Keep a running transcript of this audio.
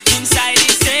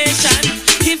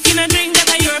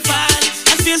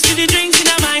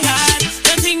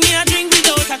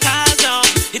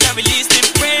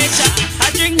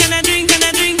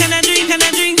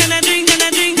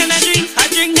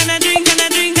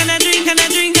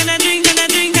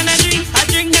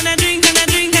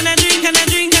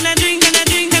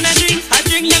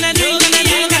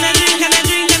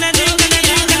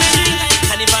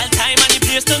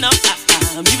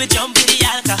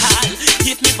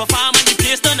farm and the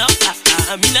place turn up.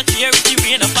 Me not care if the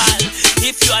rain or fall.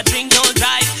 If you a drink, don't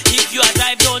drive. If you a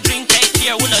drive, don't drink. Take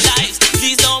care with no lives.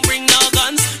 Please don't bring no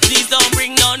guns. Please don't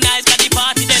bring no knives. Got the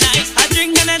party the nice. I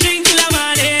drink and I drink till I'm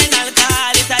morning.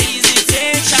 Alcohol is a easy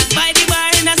station. By the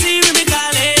bar and I see we me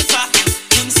call it for.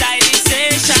 Inside the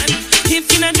station.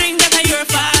 If you not drink, that's your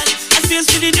fault. I feel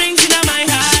for the drinks in my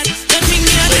heart. Don't think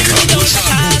me a drink without a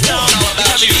call down.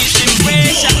 Because of this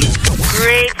situation.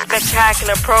 Great,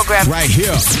 spectacular program. Right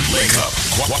here. Wake up.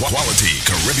 Quality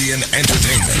Caribbean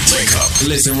Entertainment. Wake up.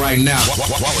 Listen right now.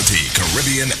 Quality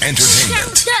Caribbean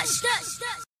Entertainment.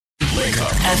 Wake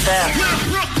up. FM.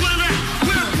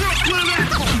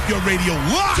 Keep your radio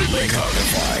locked. Wake up.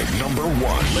 Number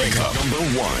one. Wake up. Number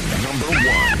one. Number one.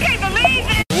 I can't believe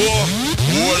it.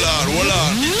 Hold on. Hold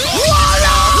on.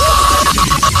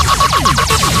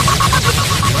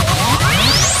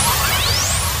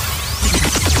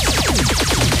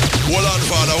 Hold on,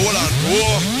 father, hold on.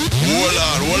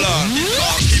 Hold on.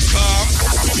 Keep calm.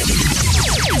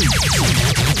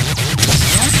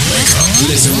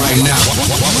 Listen right now.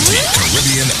 Quality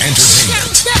Caribbean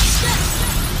Entertainment.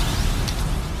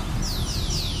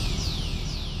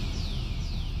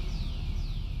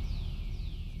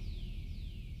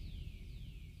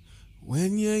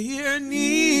 When you hear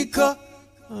Nicco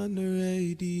on the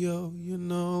radio, you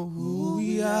know who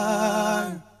we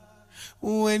are.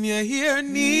 When you hear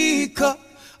Nicco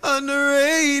on the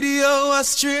radio, a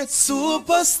straight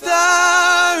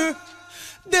superstar.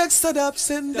 Dexter Daps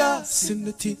and Das in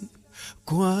the thing.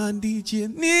 Go on DJ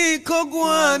Nicco, go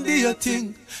on do your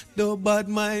thing. No bad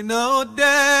mind out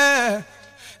there.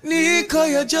 Nicco,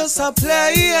 you just a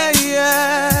player,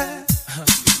 yeah.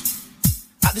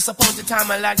 At this appointed time,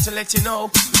 I'd like to let you know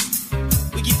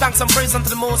we give thanks and praise unto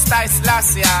the Most High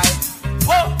Selassie.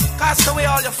 Whoa, cast away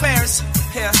all your fears.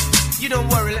 Yeah, you don't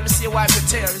worry, let me see you wipe your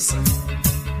tears.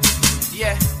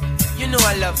 Yeah, you know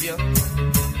I love you.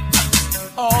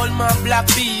 All my black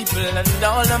people and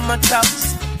all of my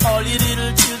thugs, all you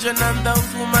little children and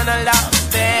those women I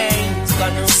love, they ain't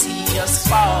gonna see us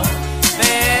fall.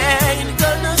 They ain't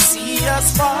gonna see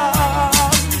us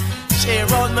fall. Share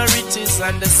all my riches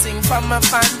and sing for my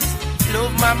fans.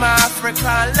 Love Mama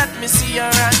Africa, let me see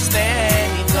your hands. They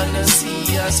ain't gonna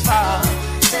see us fall.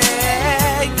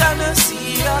 They ain't gonna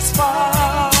see us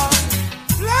fall.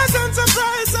 Pleasant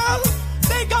surprise, oh,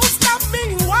 they gon' stop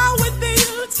me. Wow, with the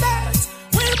youth that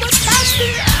we must catch the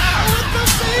air with the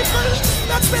people.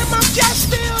 That's where my cash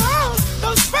still. Oh,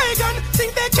 those pagans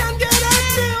think they can get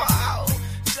at me. Oh,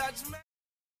 judgment.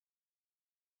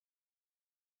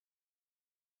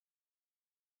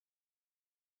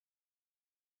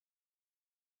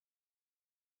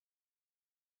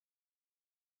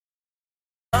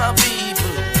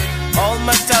 People, all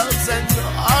my dogs and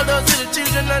all those little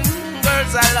children and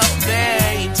girls I love, they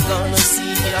ain't gonna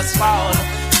see us fall.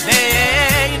 They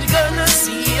ain't gonna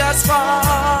see us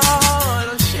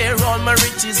fall. Share all my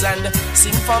riches and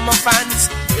sing for my fans.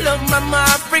 Love Mama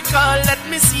Africa, let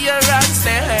me see your hands.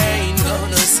 They ain't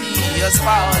gonna see us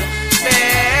fall.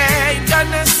 They ain't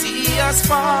gonna see us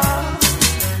fall.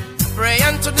 Pray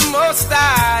unto the Most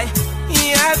High, He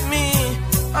had me.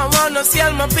 I wanna see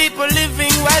all my people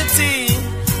living wealthy.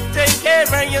 Take care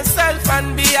of yourself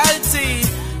and be healthy.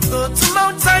 Go to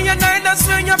Mount Zion and that's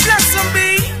where your blessing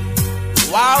be.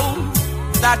 Wow,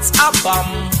 that's a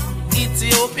bomb.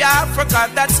 Ethiopia, Africa,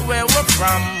 that's where we're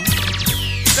from.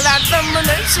 Glad the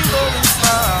nation going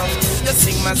strong. You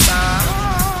sing my song.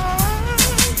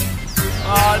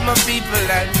 All my people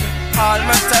and all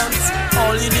my towns,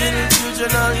 all you little children,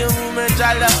 all your women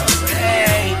I love,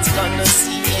 they ain't gonna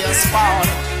see us fall.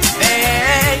 They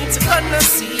ain't gonna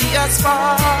see us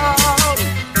fall.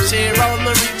 Share all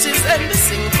my riches and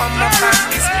sing for my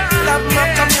fans. Love my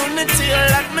community,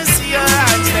 let me see your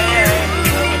hands. They ain't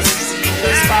gonna see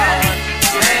us fall.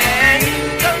 They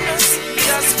ain't gonna see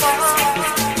us fall.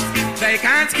 They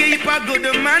can't keep a good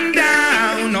man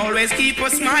down. Always keep a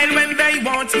smile when they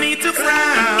want me to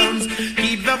frown.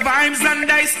 Keep the vibes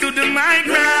and I stood my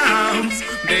ground.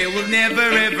 They will never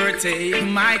ever take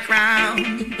my crown.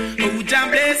 Who jam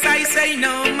bless, I say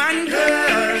no man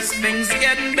curse. Things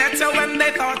getting better when they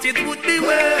thought it would be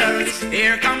worse.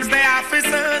 Here comes the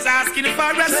officers asking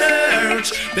for a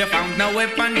search. They found no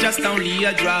weapon, just only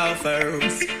a draw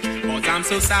first. But I'm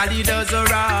so solid as a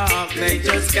rock, they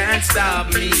just can't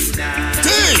stop me now.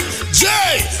 DJ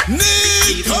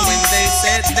Nicco! Even when they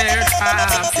set their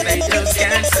traps, they just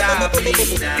can't stop me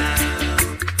now.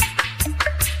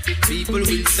 People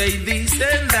will say this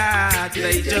and that,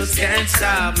 they just can't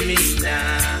stop me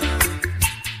now.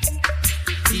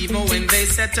 Even when they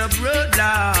set up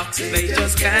roadblocks, they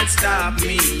just can't stop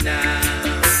me now.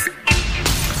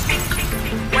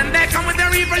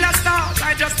 evil as thought.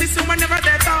 I just listen whenever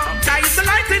they talk. That is the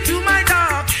light into my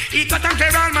dark. He cut and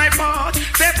clear all my fault.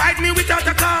 They fight me without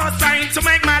a cause, trying to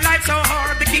make my life so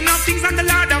hard. The King of Kings and the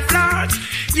Lord of Lords,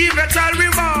 give it all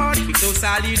reward. So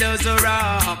solid as a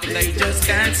rock, they just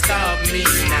can't stop me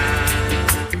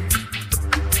now.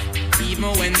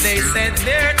 Even when they set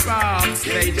their traps,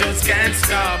 they just can't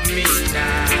stop me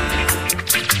now.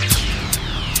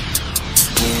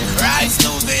 Rise to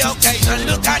the occasion,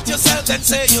 look at yourself and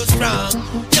say you're strong.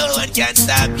 No one can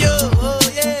stop you, oh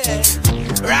yeah.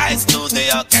 Rise to the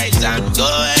occasion, go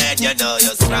ahead, you know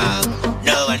you're strong.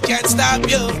 No one can stop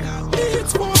you.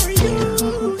 It's for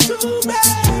you to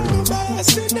make the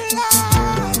best in the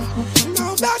life.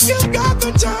 Now that you've got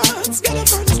the chance, get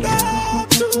up and step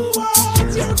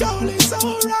towards your goal, it's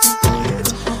alright.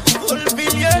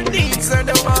 Fulfill your needs and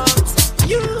the wants.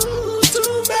 You to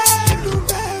make the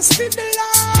best in the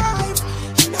life.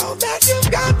 Now that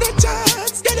you've got the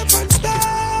chance, get up and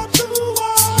step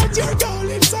towards your goal,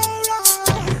 it's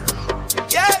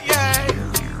alright. Yeah, yeah.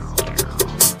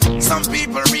 Some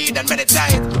people read and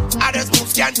meditate, others move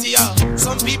scanty, yo.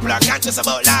 Some people are conscious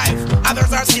about life,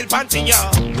 others are still panting,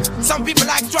 yo. Some people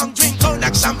like strong drink,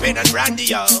 cognac, champagne and brandy,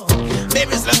 yo.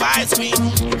 Babies love ice cream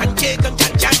and cake and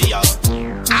candy, yo.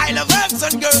 I love herbs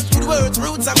and girls, good words,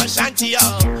 roots and shanty,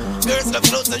 yo. Girls love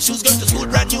clothes and shoes, going to school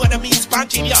brand new and I mean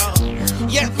spanking, yo.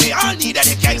 Yes, we all need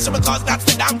education because that's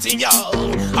the damn thing, yo.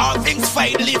 All things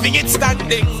fade, living it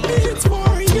standing. It's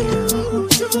for you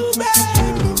to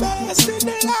make the best in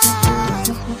the life.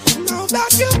 Now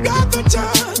that you've got the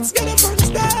chance, get up and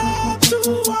step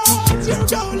towards your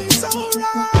goal, it's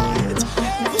alright.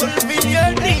 Fulfill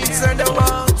your needs and the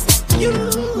wants. You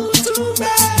to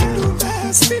make the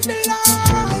best in the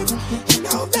life.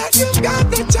 Now that you've got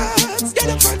the chance, get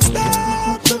up and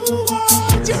step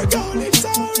towards your goal, it's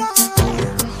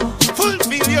alright.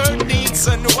 Fulfill your needs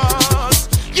and wants.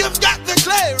 You've got the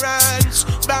clearance,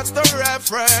 that's the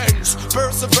reference.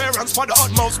 Perseverance for the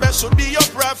utmost best should be your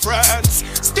preference.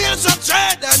 Skills of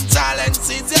trade and talents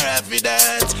is your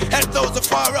evidence. Help those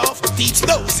afar off, teach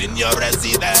those in your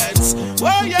residence.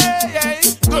 Oh yeah, yeah,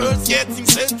 girls getting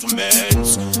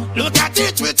sentiments. Look at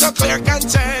it with a clear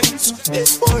conscience.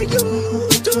 It's for you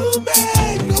to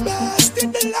make the best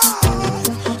in the life.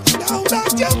 Now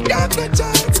that you've got the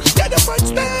chance, get up and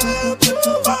step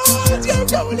towards your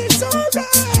goal, it's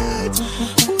alright.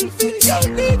 Fulfill your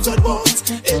needs and wants.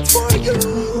 It's for you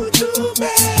to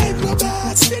make the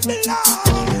best in the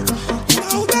life.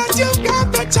 Now that you've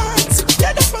got the chance,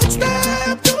 get up and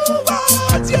step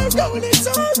towards your goal, it's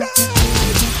alright.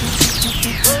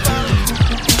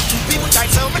 People try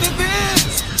so many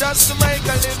things just to make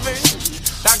a living.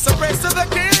 Thanks and praise to the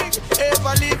King,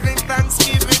 ever living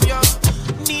Thanksgiving, yo.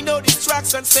 Need no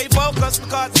distraction, stay focused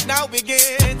because it now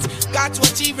begins. Got to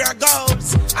achieve your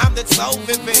goals, I'm the so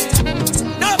vivid.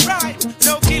 No pride,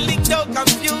 no killing, no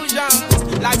confusion.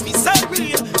 Life is so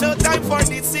real, no time for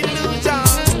disillusion.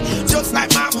 Just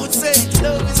like Mom would say,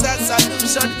 love is a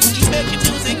solution. Keep making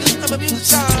music, I'm a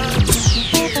musician.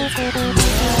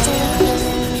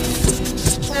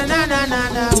 Na na na na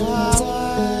na.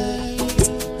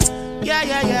 Yeah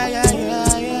yeah yeah yeah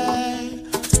yeah yeah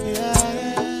yeah.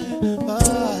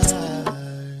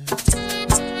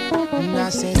 And I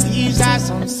said these are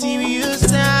some serious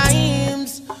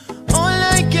times. All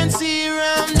I can see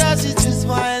around us is just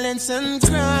violence and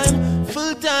crime.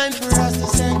 Full time for us to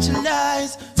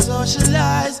centralize,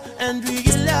 socialize and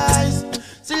realize.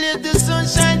 So let the sun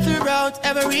shine throughout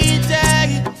every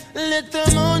day. Let the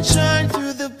moon shine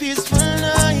through the peaceful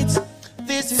night.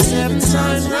 This is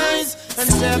 7-time rise and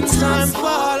 7-time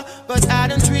fall. But I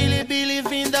don't really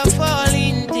believe in the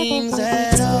falling things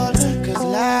at all. Cause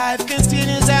life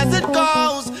continues as it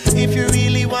goes. If you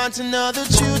really want to know the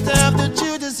truth of the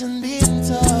truth isn't being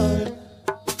told.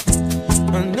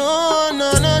 No,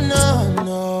 no, no, no,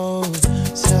 no.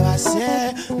 So I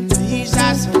say, these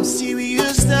are some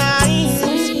serious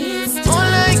times.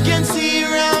 All I can see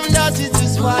around us is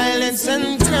just violence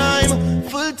and crime.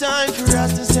 Full time for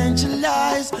us to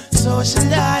centralize,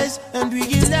 socialize and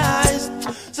realize.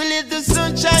 So let the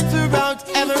sun shine throughout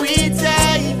every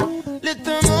day. Let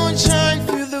the moon shine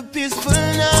through the peaceful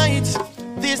night.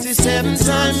 This is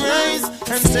 7-time rise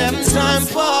and 7-time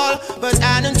fall. But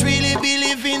I don't really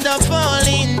believe in the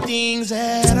falling things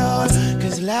at all.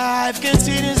 Cause life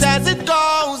continues as it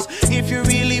goes. If you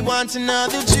really want to know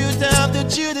the truth of the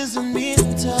truth isn't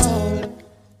being told.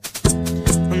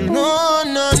 No,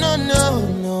 no, no, no,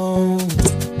 no.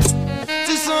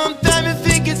 So sometimes I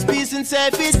think it's peace and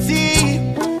safety.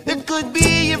 It could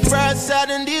be your first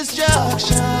sudden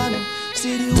destruction.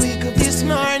 See you wake up this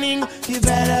morning, you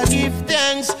better give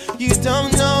thanks. You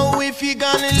don't know if you're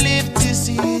gonna live to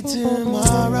see see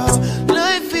tomorrow.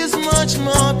 Life is much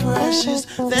more precious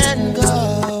than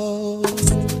gold.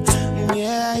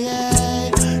 Yeah,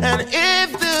 yeah. And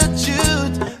if the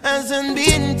truth hasn't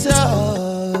been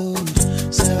told,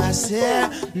 so I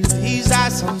said, these are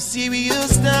some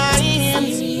serious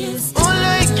times. All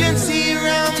I can see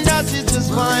around us is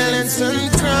just violence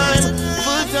and crime.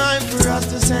 Full time for us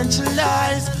to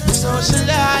centralize,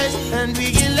 socialize, and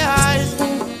realize.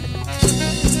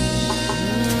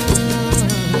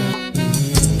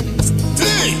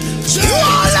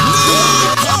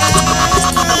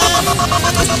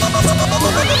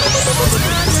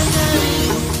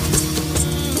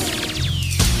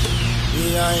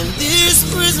 Behind these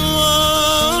prison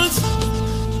walls,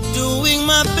 doing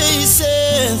my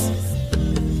paces,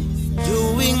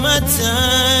 doing my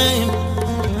time.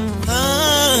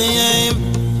 I am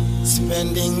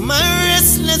spending my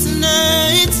restless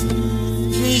nights,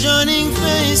 visioning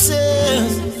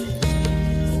faces.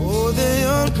 Oh, they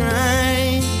all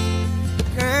cry,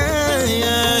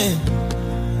 cry.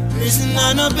 Prison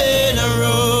on a bed of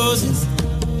roses,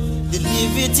 the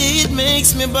liberty it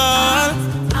makes me bawl.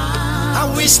 I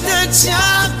wish that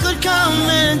child could come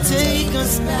and take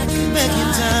us back in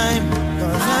time.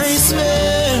 Cause I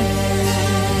swear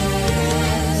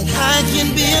that I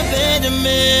can be a better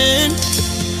man.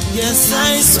 Yes,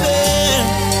 I swear.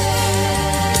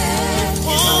 If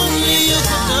only you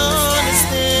could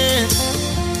understand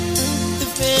the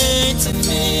fate in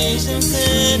me, and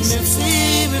me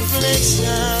see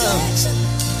reflection.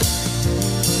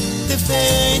 The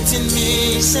fate in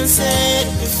me shall set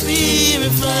me free,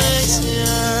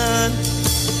 reflection.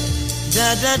 Da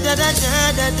da da da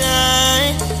da da da.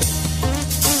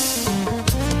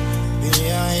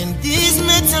 Behind these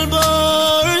metal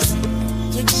bars,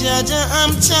 to Jaja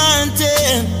I'm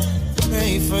chanting.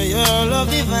 Pray for your love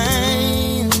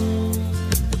divine.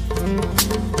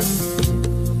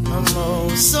 I'm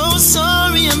oh so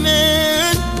sorry,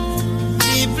 man.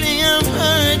 Deeply I'm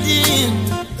hurting.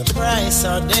 The price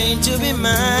ordained to be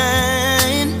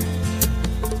mine.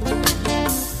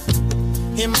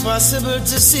 Impossible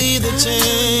to see the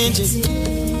changes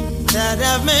that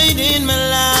I've made in my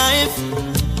life.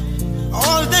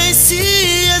 All they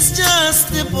see is just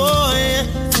the boy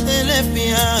they left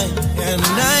behind. And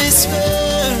I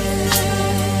swear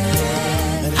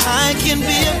that I can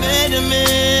be a better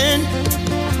man.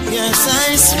 Yes,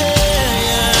 I swear.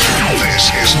 This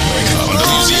is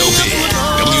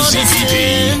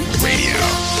WZOP Radio.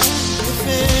 The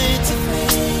fate of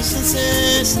patience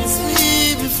and free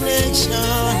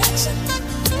reflections.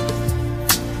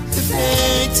 The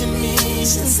fate in me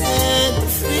said the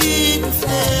free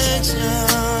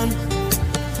reflection.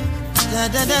 Da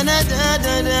da da da da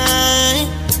da da.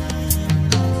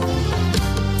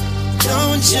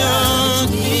 Don't judge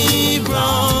me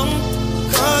wrong,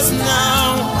 'cause now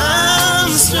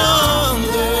I'm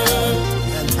stronger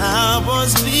than I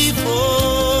was before.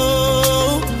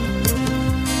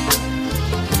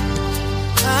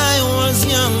 I was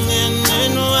young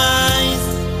and wise.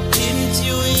 Didn't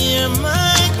you hear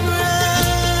my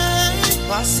cry?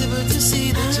 Possible to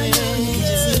see the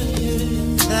changes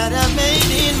that I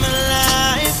made in my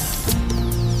life.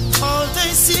 All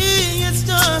they see is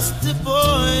just the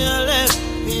boy I left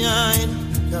behind.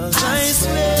 'Cause I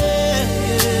swear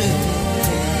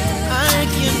I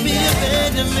can be a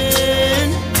better man.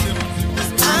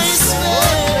 I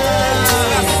swear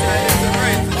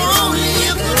only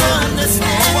you could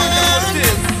understand.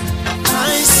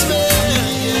 I swear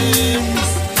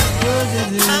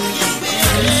I can be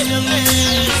a better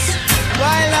man.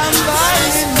 While I'm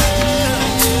buying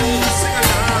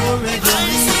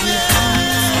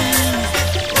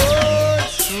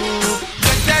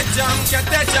Get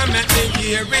that jam, make me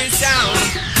hear it sound.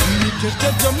 get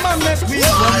that jam and make me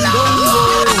run down.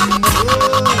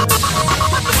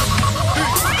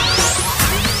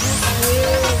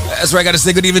 That's right, gotta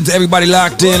say good evening to everybody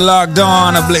locked in, locked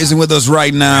on, blazing with us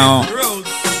right now.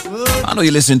 I know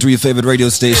you're listening to your favorite radio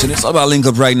station. It's all about Link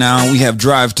Up right now. We have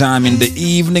drive time in the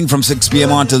evening from 6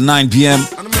 p.m. on till 9 p.m.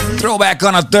 Throwback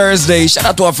on a Thursday. Shout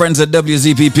out to our friends at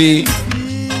WZPP.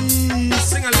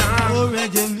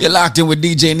 You're locked in with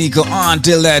DJ Nicco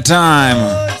until that time.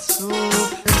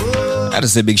 I gotta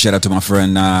say big shout out to my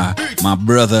friend, my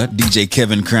brother, DJ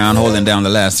Kevin Crown, holding down the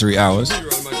last 3 hours.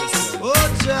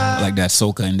 Like that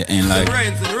soca in the end, like I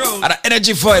had an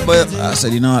energy fight, but I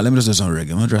said, you know what, let me just do some reggae.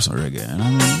 I'm gonna dress some reggae. You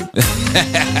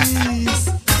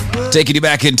know? Taking you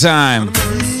back in time,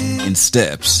 in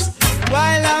steps.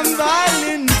 While I'm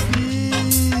buying,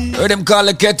 Heard them call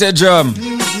it Kete Drum.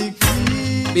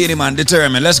 Beanie Man,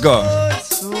 determined. Let's go.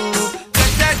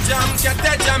 Get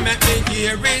that jam, make me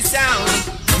hear it sound.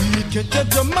 Get the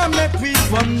jam and make we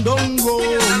run down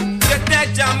road. Get that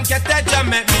jam,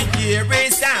 make me hear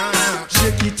it sound.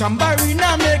 Shake it tambourine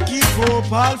and make it go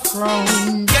all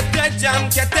frown. Get that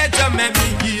jam, make me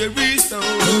hear it sound.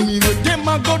 Me with them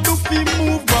I go to fi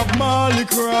move up Marley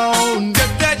crown.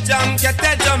 Get that jam,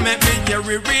 make me hear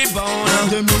it rebound. And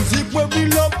the music where we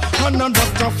love and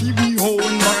another fi we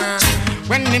own.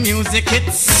 When the music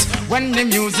hits,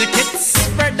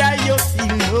 brother, you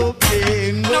feel no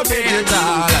pain, no pain at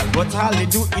all. But all you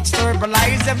do is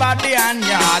verbalize your body and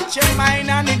your heart, your mind,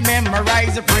 and it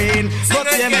memorize your brain.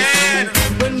 But again,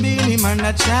 when Beanie Man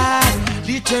a chant,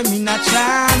 determine a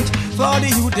chant, for the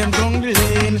youth them down the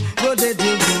lane, go they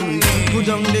do put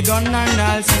down the gun and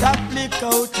I'll stop lick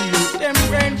out to you, them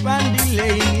brain pan the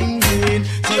lane in vain.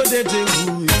 So they do,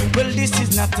 well this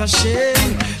is not a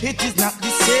shame, it is not the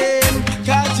same.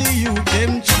 Cause to you,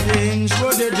 them change,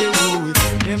 what they do?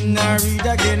 Them not read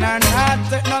again and not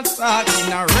take no talk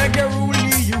in a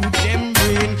regularly you them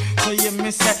brain. So you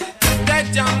may say,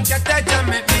 get that jam,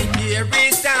 make me hear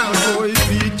it sound. Oh, if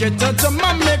we get that jam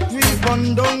and make we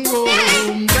run down road.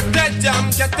 Get that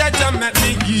jam, make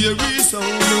me hear it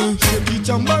sound. Shake it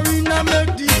tambourine and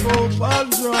make the vocal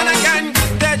drum. And again,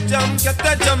 get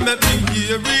that jam, make me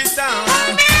hear it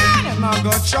sound. Them I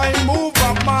go try move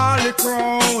up Marley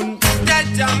crown. Get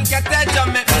that jam,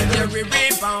 make me hear it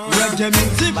rebound. Reggae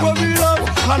music where we love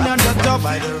and another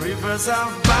by the rivers of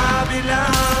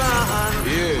Babylon.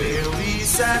 Yeah. Where we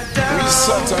sat down. We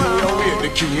sat and we await the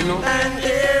king, you know. And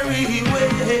there we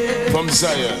wait. From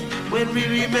Zion. When we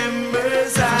remember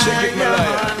Zion. Check it,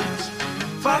 Malaya.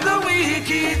 Father, we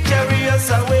keep carry us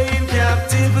away in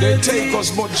captivity. They take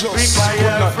us but just would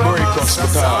not break us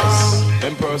because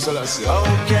Emperor Selassie. How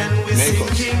can we sing us.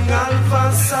 King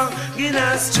Alpha song in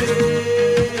a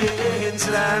strange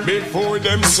land? Before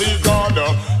them see God,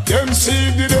 them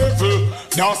see the devil.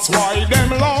 That's why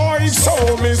them life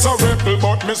so miserable.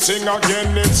 But me sing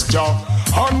again, it's Jah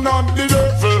and not the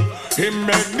devil. He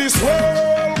make this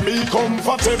world be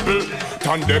comfortable.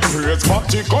 And they praise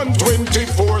Vatican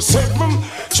 24/7.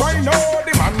 Try know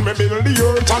the man me build the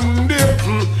earth and the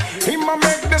heaven. Him a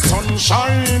make the sun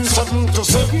shine 7 to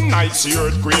 7 nights. The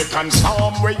earthquake and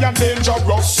storm where you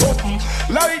dangerous something.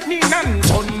 Lightning and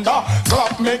thunder,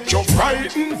 clap make you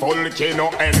frightened.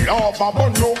 Volcano and lava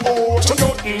burn you out to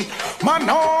nothing. Man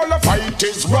all the fight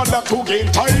is brother to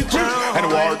gain title. And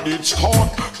war did start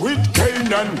with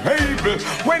Cain and Abel.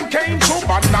 When Cain took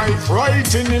a knife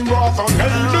right in him wrath on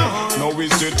Abel. Now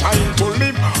is the time to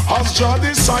live as your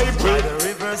disciple. By the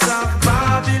rivers of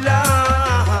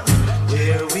Babylon,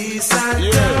 where we sat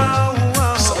down.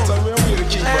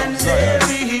 And there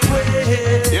we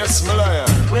wait. Yes, Malaya.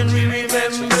 When we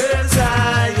remember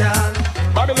Zion.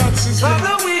 Babylon system.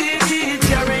 Father, we keep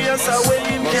carry us away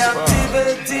in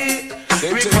captivity.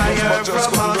 Require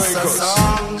from us a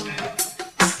song.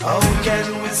 How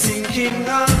can we sing King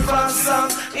Alpha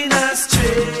song in a strange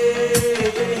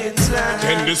land?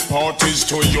 And this part is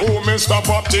to you, Mr.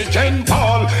 Baptist and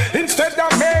Paul. Instead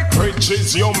of make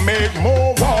riches, you make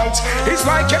more walls. It's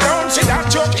like you don't see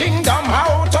that your kingdom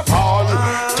how to fall.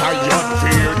 Tired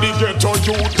fear the ghetto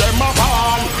youth them a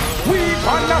fall. Weep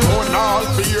on the moon all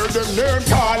fear them name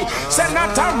call. Send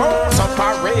not a more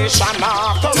separation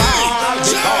after all.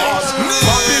 Because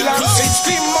Babylon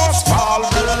system must fall.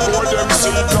 Before them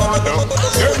see God,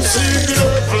 them see the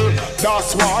devil.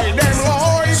 That's why them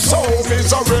lives so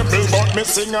miserable. But me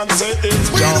sing and say it's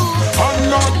Jah and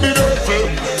not the devil.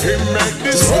 He make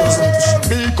this world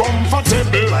be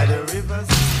comfortable. By the rivers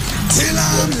till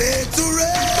I'm laid to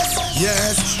rest.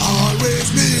 Yes, always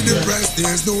be depressed.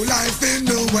 There's no life in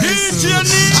the West.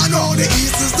 I know the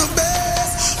East is the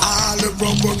best. All the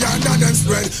propaganda them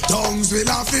spread. Tongues will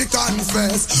have to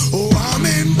confess. Oh, I'm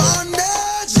in bondage.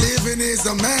 Living is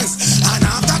a mess. And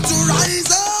I've got to rise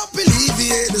up,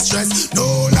 alleviate the stress.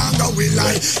 No longer will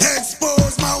I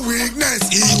expose my weakness.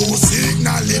 Ego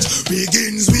knowledge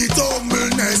begins with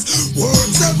humbleness.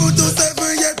 Work 7 to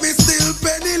 7, yet me still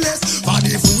penniless. For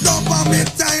the food up on me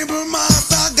table,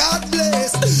 master, God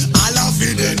bless. All of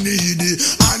the needy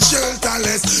and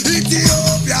shelterless.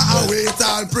 Ethiopia await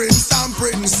all prince and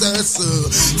princess.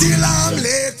 Till I'm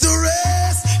laid to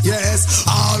rest. Yes,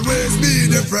 always be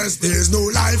depressed. There's no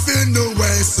life in the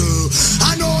West.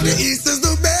 I know the East is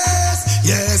the best.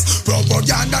 Yes,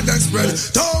 propaganda then spread.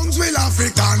 Tongues will have to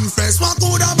confess. What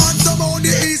could a man about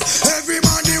the East?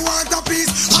 Everybody want a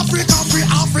piece. Africa free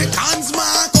Africans,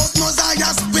 Marcus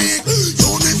Mosiah speak.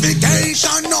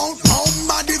 Unification out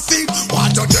on the feet.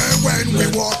 What a day when we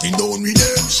walking down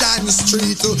Redemption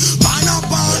Street. Man up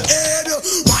our head.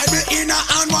 Why be in a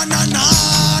hand one and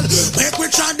all? Make we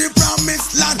try the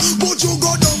promised land. Would you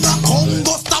go down the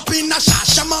Congo, stop in a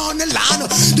Shashamane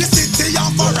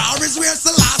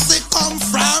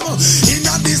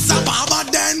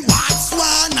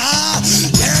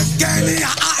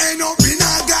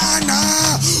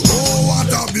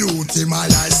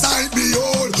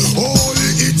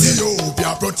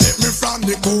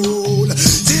the cold.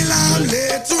 Till I'm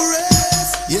laid to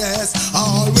rest. Yes,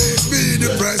 always be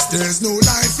depressed. There's no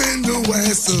life in the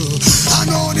West. I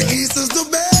know the East is the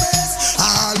best.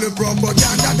 All the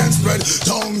propaganda then spread.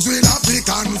 Tongues will have to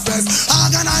confess.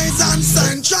 Organize and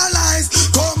centralize.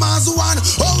 Come as one.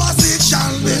 Oversee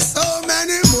shall be so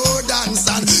many more than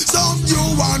sun. Some new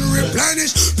one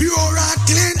replenish. Pure and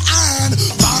clean and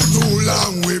for too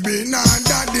long we been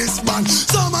under this man.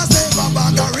 Some a say for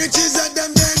bag of riches and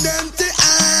them empty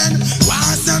and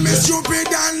once them is stupid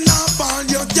and laugh on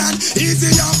you can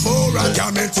easier for a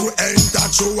camel to enter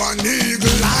through an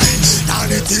eagle line than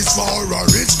it is for a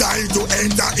rich guy to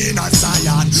enter in a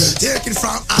Zion. Take it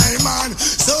from Iman.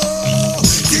 So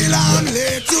till I'm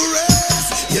laid to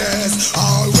rest. Yes,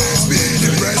 always be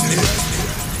the president.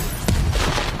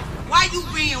 Why you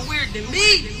being weird to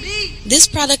me? This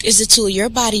product is a tool your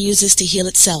body uses to heal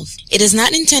itself. It is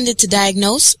not intended to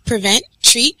diagnose, prevent,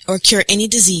 treat, or cure any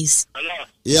disease. Hello?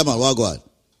 Yeah, man, what go on?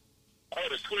 Oh,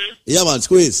 the squeeze? Yeah, man,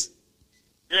 squeeze.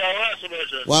 Yeah, what's the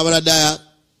matter? Why would I die?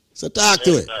 So talk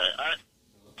to it.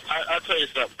 I'll tell you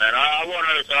something, man. I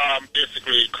want to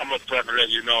basically come up front and let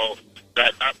you know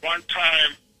that at one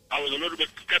time I was a little bit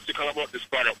skeptical about this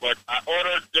product, but I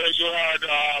ordered, you had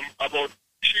about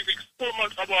 3 weeks, 4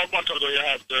 months, about a month ago, you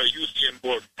have the UCN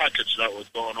board package that was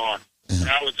going on. And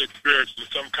I was experiencing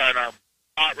some kind of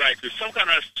arthritis, some kind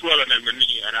of swelling in my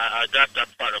knee, and I got that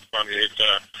product from you. It's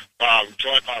a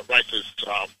joint arthritis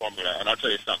formula. And I'll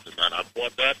tell you something, man. I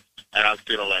bought that, and I'm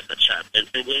feeling like a champ. It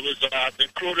was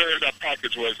included in that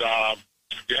package was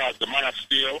you have the Man of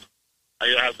Steel, and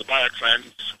you have the BioCleanse,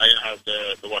 and you have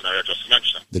the one that I just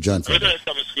mentioned. The joint formula. Let me tell you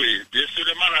something, squeeze. You see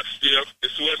the Man of Steel,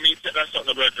 this is what me take that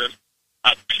something, brethren.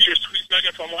 A pure squeeze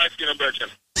nugget from my skin and virgin.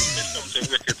 It's something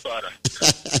wicked, father.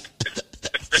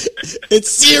 It's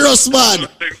serious, man.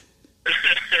 Alright,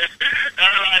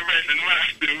 man, the man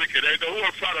is still wicked. The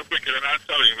whole product wicked, and I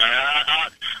tell you, man,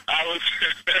 I was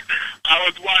I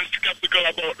was one skeptical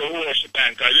about the whole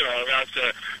shebang. You know, I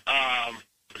said,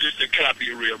 this thing cannot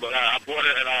be real, but I bought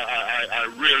it, and I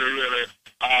really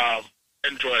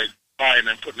enjoyed buying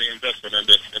and putting the investment in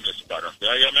this product.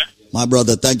 Yeah, man. My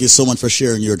brother, thank you so much for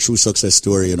sharing your true success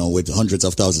story, you know, with hundreds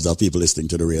of thousands of people listening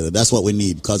to the radio. That's what we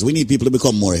need, because we need people to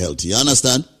become more healthy. You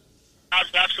understand?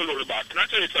 Absolutely, boss. Can I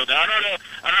tell you something?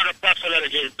 Another personality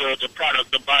gave the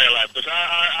product, the BioLife, because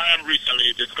I have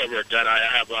recently discovered that I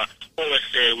have a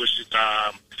OSA, which is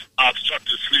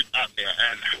obstructive sleep apnea,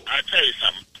 and I tell you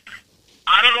something.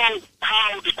 I don't know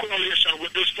how the correlation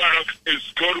with this product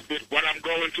is good with what I'm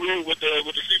going through with the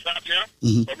sleep apnea.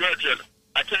 Mm-hmm. But Virgin,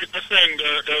 I tell you the thing,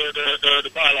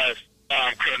 the BioLife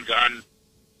cleanser, and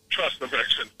trust me,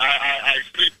 Virgin, I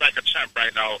sleep like a champ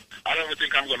right now. I don't even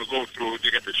think I'm going to go through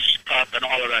to get the CPAP and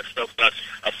all of that stuff that's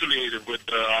affiliated with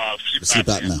the sleep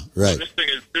apnea. Right. So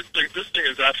this thing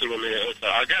is absolutely,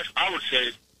 I guess I would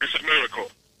say it's a miracle.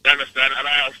 You understand? And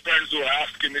I have friends who are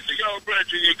asking me, say, yo,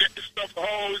 Bridget, you get this stuff,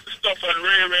 how is this stuff on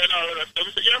Ray and all of that stuff?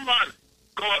 I say, yeah, man,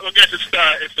 go out and get it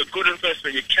started. It's a good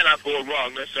investment. You cannot go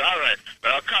wrong. They say, all right,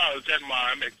 I'll call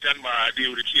Denmark, make Denmark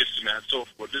deal with the case to me and so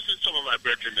forth. This is some of my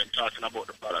brethren talking about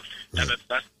the product. Right.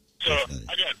 And so,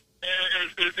 again,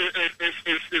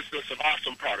 it's just an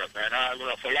awesome product, man.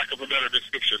 For lack of a better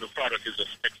description, the product is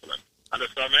just excellent.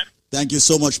 Understand, man? Thank you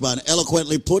so much, man.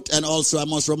 Eloquently put. And also, I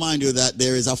must remind you that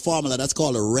there is a formula that's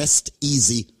called a Rest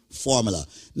Easy formula.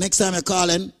 Next time you're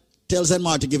calling, tell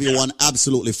Zenmar to give you one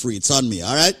absolutely free. It's on me,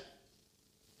 all right?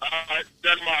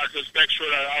 Denmark, just make sure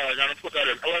that, all right, I'm going to put that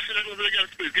in. Oh, I see that again,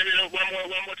 please. Give me one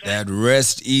more time. That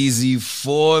Rest Easy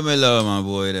formula, my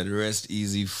boy. That Rest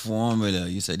Easy formula.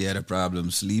 You said you had a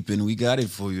problem sleeping. We got it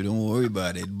for you. Don't worry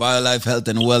about it. BioLife Health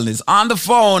and Wellness. On the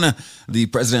phone, the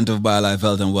president of BioLife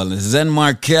Health and Wellness,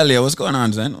 Zenmar Kelly. What's going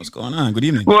on, Zen? What's going on? Good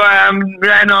evening. Well,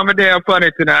 right now I'm there upon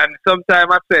it, and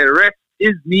sometimes I say rest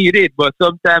is needed, but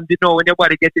sometimes, you know, when your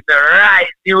body gets in the right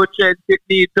nutrients it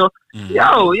needs to, you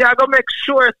gotta make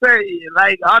sure, say,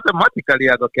 like, automatically you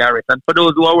gotta carry it. And for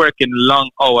those who are working long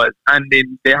hours and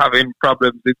then they're having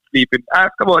problems with sleeping,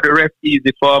 ask about the Rest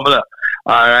Easy formula.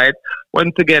 All right.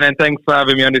 Once again, and thanks for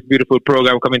having me on this beautiful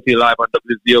program coming to you live on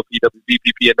WZOP,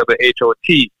 WZPP, and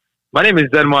WHOT. My name is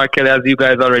Zenmar Kelly, as you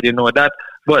guys already know that.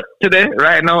 But today,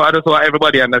 right now, I just want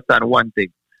everybody to understand one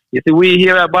thing. You see, we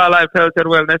here at BioLife Health and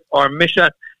Wellness, our mission,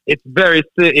 it's very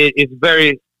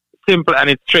simple and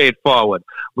it's straightforward.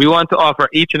 We want to offer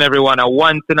each and every one a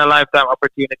once-in-a-lifetime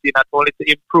opportunity not only to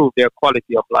improve their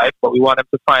quality of life, but we want them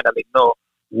to finally know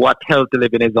what healthy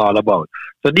living is all about.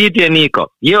 So DJ Nicco,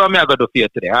 you and me are going to do for you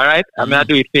today, all right? I'm going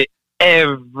to do it for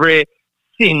every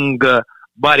single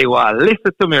body wall.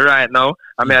 Listen to me right now.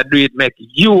 I mean, I do it make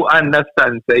you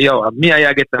understand. Say, yo, me and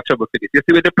you get in trouble for this. You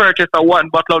see, with the purchase of 1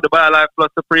 bottle of the BioLife Plus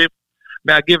Supreme,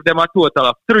 may I give them a total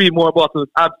of 3 more bottles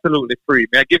absolutely free.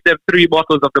 May I give them 3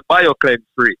 bottles of the BioCleanse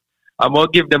free. I'm going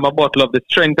to give them a bottle of the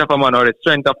Strength of a Man or the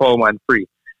Strength of a Woman free.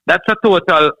 That's a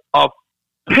total of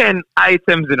 10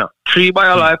 items, 3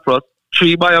 BioLife Plus,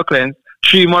 3 BioCleanse,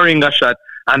 3 Moringa Shot,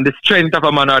 and the Strength of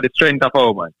a Man or the Strength of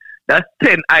a Woman. That's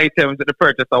 10 items at the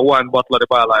purchase of 1 bottle of the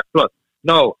BioLife Plus.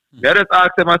 No, you just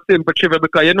ask them a simple trivia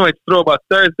because it's Throwback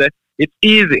Thursday. It's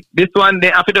easy. This one, they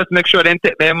have to just make sure they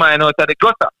take their mind out of the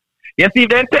gutter. You see, if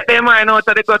they take their mind out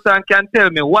of the gutter and can tell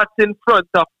me what's in front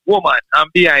of woman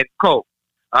and behind cow.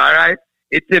 Alright?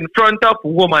 It's in front of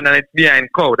woman and it's behind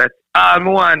cow. That's all I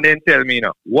want them tell me,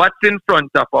 What's in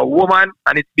front of a woman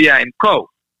and it's behind cow.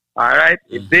 Alright?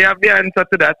 If they have the answer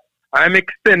to that, I'm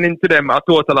extending to them a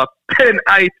total of 10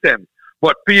 items.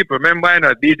 But people, remember,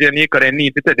 DJ Nicco, they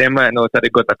need to take their mind out of the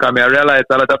gutter. Because I realize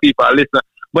a lot of people are listening.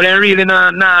 But they really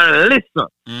not listen.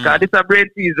 Because this is a brain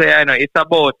teaser, It's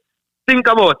about, think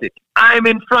about it. I'm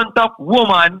in front of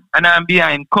woman and I'm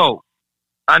behind cow.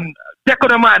 And take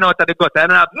the mind out of the gutter.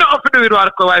 And I have nothing to do with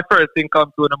what the first thing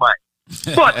comes to the mind.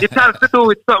 But it has to do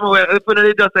with something where if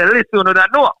they just say, listen, you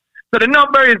don't know. So the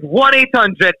number is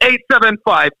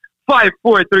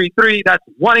 1-800-875-5433. That's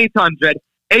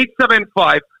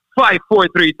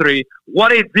 1-800-875-5433.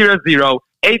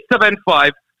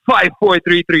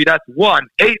 1-800-875-5433. That's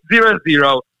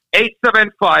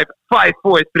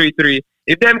 1-800-875-5433.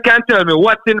 If them can tell me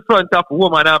what's in front of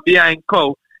woman and behind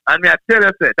cow, and me I tell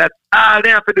you, that's all they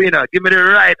have to do, Give me the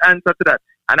right answer to that.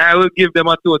 And I will give them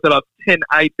a total of 10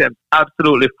 items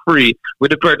absolutely free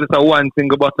with the purchase of 1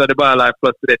 single bottle of the BioLife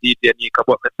Plus to the DJ Nicco.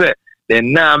 But I say, they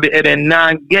now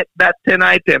get that 10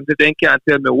 items if they can't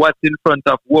tell me what's in front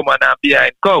of woman and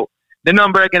behind cow. The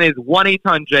number again is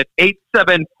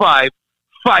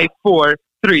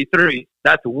 1-800-875-5433.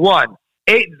 That's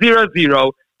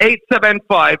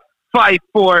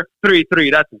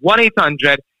 1-800-875-5433. That's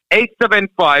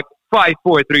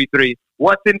 1-800-875-5433.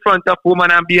 What's in front of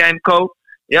woman and behind cow?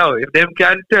 Yo, if them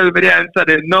can tell me the answer,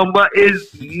 the number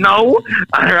is no.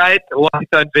 All right,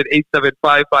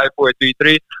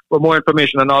 1-800-875-5433. For more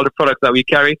information on all the products that we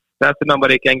carry, that's the number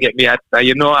they can get me at.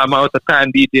 I'm out of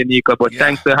time, DJ Nicco, but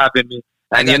thanks for having me.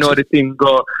 And the thing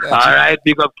go. All right,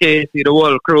 big up Casey, the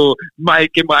whole crew,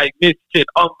 Mikey, Mike, Mischief,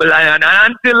 Uncle Lion,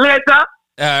 and until later.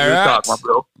 All right. Talk, my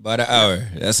bro. About an hour.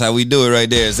 That's how we do it right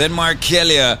there. Zen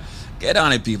Markelia. Get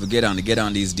on it, people. Get on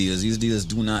these deals. These deals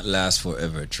do not last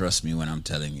forever. Trust me when I'm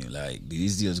telling you. Like,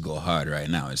 these deals go hard right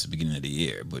now. It's the beginning of the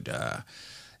year. But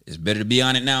it's better to be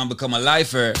on it now and become a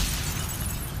lifer.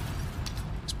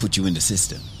 Let's put you in the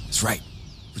system. That's right.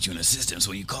 Put you in the system so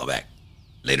when you call back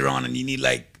later on and you need,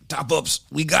 like, top-ups,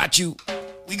 we got you.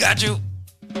 We got you.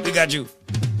 We got you.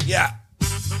 Yeah.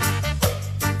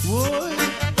 Whoa.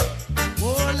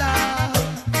 Whoa, la.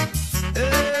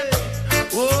 Hey.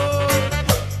 Whoa.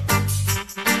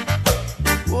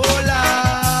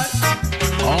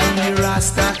 Only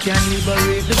Rasta can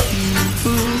liberate the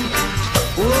people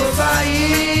over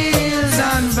hills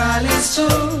and valleys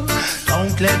too.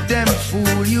 Don't let them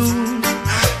fool you.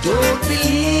 Don't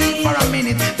believe for a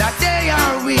minute that they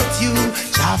are with you.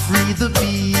 Jah free the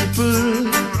people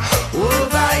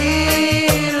over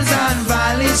hills and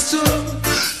valleys too.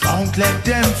 Don't let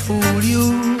them fool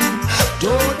you.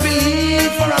 Don't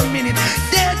believe for a minute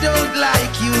they don't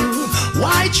like you.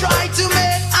 Why try to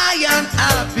make I am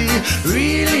happy?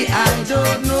 Really, I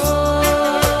don't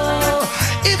know.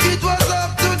 If it was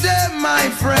up to them, my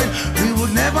friend, we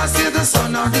would never see the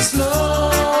sun or the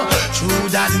snow. Through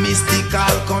that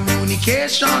mystical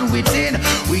communication within,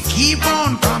 we keep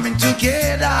on coming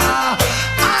together.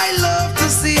 I love to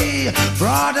see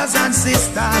brothers and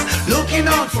sisters looking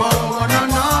out for one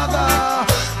another.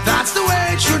 That's the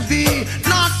way it should be,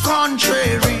 not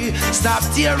contrary. Stop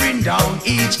tearing down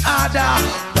each other.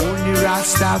 Only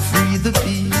Rasta free the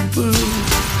people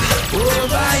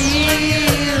over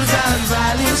hills and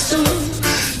valleys too.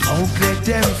 Don't let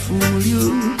them fool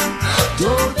you.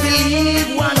 Don't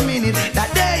believe 1 minute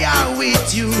that they are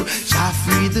with you. Shall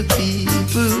free the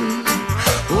people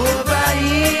over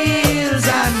hills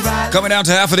and valleys. Coming down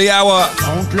to half of the hour.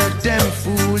 Don't let them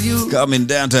fool you. Coming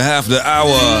down to half the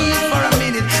hour.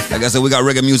 Like I said, we got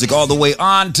reggae music all the way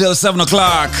on till 7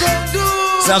 o'clock.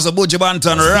 Sounds of Buju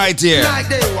Banton right here. Like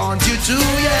they want you to,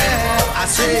 yeah. I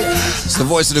say it's the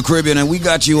voice of the Caribbean, and we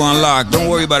got you on lock. Don't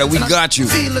worry about it, we got you.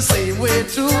 Feel the same way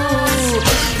too.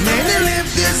 Many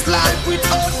live this life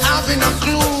without having a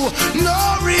clue.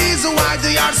 No reason why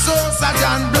they are so sad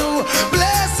and blue.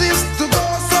 Blessings to go,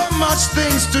 so much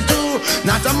things to do.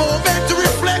 Not a moment to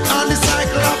reflect on the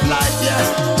cycle of life,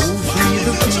 yeah. Oh, free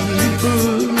the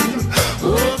people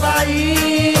over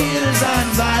hills and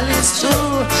valleys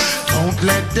too. Don't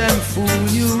let them fool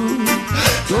you.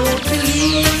 Don't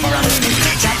believe for a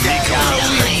minute that they are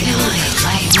with you.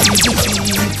 Free the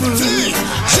people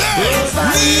over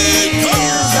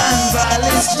hills and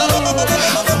valleys too.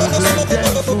 Don't let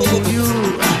them fool you.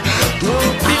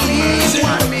 Don't believe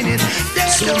 1 minute.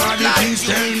 Somebody please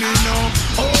tell me now.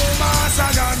 Oh, Master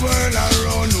God, world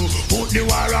around you. Put the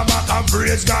war back and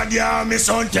praise God, yeah, me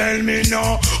son, tell me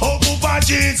now. Oh, Papa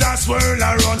Jesus, world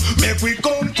around. Make we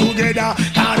come together,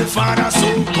 and the Father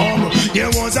soon come.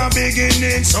 There was a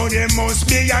beginning, so there must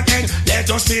be an end. Let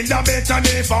us build a better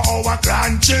day for our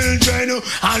grandchildren.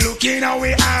 And look in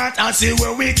our heart and see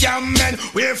where we can mend.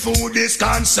 Where food is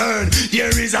concerned,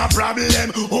 there is a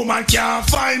problem. Woman can't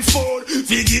find food,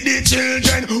 feed the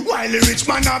children. While the rich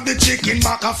man have the chicken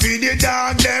back and feed the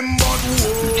dog them. But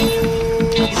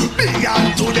whoa, big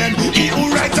hand to them. He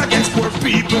who writes against poor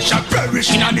people shall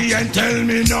perish in the end. Tell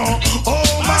me now.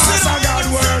 Oh, Master God,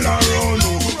 world around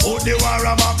you. Put the war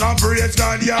back and praise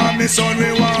God, yeah, me son,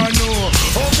 we want to know.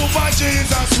 Oh, Papa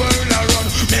Jesus, world around.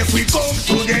 Make we come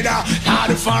together, now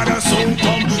the Father soon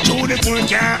come. Through the poor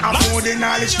can't afford the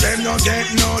knowledge, them don't get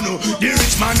none. The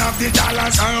rich man have the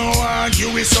dollars, I don't want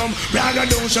you with some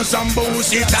braggadocio, some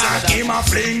bullshit talk. Him a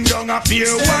fling down a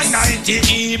pier 190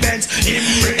 events. Him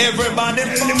bring everybody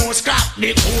the most crap,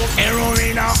 the coke,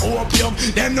 heroin and opium.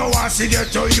 Them no want to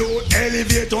get to you,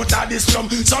 elevate out of the slum.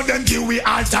 So them give we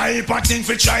all type of thing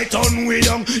for try turn with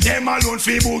them. Them alone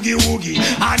fi boogie woogie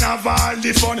and have all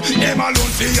the fun. Them alone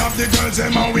fi have the girls,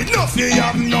 them and with nothing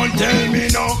have none. Tell me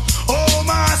now. Oh,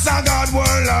 Master God,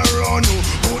 world around you.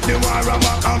 Put the war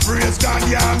back and praise God,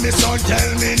 yeah, me son,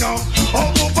 tell me now.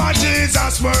 Oh, Papa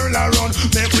Jesus, world around.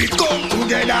 Make we come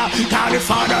together, cause the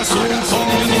Father soon come.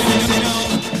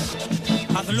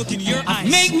 Have a look in your eyes.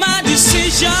 Make my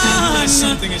decision.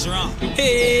 Something is wrong.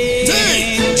 Hey,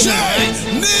 DJ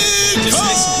Nicco. Just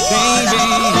listen, baby.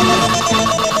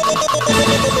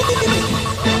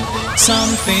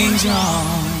 Something's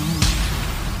wrong.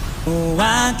 Oh,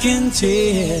 I can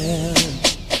tell.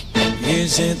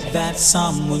 Is it that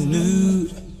someone new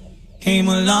came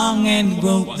along and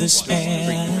broke the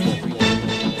spell?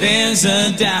 There's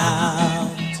a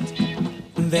doubt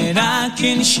that I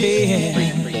can share.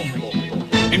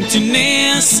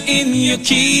 Emptiness in your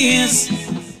kiss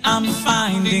I'm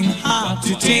finding hard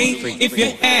to take. If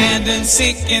you had a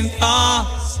second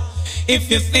thoughts, if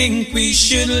you think we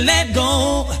should let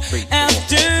go,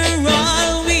 after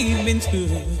all we've been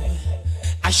through,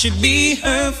 I should be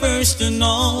her first to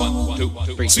know.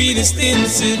 Sweetest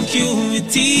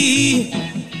insecurity,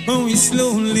 oh, it's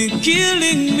slowly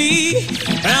killing me.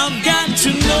 I've got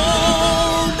to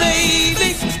know,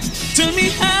 baby, tell me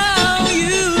how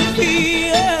you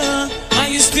feel. Are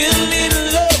you still in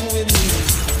love with me?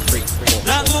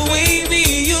 Like the way we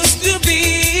used to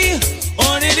be,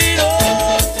 or did it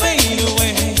all fade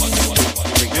away?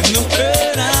 And the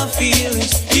hurt I feel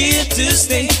is here to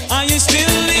stay. Are you still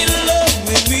in love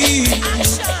with me?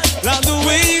 Like the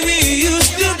way we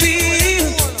used to be,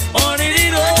 or did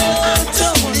it all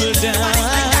tumble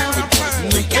down?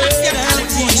 And the hurt I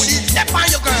feel is here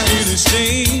to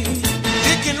stay.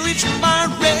 You can reach my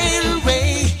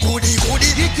railway.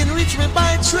 You can reach me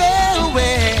by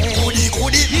trailway.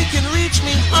 You can reach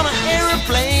me on an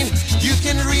airplane. You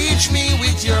can reach me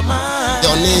with your mind.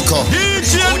 Yo, Nicco.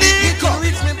 You can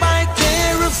reach me by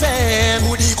caravan.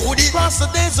 Cross the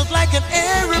desert like an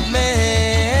Arab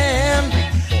man.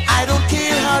 I don't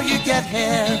care how you get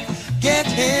here. Get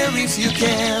here if you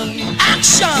can.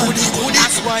 Action!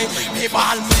 That's why me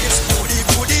ball miss.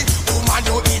 Woman,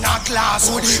 you in a class.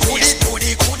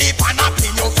 Pan up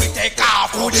in your feet, take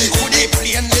off.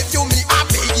 Plane left you, me a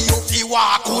beg you to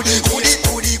walk. Woman,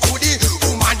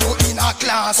 you in a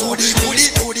class.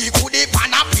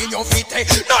 Pan up in your feet,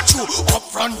 not you. Up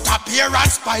front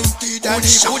appearance, pointed and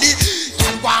shoody.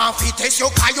 Can go and fit you,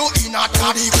 cause you in a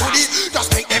top.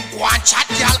 Just make them go and chat,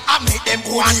 y'all, and make them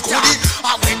go and chat.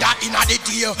 I wear that in the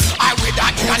day, I wear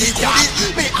that in the dark.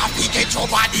 Me happy get your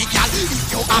body, girl.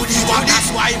 If you have the one, that's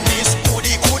why miss.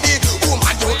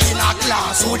 Woman, you in a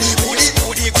class. Pan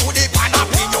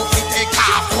up in your feet, take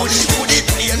off.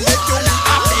 Plane let you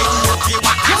a beg you to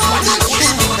walk.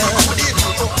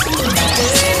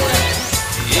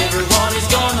 Everyone is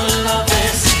gonna love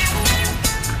this.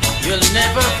 You'll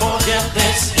never forget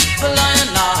this. The lion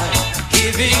eye,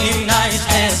 giving you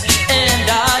niceness, and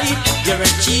I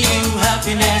guarantee you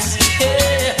happiness.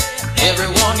 Yeah.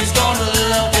 Everyone is gonna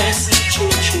love this.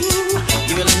 Choo-choo.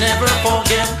 You will never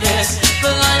forget this. The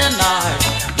lion eye,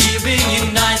 giving you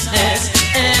niceness,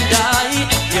 and I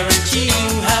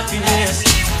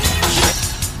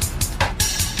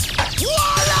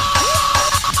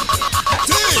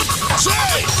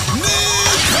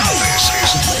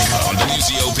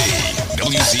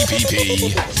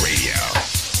WZPP Radio.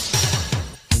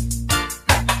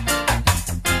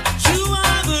 You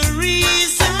are the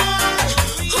reason,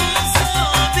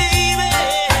 oh baby.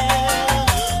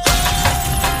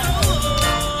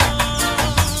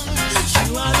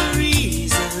 You are the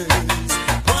reason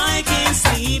why I can't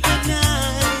sleep at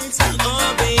night.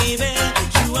 Oh baby,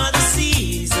 you are the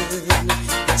season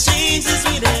that changes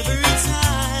with every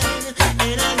time,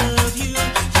 and I love you.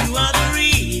 You are the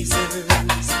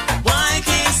reasons why I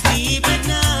can't sleep at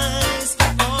night.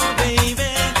 Oh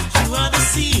baby, you are the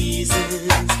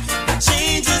seasons that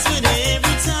changes with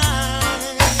every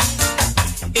time.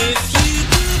 If you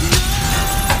could know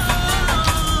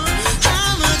how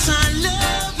much I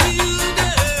love you,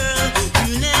 girl,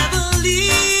 you never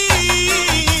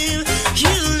leave,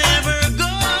 you'll never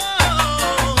go.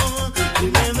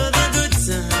 Remember the good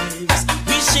times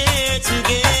we shared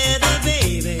together,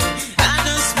 baby. I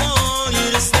just want you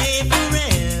to stay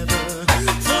forever,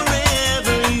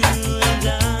 forever, you and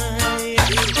I.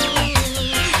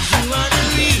 You are the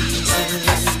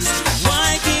reasons why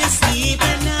I can't sleep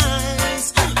at night.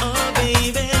 Oh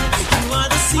baby, you are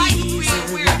the season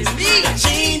that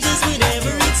changes with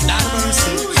every time.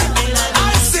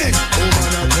 I sing. Oh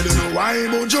man, I tell you no why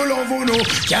about your love, oh no.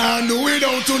 Can't do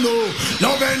without you, no.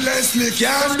 Love endlessly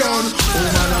can't done. Oh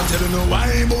man, I tell you no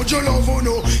why about your love, oh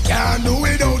no. Can't do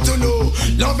without you, no.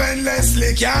 Love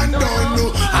endlessly can't done,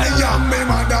 no. I am my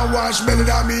mother wash belly,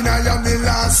 that mean I am the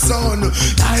last son. 9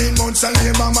 months a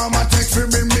labor, mama take for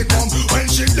bring me come. When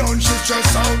she done, she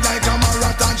stress out like a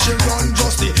marathon. She run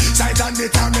just the sight and the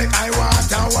time make I want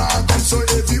to walk up. So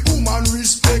every woman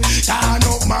respect, turn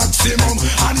up maximum.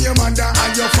 And your mother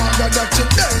and your father that you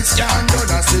dance can't do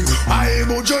that sing. Why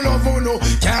about your love, oh no,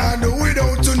 can't do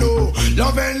without you, no.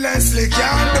 Love endlessly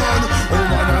can't done. Oh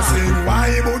man, I sing. Why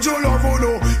about your love, oh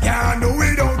no, can't do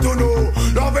without you, no.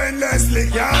 Love endlessly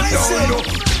can't done, no.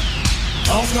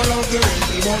 Love no love the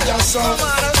rebel, but that's song.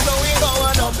 So we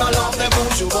going up, I love the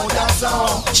bush, you want that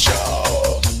song.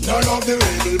 Sure. No love the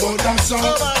rebel, but that's song.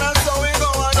 So we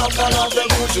going up, I love the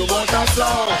bush, you want that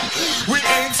song. We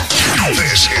ain't.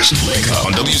 This is Nicco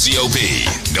on WZOP,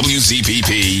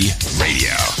 WZPP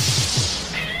Radio.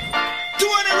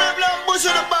 20 rebel and bush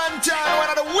in the Bantan, one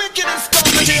of the wickedest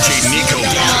companies. DJ Nicco.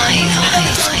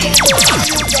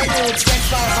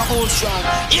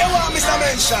 You want Mr.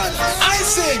 Mention? I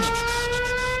sing.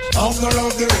 Love no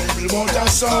love the rebel, but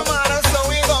that's song. So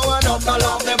we going up, I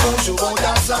love the bush, you want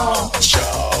that song.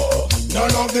 Sure. No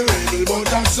love the rebel, but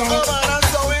that's song.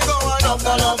 So we going up,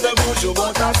 I love the bush, you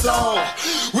want that song.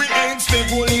 We ain't stick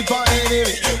fully for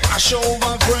enemy, wash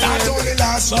over friend. That only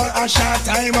lasts for a short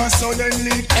time and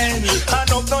suddenly end.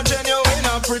 And up no genuine,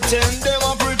 I pretend, they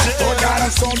won't pretend. But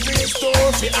God has something in store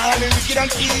for all the wicked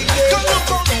and evil.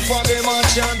 Come on, for them and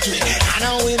chant me, and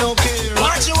now we no care.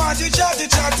 What you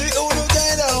chatty, who no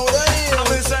get out of here? I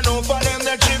will send up for them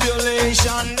the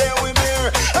tribulation, they will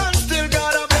bear. And still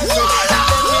God a bless me, then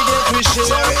we get we share.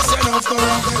 So we send up for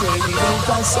love the rebel, but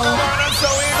that's song. And so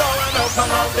we going up and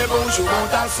love the bush, you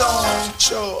want that song.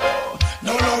 Sure.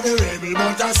 No love the rebel,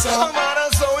 but that's song.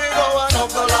 And so we going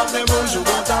up and love the bush, you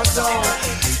want that song.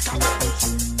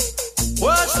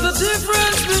 What's the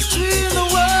difference between the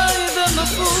wise and the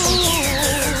fool?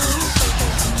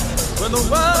 When the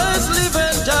wise live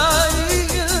and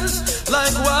dies,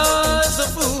 likewise the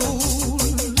fool.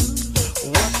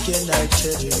 What can I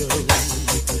tell you?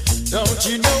 Don't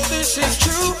you know this is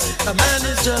true? A man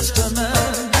is just a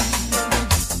man.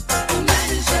 A man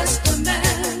is just a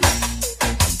man.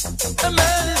 A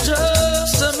man is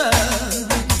just a man.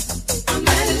 A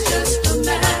man is just a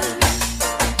man.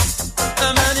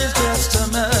 A man is just a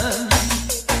man.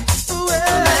 A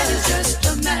man is just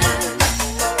a man.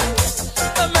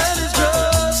 A man is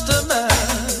just a man.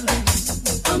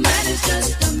 A man is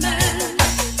just a man.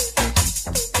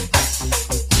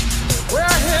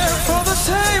 We're here for the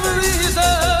same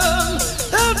reason,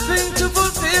 helping to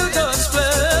fulfill God's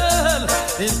plan.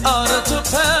 In order to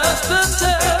pass the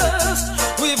test,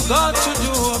 we've got to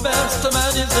do our best. A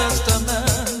man is just a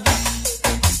man.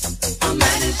 A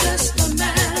man is just a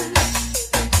man.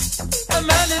 A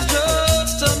man is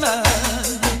just a man.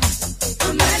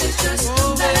 A man is just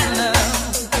a man.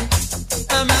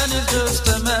 A man is just a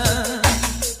man.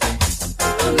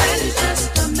 A man is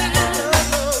just a man.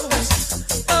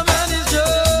 A man is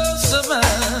just a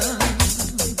man.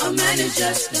 A man is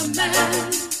just a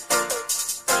man.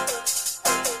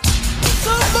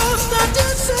 Suppose that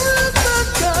yourself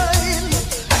mankind,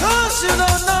 'cause you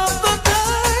don't know the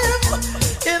time.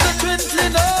 In the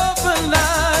twinkling of an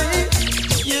eye,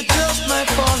 you just might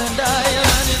fall and die. A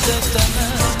man is just a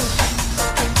man.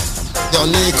 Yo,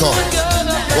 Nicco,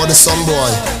 what is some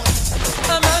boy?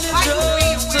 A man is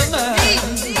just just a man.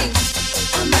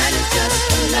 A man is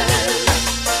just a man.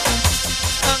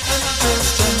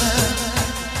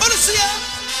 Wanna see ya?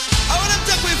 I want them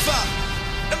take with far.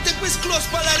 Them take with close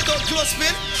by like go close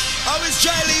pin. Always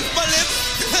dry leaf my lip.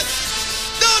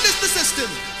 Don't this the system.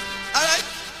 Alright?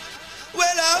 Well,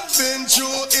 I've been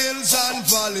through hills and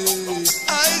valleys.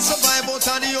 I survive out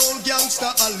of the old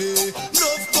gangster alley. No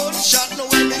gunshot,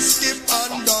 no way me skip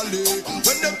and dolly.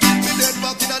 When them keep me dead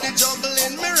back in the jungle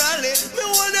in me rally, me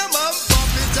want them and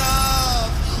pop it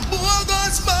off.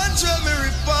 Bogus man try me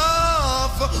rip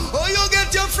off. Oh, you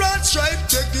get your front stripe,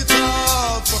 take it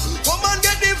off. Come and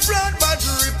get the front but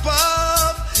rip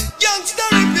off. Youngster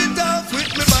rip it off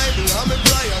with me Bible and me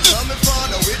prayers and me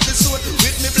father with the sword,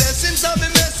 with me blessings and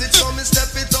me message. So me step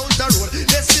it out the road.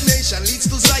 Destination leads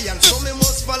to Zion, so me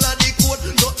must follow the code.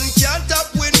 Nothing can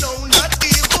top with no, not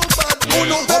evil bad.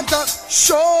 Uno better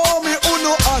show me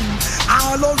uno on.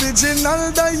 All original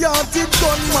diatic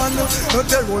gunman.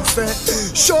 They would say,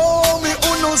 show me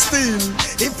uno steel.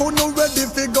 If uno ready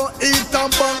fi go eat a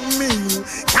bank meal.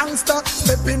 Gangsta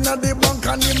step in at the bank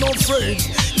and you no afraid.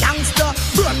 Gangsta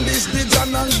brandish the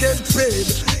gun and get paid.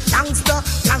 Gangsta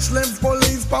cash left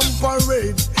police pump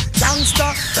parade.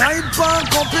 Gangsta ride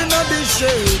park up in the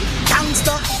shade.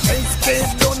 Gangsta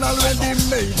escape done already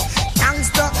made.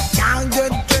 Gangsta can't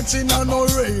get catching on no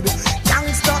raid.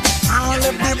 Gangsta can't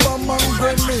let the bomb and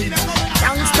grenade.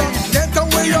 Gangsta get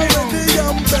away already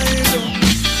and paid.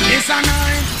 It's a 9,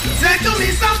 say to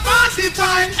me some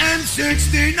 45,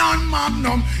 M16 on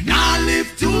Magnum, now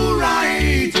live to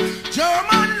right.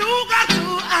 German Luger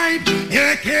to hype,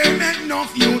 AK make no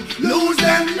youth, lose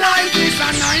them life. It's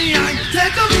a 9, say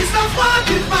to me some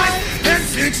 45,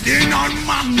 M16 on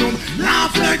Magnum, now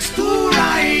flex to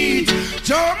right.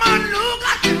 German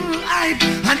Luger to hype,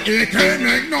 and AK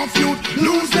make no youth,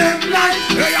 lose them life.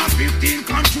 They are 15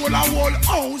 control a whole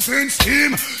house in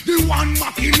steam. The one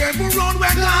Mach 11 run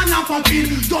when Ghana pumping.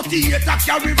 38 a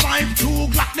carry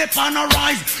 5-2 Glock left on a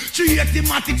rise.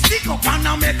 380 stick up and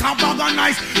a make a bag of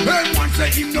nice. And one say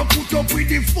him no put up with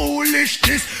the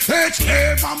foolishness.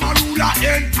 HK Mama ruler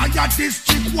entire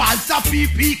district Walter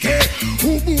PPK.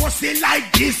 Who bossy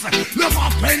like this? Love a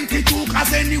 22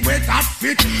 cause anyway that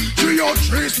fit.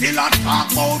 303 still a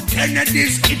talk about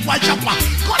Kennedy's kid. While chopper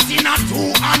cut in a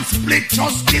 2 and split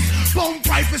justice. Bump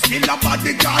rifle still a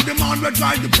bodyguard. The man will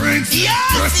drive the prince.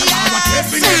 Yes,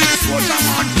 whatever you soldier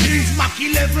man, please Mach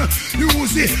 11,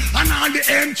 Uzi and all the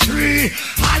M3.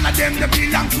 All of them they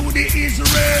belong to the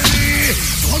Israeli.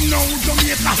 Come now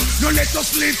Jamaica, don't let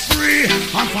us live free.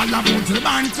 And follow about the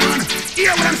Banton.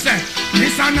 Hear what I'm saying?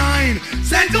 This a 9,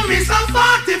 send to me some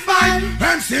 45.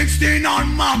 M16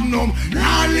 on Magnum,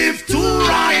 now live to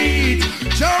right.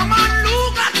 German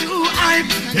Luger to hype.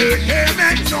 They can't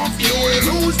make no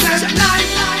fuel, lose them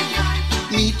life.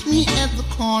 Meet me at the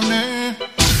corner.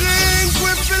 Link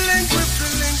with the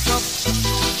link up.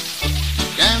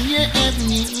 Down your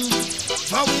avenue.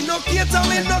 For we no cater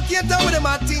with them a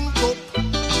think up.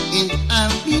 And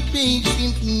I'll be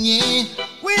patient, yeah.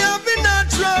 We have the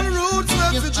natural roots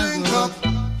where we drink up.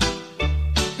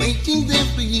 Waiting there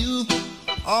for you.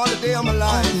 All the day I'm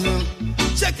alive.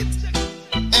 Check it.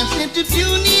 I said to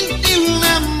tune in till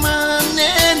the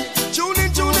morning. Tune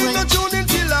in till the morning.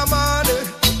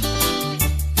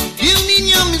 Tune in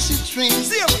your message train.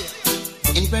 See you.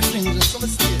 And brethren,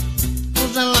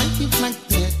 cause I like it like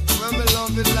that. Well, me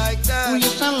love it like that. Oh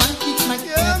yes, I like it like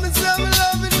that. Yeah, me say me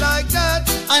love it like that.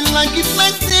 I like it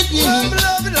like that, yeah. Well, me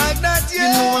love it like that, yeah.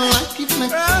 You know I like it like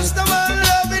that. Rastaman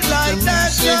love it like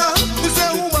that, yeah. Me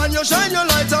say, woman, you shine your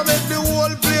light and make the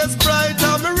whole place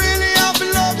brighter. Me really happy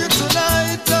love you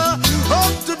tonight.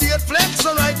 Up to date flex,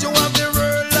 alright, you have the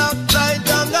world uptight.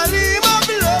 And Galim,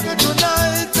 happy love you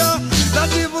tonight. Not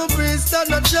even priest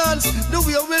and a chance. The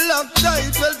way we lock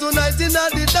tight. Well, tonight in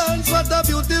the dance, what a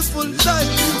beautiful sight.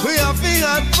 We have to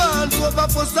advance, over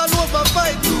post and over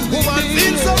fight. Woman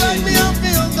feels so right, me have to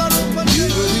hunger up and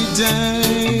every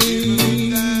time.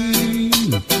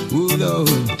 Oh Lord,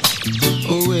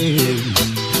 oh well.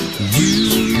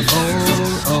 You are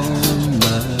on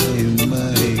my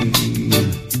mind.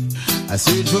 I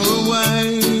search for a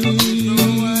while.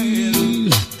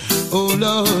 Oh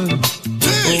Lord,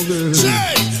 oh girl.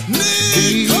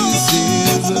 This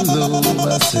is the love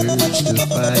I search to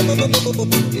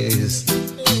find. Yes,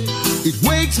 it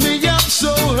wakes me up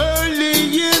so early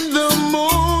in the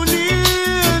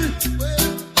morning.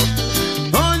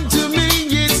 Unto me,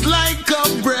 it's like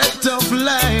a breath of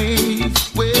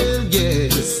life. Well,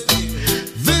 yes,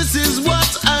 this is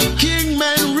what a king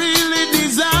man really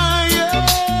desire.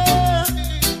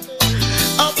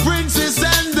 A princess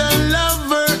and a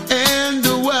lover and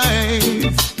a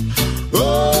wife.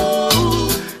 Oh,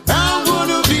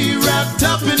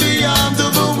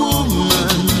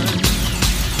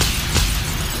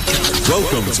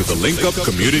 to the Link Up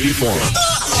Community Forum.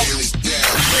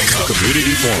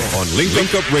 Community Forum on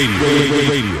Link Up Radio.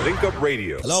 Link Up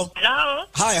Radio. Hello? Hello?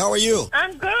 Hi, how are you?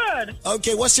 I'm good.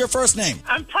 Okay, what's your first name?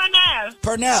 I'm Pernell.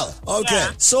 Pernell. Okay.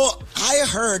 Yeah. So I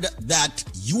heard that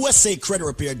USA Credit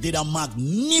Repair did a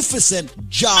magnificent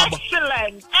job.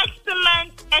 Excellent.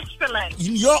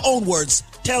 In your own words,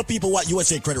 tell people what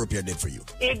USA Credit Repair did for you.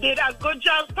 It did a good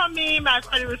job for me. My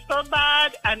credit was so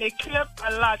bad, and it cleared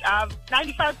a lot. I have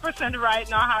 95% right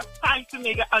now. I have time to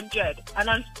make 100, and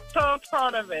I'm so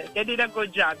proud of it. They did a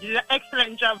good job. They did an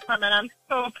excellent job for me, and I'm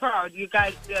so proud. You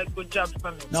guys did a good job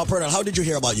for me. Now, Pernell, how did you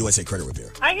hear about USA Credit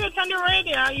Repair? I hear it on the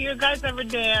radio. I hear you guys every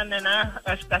day, and then I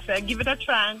said, give it a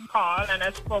try and call, and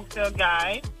I spoke to a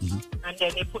guy, and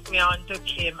then they put me on to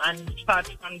Kim and start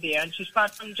from there. And she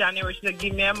started from January. She said,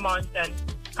 give me a month and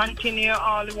continue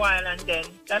all the while, and then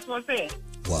that was it.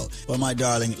 Well, my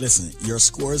darling, listen, your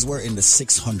scores were in the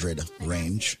 600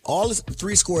 range. All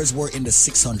three scores were in the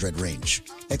 600 range.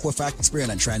 Equifax, Experian,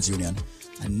 and TransUnion.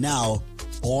 And now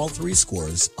all three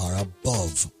scores are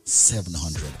above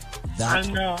 700. That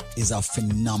is a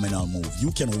phenomenal move.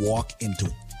 You can walk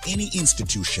into any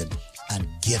institution and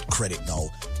get credit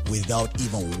now without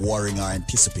even worrying or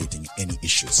anticipating any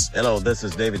issues. Hello, this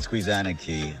is David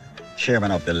Squeezaniki,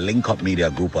 chairman of the Link Up Media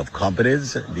Group of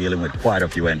companies, dealing with quite a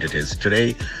few entities.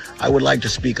 Today, I would like to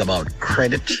speak about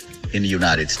credit in the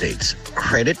United States.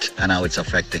 Credit and how it's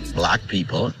affecting black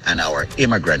people and our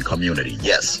immigrant community.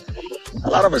 Yes, a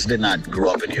lot of us did not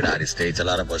grow up in the United States. A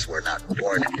lot of us were not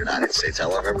born in the United States.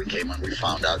 However, we came and we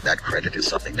found out that credit is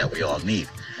something that we all need.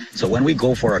 So when we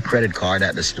go for a credit card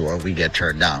at the store, we get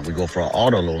turned down. We go for an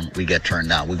auto loan, we get turned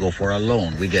down. We go for a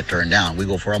loan, we get turned down. We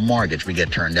go for a mortgage, we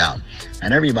get turned down.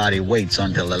 And everybody waits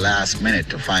until the last minute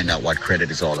to find out what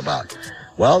credit is all about.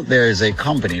 Well, there is a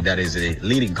company that is a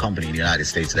leading company in the United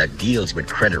States that deals with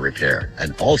credit repair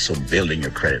and also building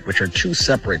your credit, which are two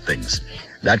separate things.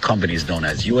 That company is known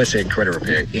as USA Credit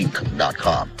Repair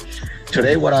Inc.com.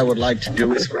 Today, what I would like to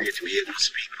do is for you to be able to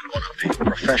speak with one of the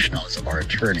professionals or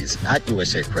attorneys at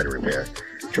USA Credit Repair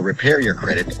to repair your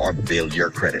credit or build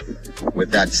your credit. With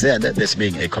that said, this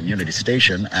being a community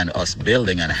station and us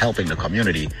building and helping the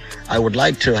community, I would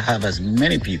like to have as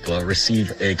many people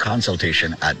receive a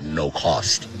consultation at no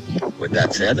cost. With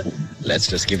that said, let's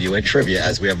just give you a trivia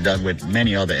as we have done with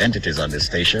many other entities on this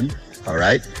station. All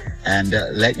right, and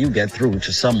let you get through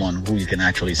to someone who you can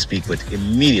actually speak with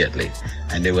immediately,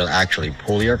 and they will actually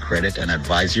pull your credit and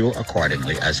advise you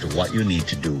accordingly as to what you need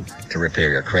to do to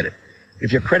repair your credit.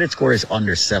 If your credit score is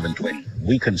under 720,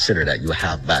 we consider that you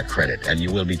have bad credit and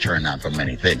you will be turned down for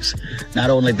many things. Not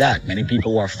only that, many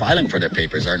people who are filing for their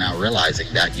papers are now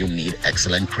realizing that you need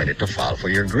excellent credit to file for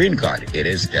your green card. It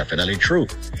is definitely true.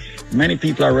 Many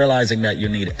people are realizing that you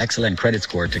need excellent credit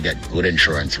score to get good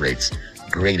insurance rates,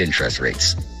 great interest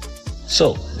rates.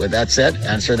 So, with that said,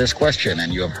 answer this question,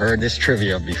 and you have heard this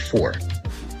trivia before.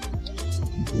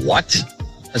 What?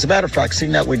 As a matter of fact,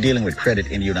 seeing that we're dealing with credit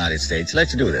in the United States,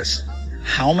 let's do this.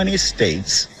 How many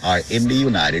states are in the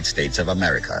United States of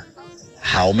America?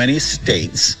 How many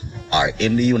states are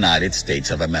in the United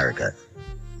States of America?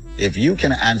 If you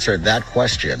can answer that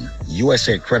question,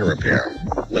 USA Credit Repair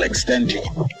will extend to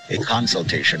you a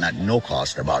consultation at no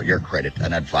cost about your credit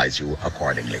and advise you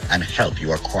accordingly and help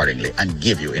you accordingly and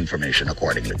give you information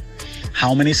accordingly.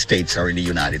 How many states are in the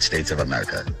United States of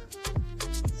America?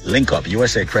 Link up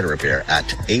USA Credit Repair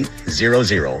at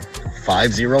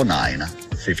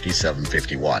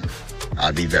 800-509-5751.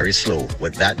 I'll be very slow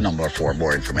with that number for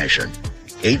more information.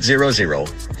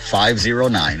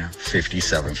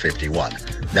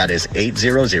 800-509-5751. That is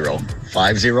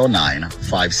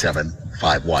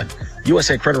 800-509-5751.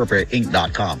 USA Credit Repair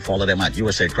Inc.com. Follow them at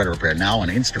USA Credit Repair now on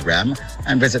Instagram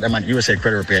and visit them at USA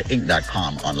Credit Repair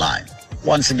Inc.com online.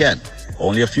 Once again,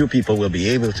 only a few people will be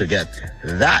able to get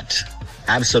that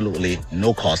absolutely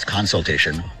no-cost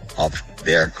consultation of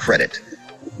their credit.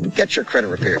 Get your credit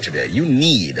repair today. You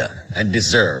need and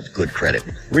deserve good credit.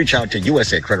 Reach out to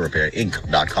USA Credit Repair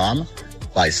Inc.com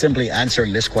by simply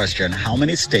answering this question: how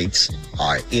many states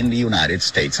are in the United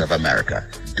States of America?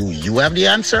 Do you have the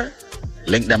answer?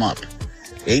 Link them up.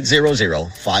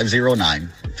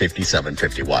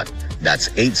 800-509-5751. That's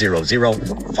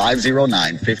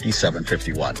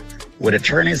 800-509-5751. With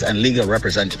attorneys and legal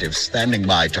representatives standing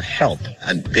by to help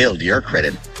and build your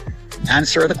credit,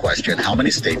 answer the question: how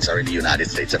many states are in the United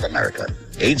States of America?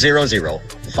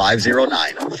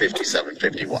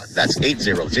 800-509-5751. That's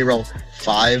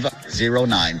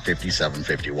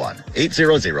 800-509-5751.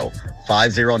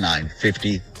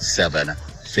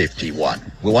 800-509-5751.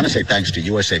 We want to say thanks to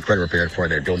USA Credit Repair for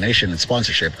their donation and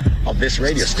sponsorship of this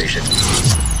radio station.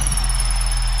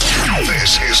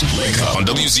 This is Nicco on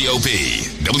WZOP,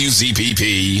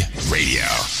 WZPP Radio.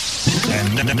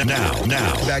 And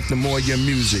now, back to more of your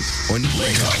music on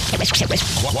Nicco.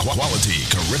 Quality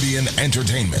Caribbean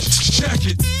entertainment. Check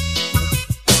it.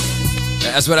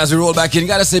 That's what, as we roll back in,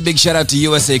 gotta say big shout out to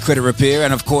USA Credit Repair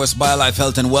and of course BioLife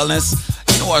Health and Wellness.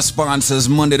 You know our sponsors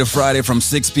Monday to Friday from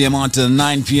 6 p.m. on till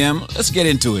 9 p.m. Let's get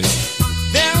into it.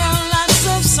 There are lots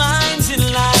of signs in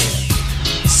life,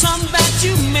 some that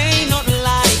you may not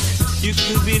like. You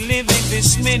could be living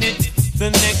this minute,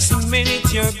 the next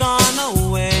minute you're gone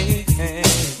away.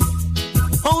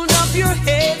 Hold up your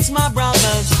heads, my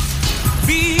brothers,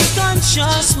 be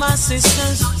conscious, my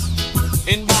sisters,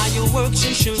 and by your works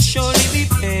you shall surely be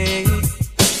paid.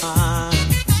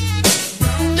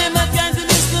 Never try to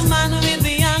miss the man with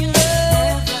the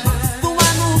anger, the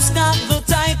one who's got the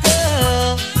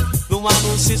tiger, the one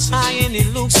who sits high and he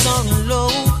looks down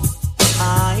low.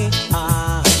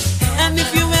 And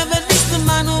if you ever miss the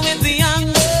man with the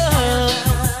anger,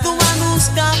 the one who's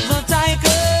got the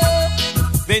tiger,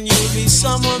 then you'll be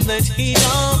someone that he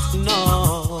don't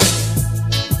know.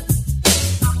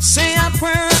 Say a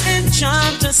prayer and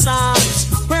chant a psalm,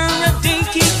 prayer a day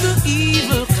keep the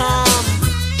evil calm.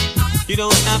 You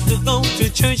don't have to go to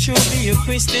church or be a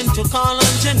Christian to call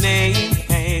on your name.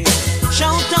 Hey.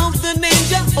 Shout out the name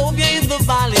Jehovah in the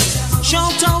valleys,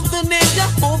 shout out the name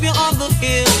Jehovah on the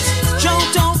hills,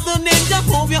 shout out the name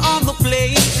Jehovah on the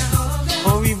plains,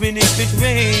 or even if it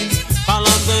rains, call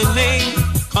on the name,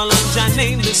 call on your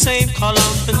name the same, call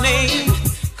on the name.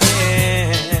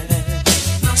 Yeah.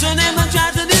 So never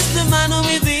try to diss the man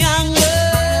with the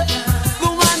anger, the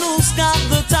one who's got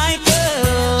the tiger,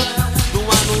 the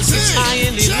one who sits high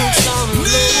and he looks down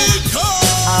low.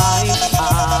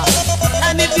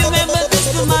 And if you ever diss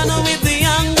the man with the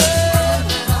anger,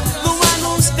 the one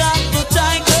who's got the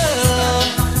tiger,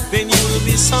 then you will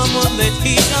be someone that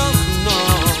he don't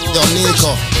know. Yo,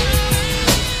 Nicco.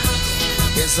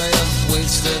 Yes, I have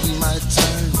wasted my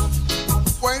time.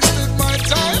 Wasted my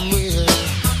time.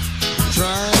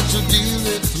 Trying to deal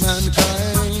with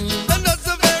mankind, and that's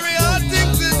a very hard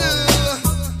thing to do.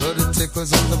 But it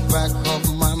tickles on the back of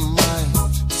my mind.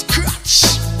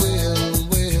 Scratch. Will,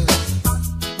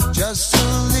 just to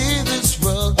leave this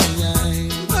world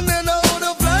behind. And then I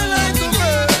wanna fly like a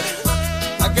bird.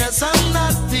 I guess I'm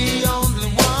not the only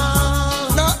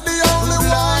one. Not the only one.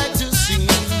 Like to see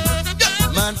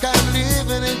mankind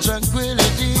living in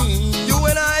tranquility.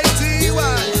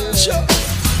 U-N-I-T-Y. Sure.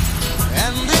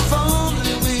 And if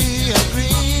only we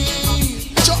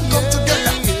agree, come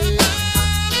together,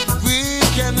 we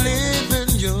can live in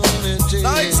unity.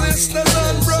 Like sisters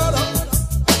and brothers,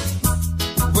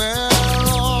 we're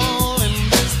all in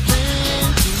this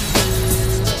thing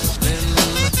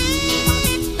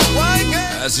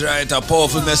together. That's right, a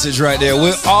powerful message right there.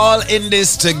 We're all in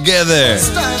this together.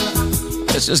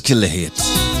 Let's just kill the hate.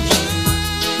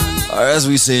 Or as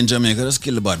we say in Jamaica, let's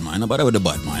kill the bad mind. Nobody with the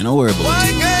bad mind, don't worry about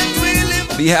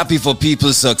it. Be happy for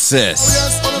people's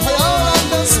success.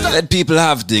 Let people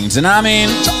have things, you know what I mean?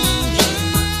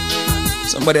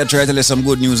 Somebody will try to let some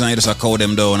good news and you just call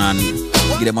them down and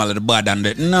give them all of the bad and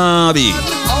the no, be.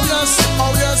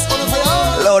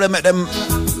 Allow them, make them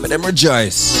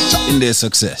rejoice in their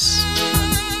success.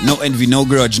 No envy, no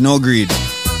grudge, no greed.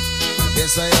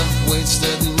 Yes, I have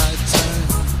wasted my time.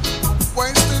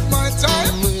 Wasted my time.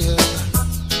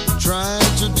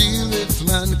 Trying to deal with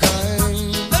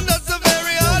mankind. And that's a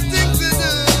very hard thing to do.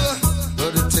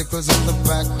 But it tickles on the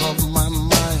back of my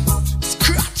mind.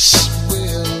 Scratch.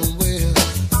 Will,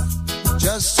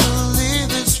 just to leave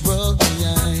this world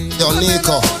behind. Yo,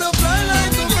 Nicco.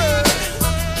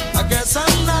 I guess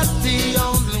I'm not the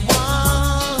only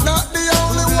one. Not the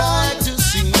only one. Like to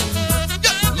see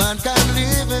mankind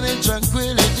living in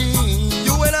tranquility.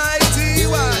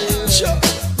 U-N-I-T-Y. Sure.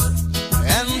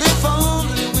 And if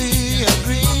only we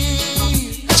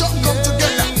agree, come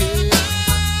together,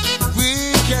 we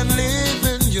can live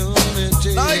in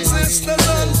unity. Like sisters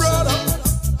and brothers,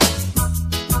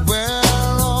 we're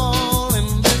all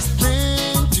in this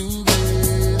thing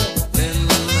together.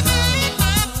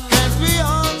 Can't we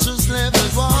all just live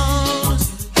as one?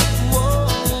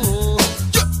 Whoa.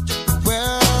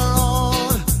 We're all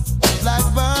like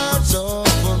birds of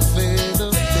one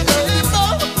feather.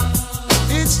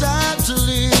 It's time to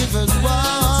live as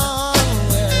one.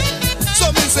 So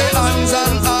me say hands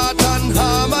and heart and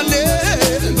harmony,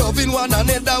 loving one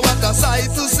another, what a sight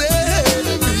to say.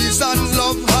 Peace and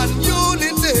love and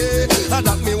unity, and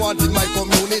that me want in my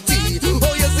community.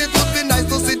 Oh yes, it would be nice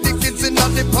to see the kids in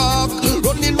the park,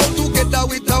 running round together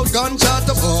without gunshot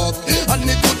to fuck. And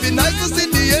it would be nice to see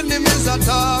the enemies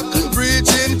attack,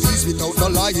 preaching peace without no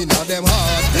lying on them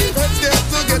heart. Let's get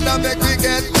to together make we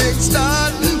get things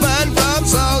done. Man from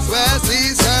south, west,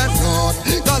 east and north.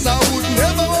 Cause I would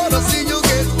never wanna see you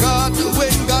get caught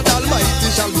when God Almighty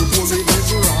shall be pulling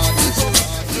his rod.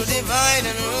 To divide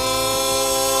and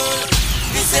rule,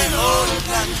 we say all the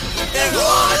plan, they're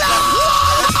all the plan.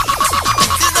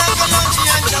 This is like a lunch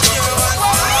and just your one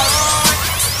heart.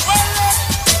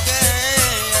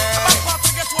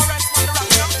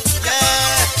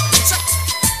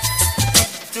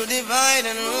 To divide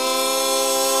and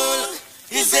rule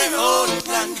is their own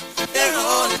plan, their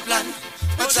own plan.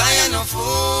 But I am no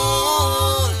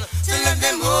fool to let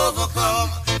them overcome.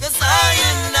 Cause I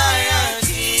am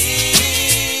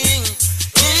king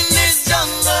in this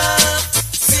jungle,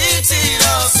 city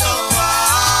of so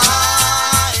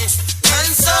high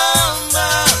and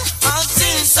somber. I've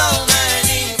seen so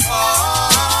many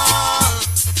fall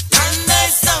and they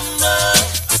stumble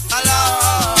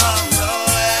along the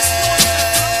way.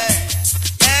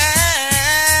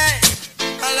 Hey,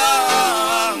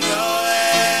 along the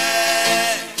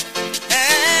way.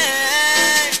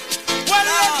 Hey, well,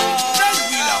 then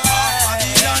we'll have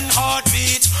Babylon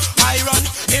heartbeat. I run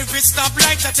every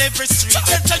stoplight at every street.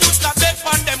 Let the youth stop beg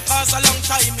on them cause a long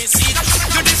time me see.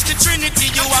 You this the Trinity,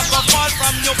 you have to fall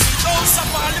from your feet. Oh, so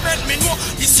parliament me know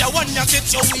this your one you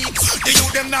get your weak. The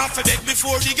youth them now for beg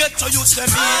before they get to use them.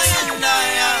 I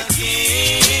am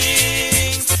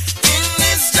king in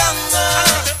this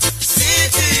jungle,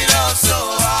 city of so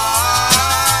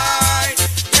high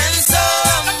and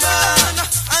somber.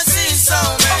 I've seen so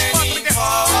many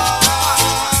fall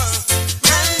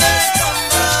and they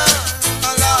stumble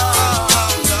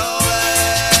along the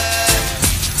way.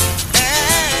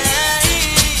 Hey,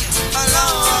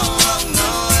 along the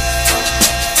way.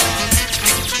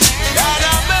 God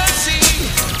have mercy.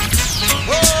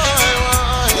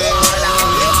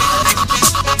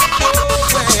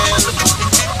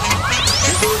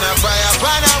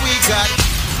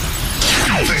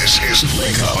 This is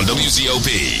Nicco on WZOP,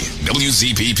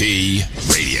 WZPP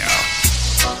Radio.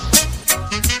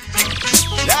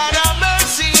 Lord have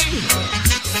mercy.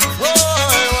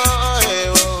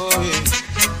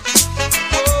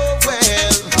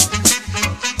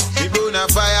 We burn a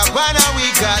fire upon a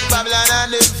weak heart. Babylon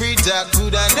and the free talk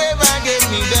could have never get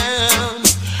me down.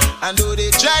 And though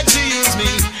they tried to use me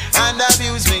and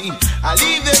abuse me, I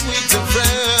leave them with a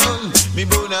frown. Me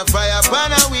burn a fire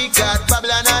upon a weak heart.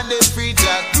 Babylon and the free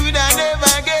talk could have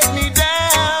never get me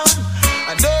down.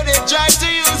 And though they tried to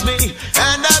use me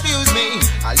and abuse me,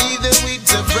 I leave them with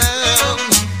a frown.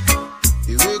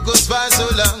 The work goes for so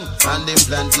long on them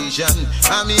plantation,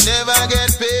 and me never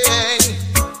get paid.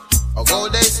 Or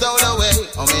gold they stole away,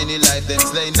 how many life them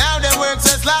slay. Now them works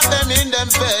and slap them in them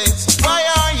face. Why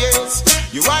are yes,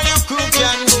 you and your crew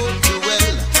can go to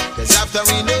well. Cause after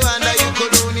we know under your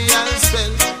colonial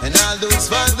spell, and all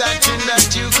those false doctrine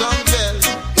that you compel.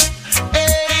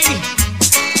 Hey,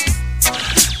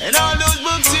 and all those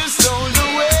books you stole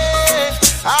away,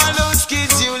 all those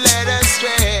kids you led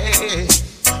astray.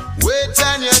 Wait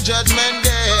on your judgment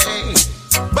day.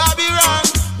 Bobby wrong,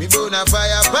 me burn a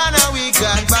fire upon a week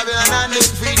and Babylon and them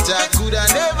free talk coulda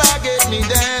never get me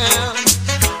down.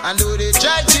 And though they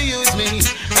tried to use me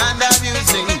and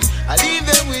abuse me, I leave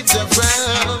them with a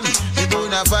frown. Me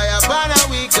burn a fire upon a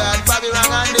week and Babylon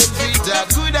and them free talk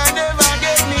coulda never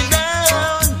get me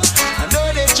down. And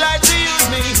though they tried to use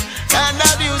me and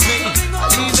abuse me, I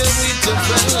leave them with a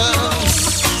frown.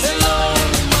 Hello,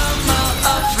 Mama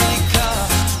Africa,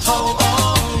 how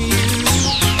are you?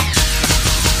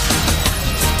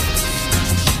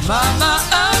 Mama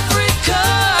Africa,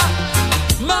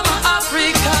 Mama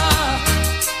Africa,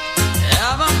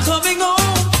 I'm coming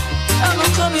home, I'm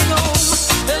coming home.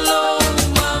 Hello,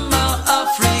 Mama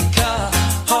Africa,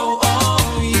 how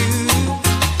are you?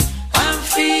 I'm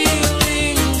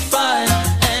feeling fine,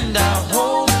 and I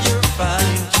hope you're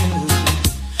fine too.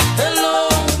 Hello,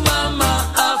 Mama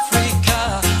Africa,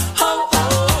 how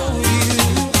are you?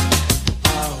 I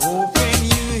hope when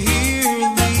you hear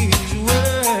these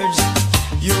words,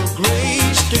 your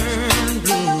grace turn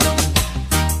blue,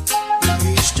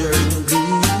 grace turn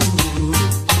blue.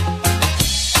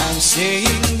 I'm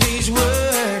saying these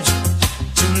words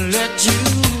to let you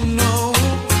know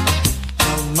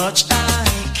how much I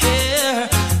care,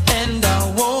 and I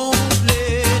won't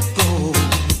let go,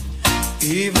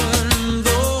 even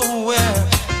though we're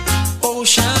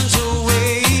oceans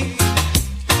away.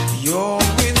 You're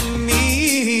with me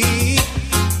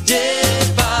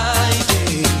day by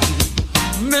day.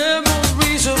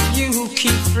 Memories of you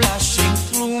keep flashing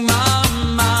through my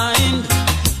mind.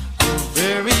 The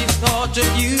very thought of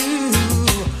you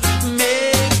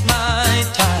make my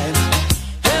time.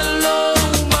 Hello,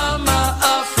 Mama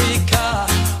Africa,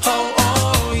 how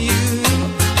are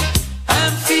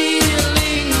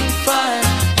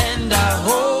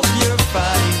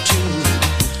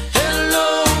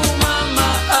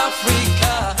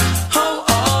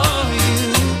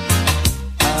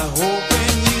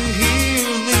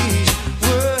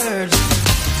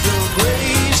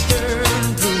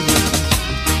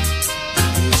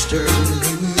after you.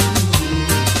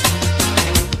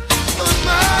 Oh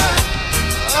my,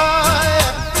 oh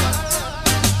yeah.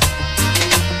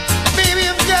 Baby,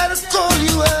 I've gotta call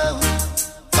you out.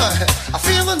 I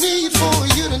feel the need for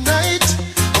you tonight.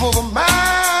 I'm over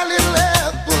my little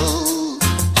apple.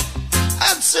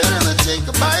 I'd certainly take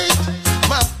a bite.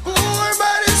 My poor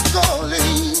body's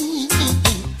calling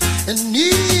and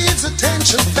needs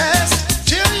attention fast.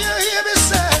 Till you're here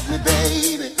beside me,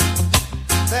 baby.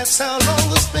 That's how long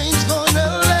this pain's gonna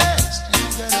last. You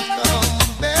gotta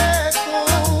come back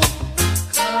home.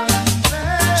 Come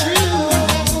back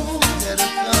home. You gotta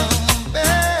come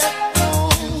back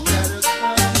home. You gotta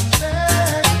come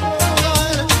back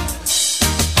home.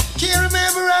 Can't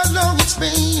remember how long it's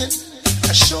been.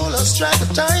 I sure lost track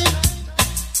of time.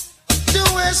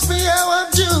 Don't ask me how I'm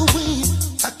doing.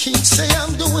 I can't say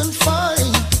I'm doing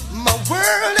fine. My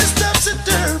world is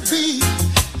topsy-turvy.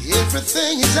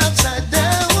 Everything is upside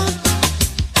down.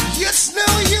 It's no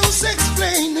use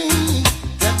explaining.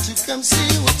 Got to come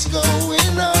see what's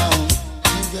going on.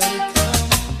 You gotta come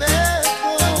back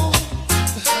home.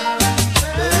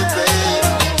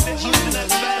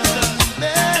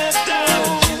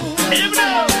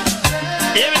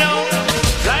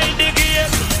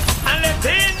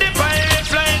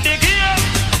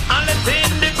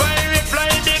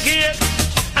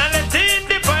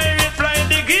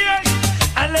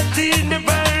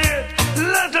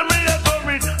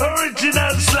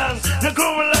 They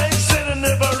come like say they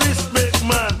never respect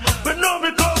man. But now me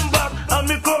come back and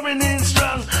me coming in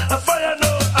strong. I fire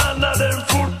no under them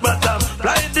foot bottom.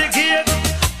 Fly the gate,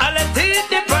 I let in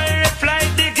the pirate fly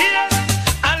the gate.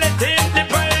 I let in the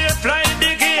pirate fly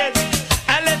the gate.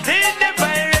 I let in the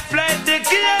pirate fly the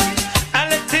gate. I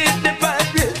let in the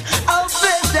pirate. Up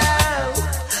and down.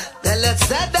 Then let's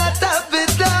set that up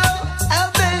and down.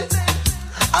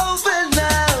 Up and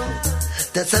down.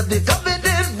 That's a big up and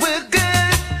then we're good.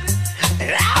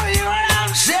 Now you know what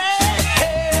I'm saying.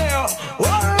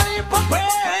 What are you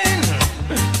preparing?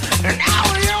 Now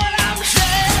you know what I'm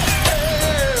saying.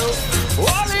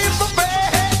 What are you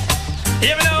preparing?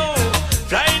 You know,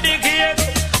 fly the gate,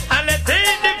 and let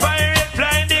in the pirate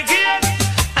fly the gate,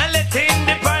 and let in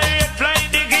the pirate fly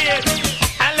the gate,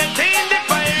 and let in the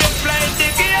pirate fly the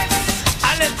gate,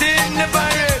 and let in the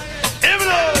pirate. You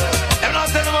know,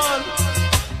 tell them on.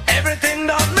 Everything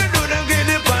that me do, them give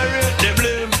the pirate the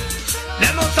blame.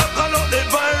 Them not talk about the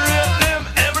pirate them.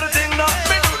 Everything that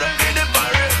me do, them give the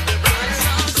pirate the blame.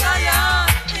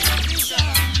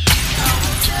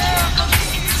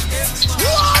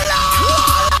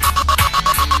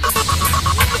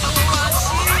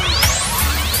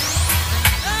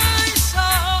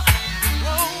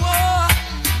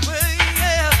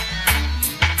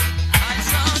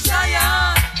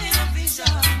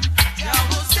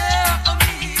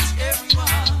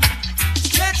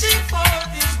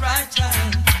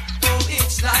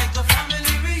 Like a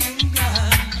family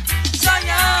reunion,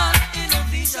 Zion in a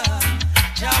vision.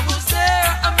 Jah was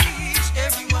there amidst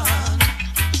everyone,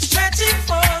 stretching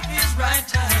forth His right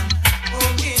hand.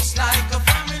 Oh, it's like a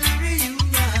family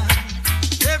reunion.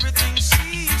 Everything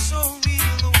seems so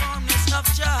real, the warmness of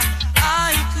Jah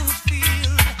I could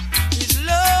feel. His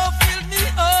love filled me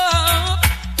up.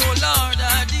 Oh Lord,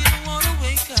 I didn't want to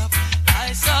wake up.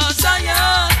 I saw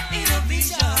Zion in a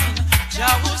vision.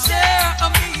 Jah was there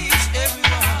amidst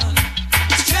everyone,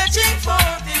 stretching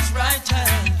forth His right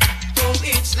hand. Oh,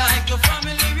 it's like a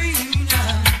family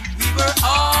reunion. We were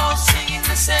all singing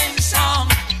the same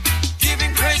song,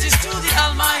 giving praises to the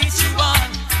Almighty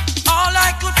One. All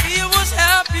I could feel was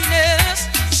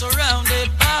happiness, surrounded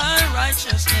by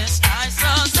righteousness. I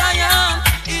saw Zion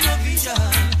in a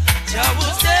vision. Jah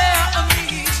was there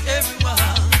amidst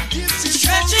everyone,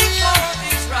 stretching forth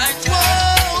His right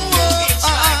hand. Oh, it's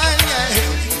like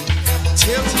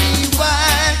Tell me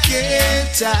why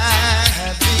can't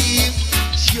I be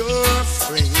your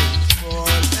friend for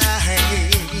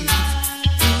life?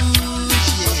 Ooh,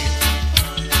 yeah.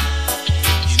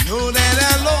 You know that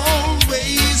I'll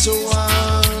always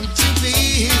want to be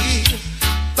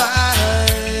by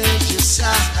your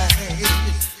side.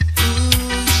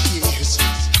 Ooh, yes.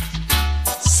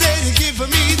 Say you give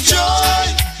me joy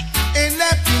and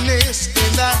happiness,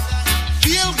 and I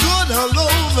feel good all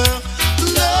over.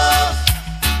 Love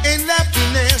and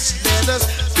happiness, let us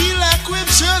be like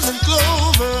witches and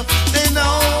clover, and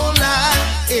all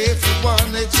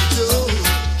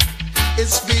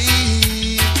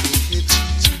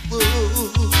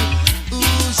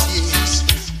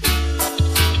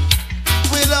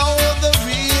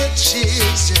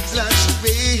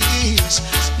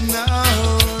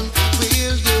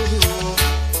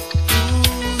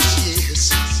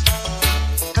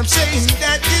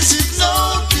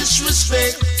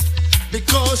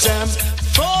 'cause I'm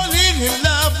falling in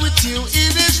love with you.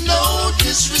 It is no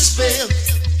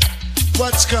disrespect.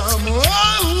 What's come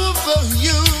over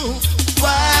you?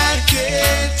 Why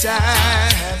can't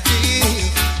I be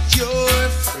your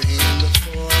friend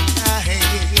for life?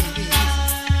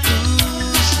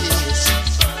 Ooh, yes.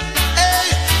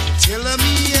 Hey, tell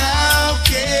me how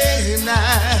can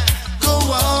I go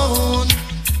on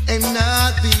and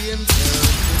not be in love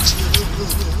with you?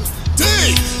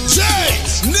 DJ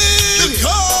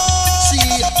Nicco!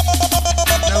 See,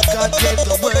 now God gave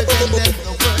the word and then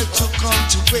the word took on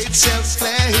to itself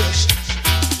flesh.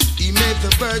 He made the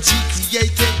birds, he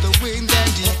created the wind,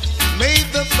 and he made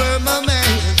the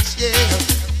firmament, yeah.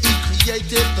 He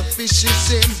created the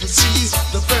fishes in the sea,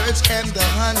 the birds and the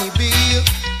honeybee.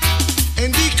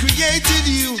 And he created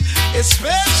you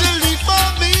especially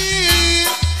for me.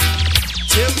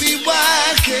 Tell me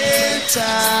why can't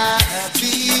I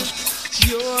be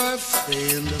your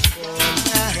friend for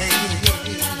life?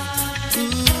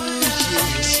 Ooh,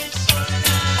 yes.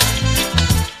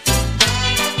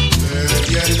 Girl,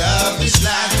 your love is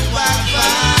like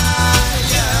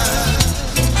wildfire,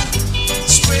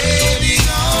 spreading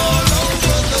all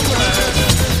over the world.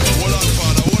 Hold on,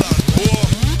 Father, hold on.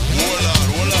 Hold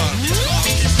on.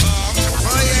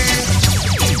 Oh, yeah.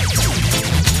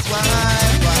 Why?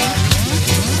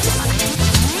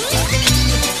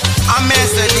 I'm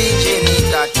Mr. DJ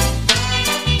Nicco.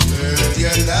 Girl,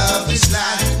 your love is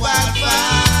like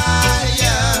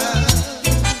wildfire,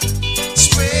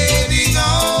 spreading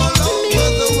all over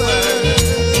the world.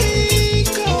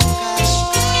 Girl,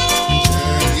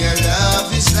 your love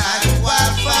is like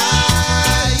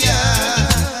wildfire,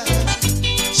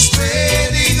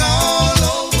 spreading all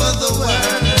over the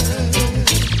world.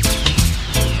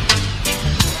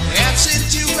 I've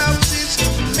sent you roses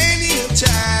many a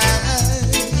time,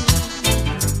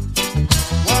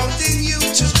 wanting you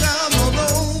to come on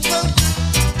over.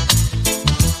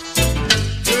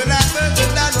 Girl, I've heard a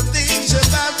lot of things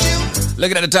about you.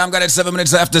 Looking at the time, got it 7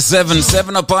 minutes after 7.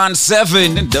 7 upon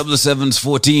 7. Double sevens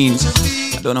 14.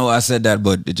 I don't know why I said that,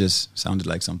 but it just sounded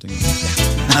like something.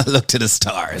 I look to the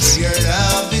stars. Your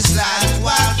love is like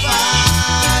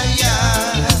wildfire,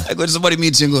 Like when somebody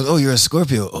meets you and goes, "Oh, you're a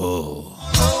Scorpio." Oh.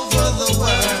 over the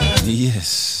world.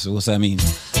 Yes. What's that mean?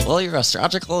 Well, your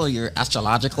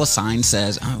astrological sign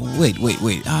says. Wait. I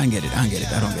don't get it. I don't get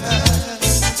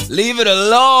it. Leave it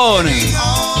alone.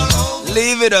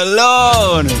 Leave it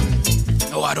alone.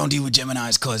 Oh, I don't deal with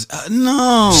Geminis, cause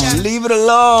no. Leave it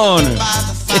alone.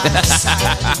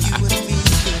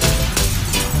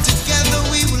 Together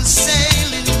we will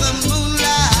sail in the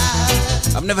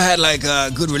moonlight. I've never had like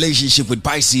a good relationship with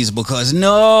Pisces because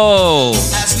no.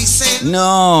 As we sail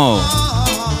No.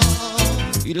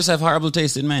 You just have horrible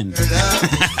taste in men.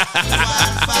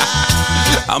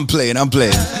 I'm playing.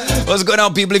 What's going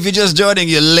on, people? If you're just joining,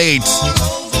 you're late.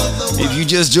 If you're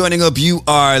just joining up, you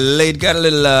are late. Got a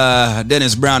little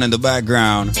Dennis Brown in the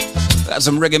background. Got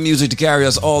some reggae music to carry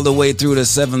us all the way through to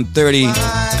 7:30.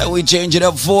 And we change it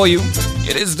up for you.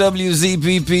 It is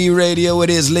WZPP Radio. It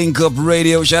is Link Up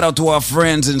Radio. Shout out to our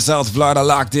friends in South Florida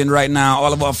locked in right now.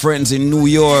 All of our friends in New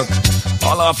York.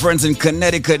 All our friends in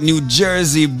Connecticut, New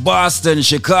Jersey, Boston,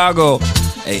 Chicago.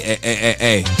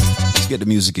 Hey. Let's get the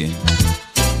music in. Girl,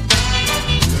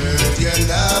 your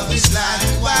love is like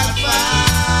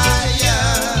wildfire,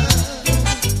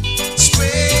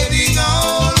 spreading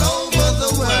all over the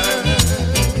world.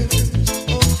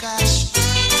 Oh gosh.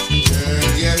 Girl,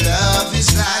 your love is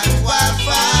like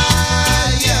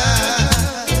wildfire,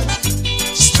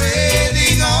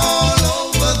 spreading all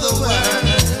over the world.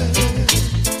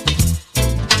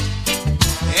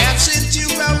 I've sent you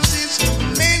roses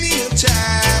many a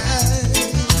time,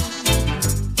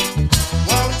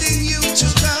 wanting you to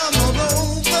come on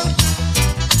over.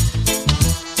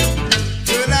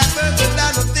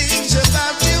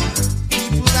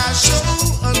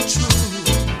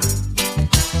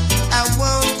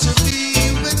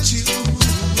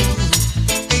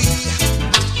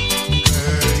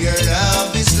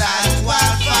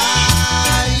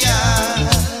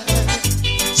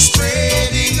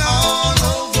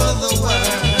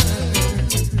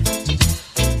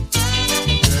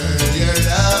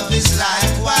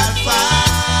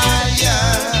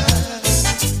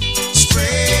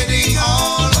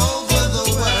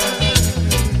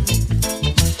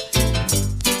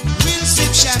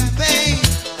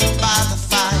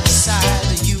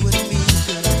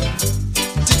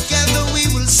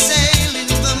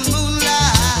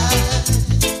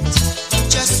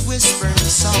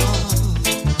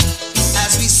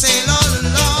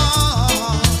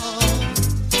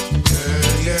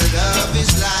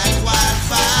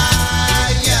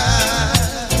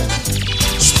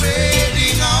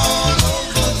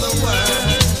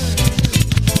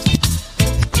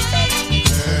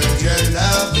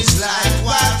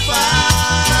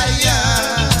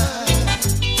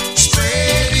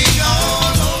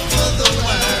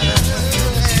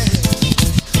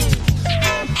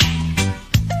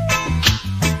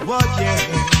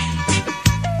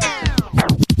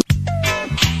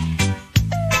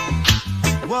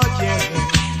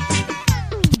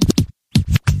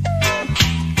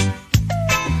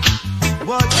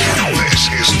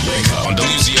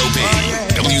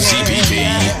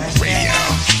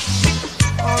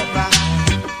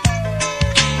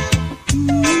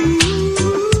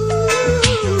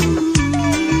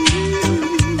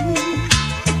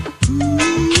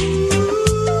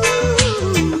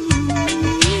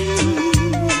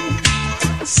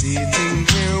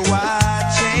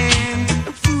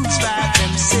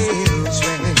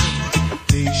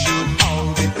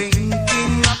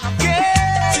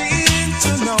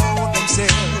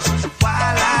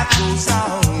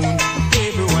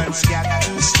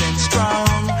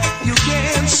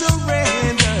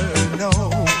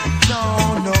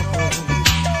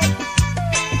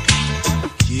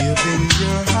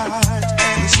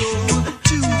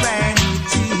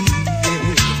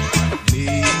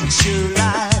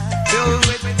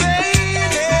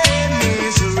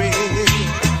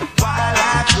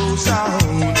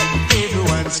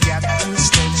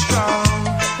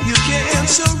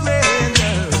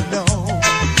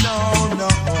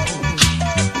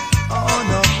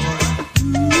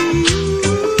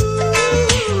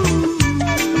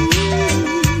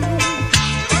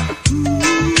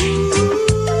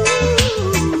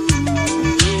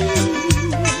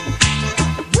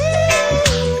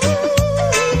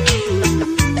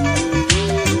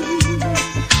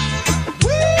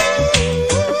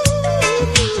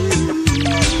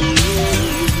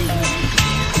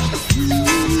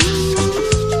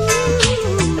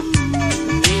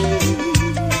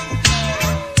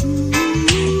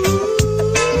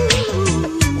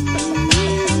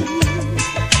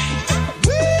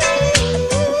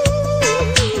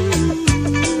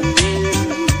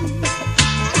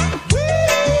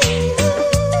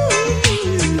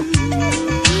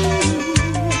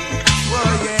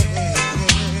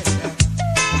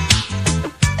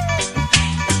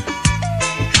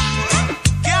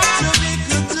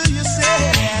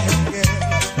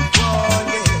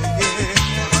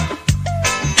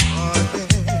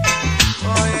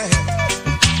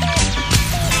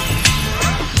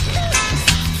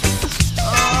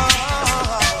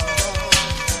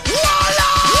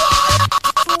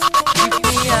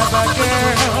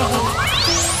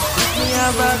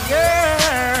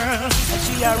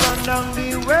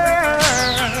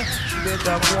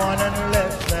 better go on and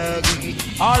left Maggie.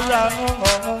 Alright,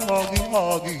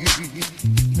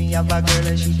 me have a girl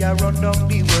and she a run down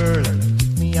the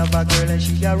world. Me have a girl and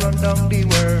she a run down the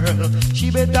world.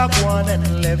 She better go on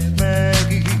and left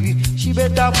Maggie. She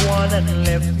better go on and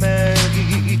left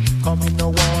Maggie. Come in no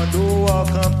one do walk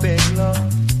and peddler.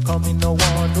 Come in no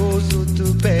one do suit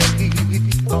to Peggy.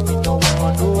 Come in no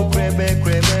one do crebe.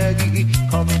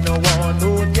 Come in no one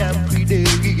do damn pretty.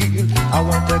 I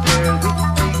want a girl with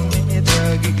big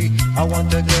turkey. I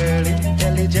want a girl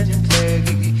intelligent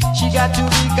turkey. She got to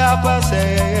be copper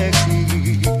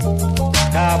sexy.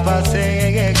 Copper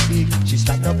sexy. She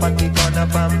stand up on the corner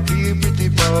and be pretty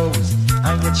pose.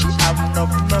 And yet she have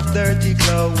enough dirty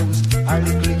clothes. Her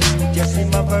little youth just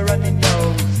him have a running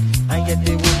nose. And yet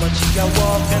the woman she a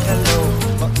walk and alone.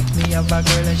 But if me have a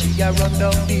girl and she a run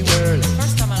down the world.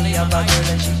 Me have a girl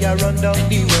and she a run down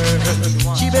the world.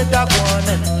 She better go on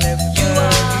and left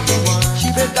her.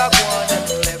 She better go on and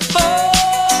left her.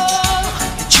 Oh,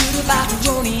 the truth about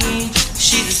Ronnie,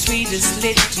 she's the sweetest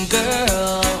little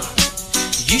girl.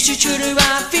 You should treat her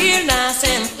right, feel nice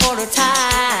and hold her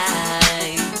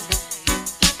tight.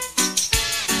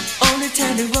 Only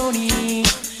tenderoni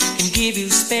can give you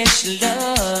special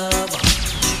love.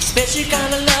 Special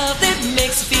kind of love that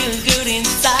makes you feel good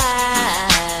inside.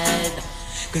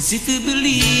 Cause if you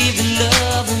believe in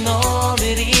love and all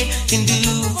that it can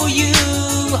do for you,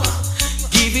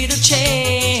 give it a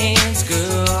chance,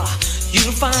 girl.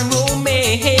 You'll find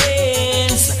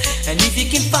romance. And if you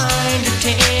can find a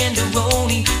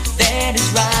tenderoni that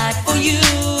is right for you,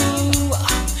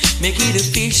 make it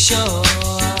official.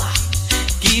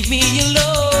 Give me your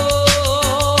love.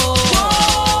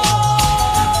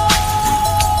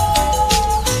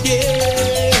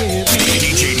 Yeah,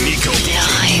 DJ Nicco.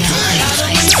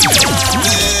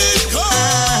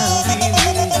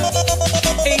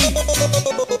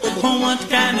 What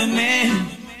kind of man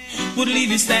would leave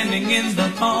you standing in the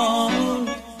cold?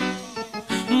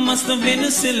 Must have been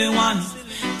a silly one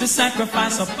to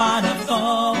sacrifice a pot of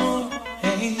gold.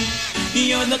 Hey,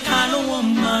 you're the kind of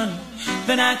woman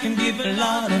that I can give a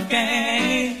lot of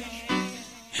cash.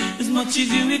 As much as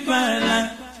you require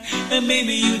life, and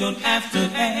baby you don't have to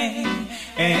ask.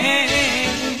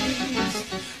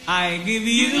 I give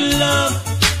you love,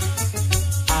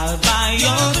 I'll buy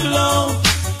your clothes,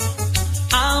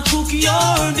 I'll cook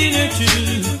your dinner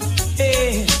too.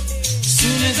 Hey,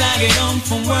 soon as I get home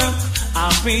from work,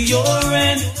 I'll pay your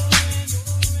rent.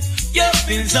 Your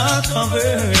bills are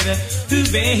covered, ooh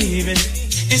baby.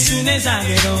 As soon as I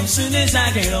get home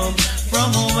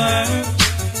from work.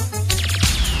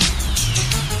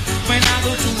 When I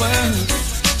go to work,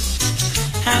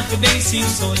 half a day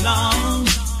seems so long.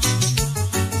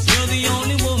 You're the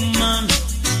only woman,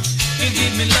 you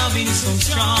give me loving so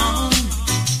strong.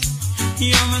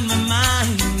 You're in my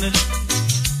mind,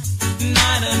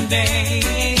 night and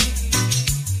day.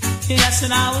 Yes,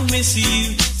 and I will miss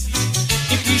you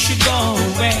if you should go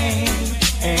away.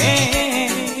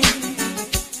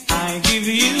 I give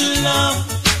you love,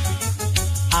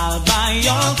 I'll buy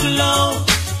your clothes,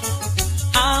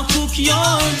 I'll cook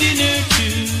your dinner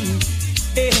too.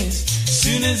 Yes,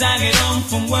 soon as I get home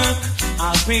from work,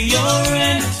 I'll pay your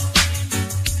rent.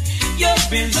 Your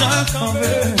bills are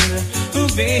covered, oh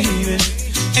baby.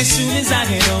 As soon as I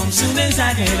get home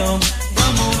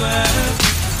from work.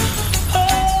 Oh,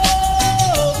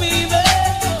 baby,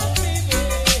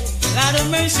 God of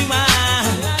mercy, man.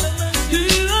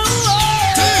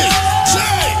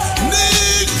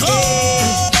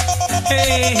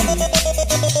 Hey,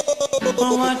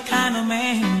 oh, what kind of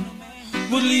man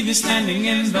would leave you standing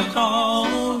in the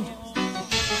cold?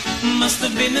 Must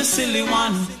have been a silly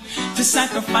one to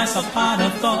sacrifice a pot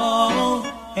of gold.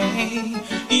 Hey,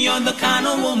 you're the kind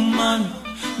of woman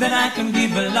that I can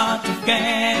give a lot of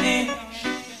cash.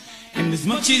 And as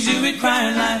much as you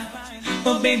require life,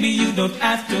 oh baby, you don't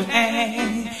have to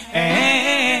ask.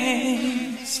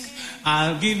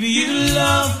 I'll give you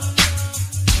love,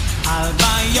 I'll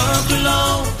buy your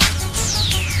clothes,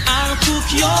 I'll cook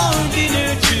your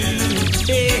dinner too.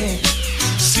 Yeah.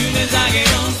 Soon as I get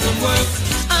home from work,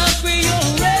 I'll pay your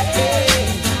rent.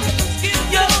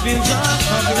 Your bills are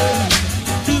covered,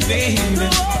 too, baby.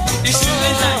 As soon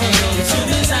as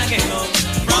I get home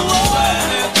from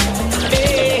work,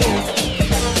 hey.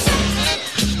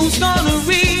 Who's gonna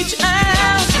reach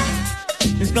out?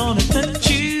 Who's gonna touch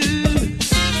you?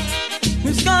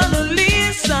 Who's gonna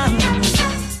listen?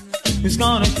 Who's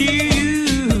gonna hear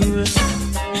you?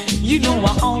 You know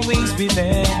I'll always be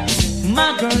there.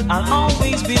 My girl, I'll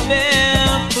always be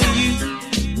there for you.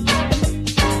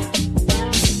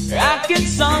 I can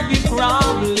solve your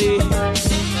problem.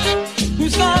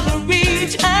 Who's gonna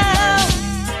reach out?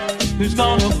 who's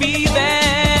gonna be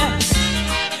there.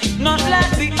 Not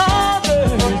like the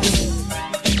others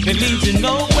that lead you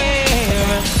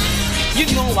nowhere. You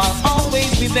know I'll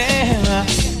always be there.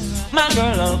 My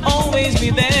girl, I'll always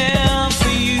be there for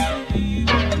you.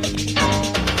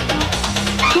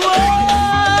 Whoa,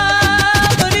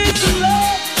 but it's love.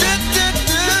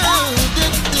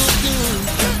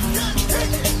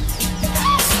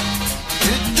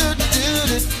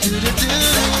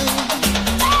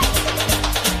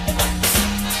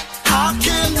 How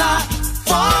can I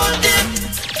forget?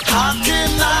 How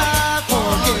can I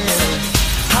forget?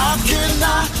 How can I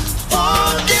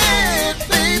forget,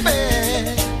 baby?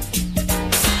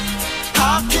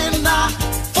 How can I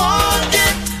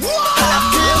forget? How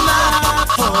can I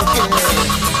forget?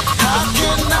 How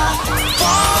can I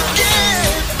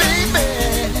forget, baby?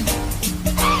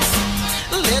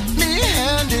 Let me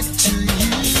hand it to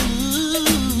you.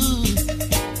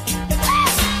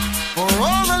 For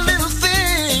all the little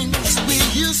things we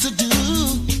used to do,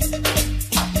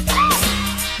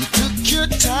 you took your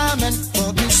time and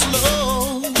thought me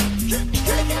slow.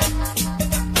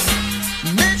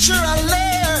 Made sure I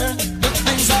learned the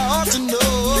things I ought to know.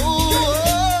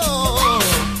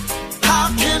 How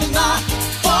can I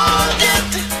forget?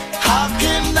 How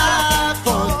can I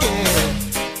forget?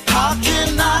 How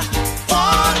can I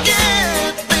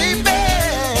forget, baby?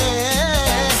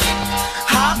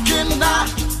 How can I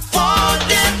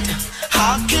forget?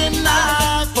 How can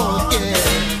I forget?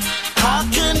 How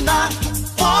can I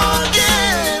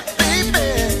forget, baby?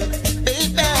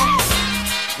 Baby,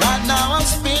 right now I'm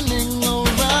spinning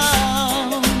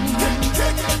around.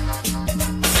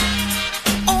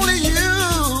 Only you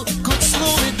could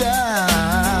slow me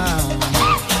down.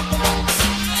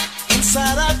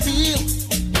 Inside I feel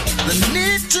the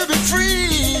need to be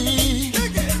free.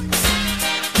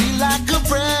 Feel like a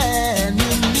brand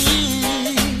new me.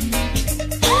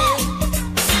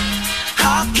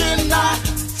 How can I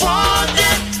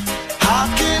forget? How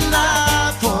can I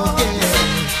forget?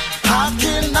 How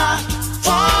can I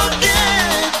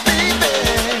forget, baby?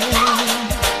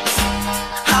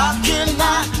 How can I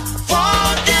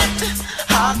forget?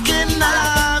 How can I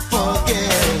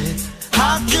forget?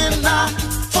 How can I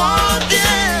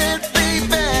forget,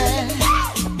 baby?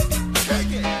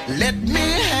 Let me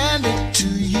hand it to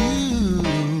you.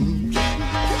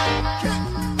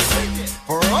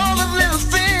 For all the little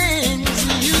things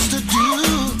we used to do,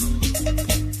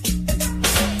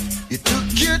 you took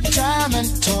your time and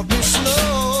taught me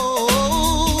slow.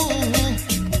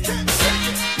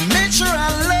 Made sure I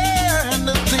learned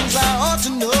the things I ought to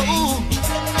know.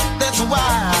 That's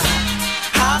why.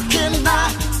 How can I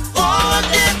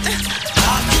forget?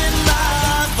 How can I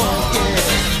forget?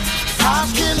 How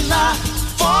can I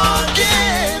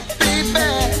forget, baby?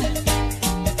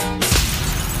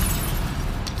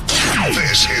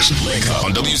 This is Nicco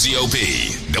on WZOP,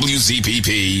 WZPP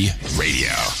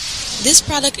Radio. This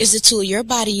product is a tool your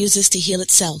body uses to heal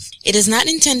itself. It is not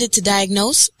intended to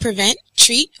diagnose, prevent,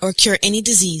 treat, or cure any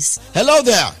disease. Hello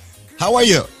there. How are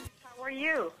you? How are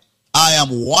you? I am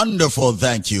wonderful,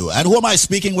 thank you. And who am I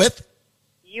speaking with?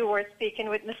 You were speaking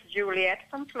with Miss Juliet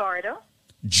from Florida.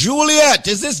 Juliet.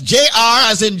 Is this JR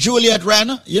as in Juliet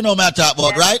Wren? You know what I'm talking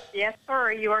about, right? Yes,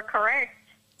 sir. You are correct.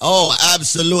 Oh,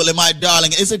 absolutely, my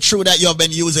darling. Is it true that you've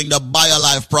been using the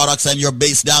BioLife products and you're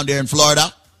based down there in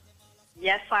Florida?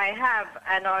 Yes, I have.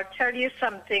 And I'll tell you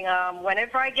something.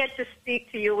 Whenever I get to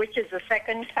speak to you, which is the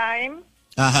second time,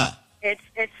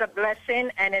 it's a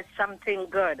blessing and it's something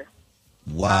good.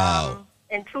 Wow.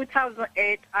 In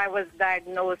 2008, I was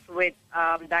diagnosed with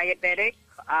diabetic,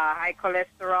 high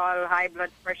cholesterol, high blood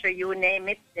pressure, you name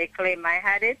it. They claim I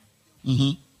had it.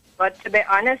 Mm-hmm. But to be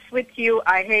honest with you,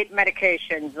 I hate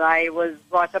medications. I was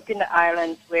brought up in the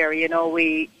islands where, you know,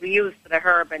 we used the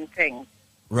herb and things.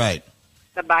 Right.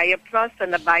 The BioPlus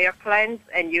and the BioCleanse,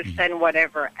 and you send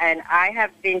whatever. And I have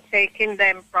been taking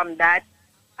them from that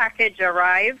package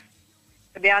arrived.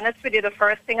 To be honest with you, the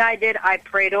first thing I did, I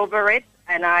prayed over it,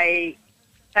 and I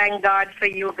thank God for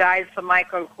you guys, for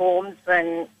Michael Holmes,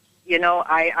 and, you know,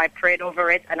 I prayed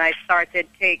over it, and I started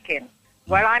taking.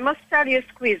 Well, I must tell you,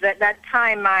 Squeeze, at that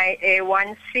time, my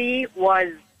A1C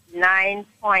was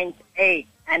 9.8.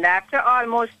 And after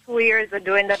almost 2 years of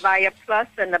doing the BioPlus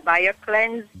and the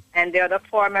BioCleanse and the other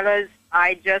formulas,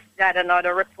 I just got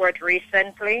another report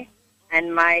recently,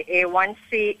 and my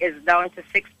A1C is down to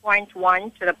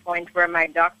 6.1, to the point where my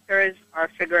doctors are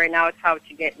figuring out how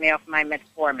to get me off my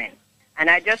metformin. And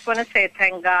I just want to say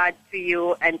thank God to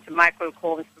you and to Michael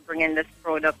Combs for bringing this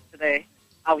product to the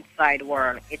outside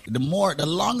world. The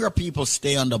longer people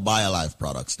stay on the BioLife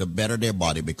products, the better their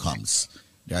body becomes.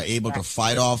 They are able to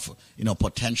fight off,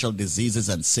 potential diseases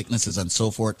and sicknesses and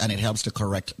so forth, and it helps to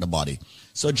correct the body.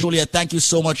 So, Julia, thank you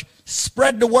so much.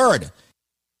 Spread the word.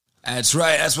 That's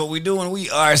right. That's what we're doing. We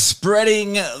are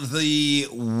spreading the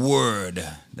word.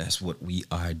 That's what we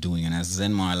are doing. And as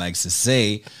Zenmar likes to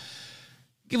say,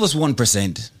 give us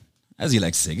 1%. As he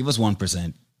likes to say, give us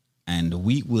 1%, and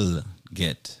we will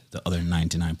get the other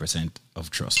 99%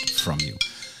 of trust from you.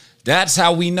 That's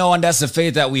how we know, and that's the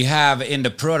faith that we have in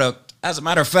the product. As a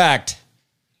matter of fact,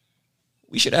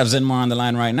 we should have Zenmar on the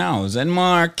line right now.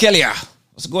 Zenmar Kelia.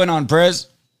 What's going on, Prez?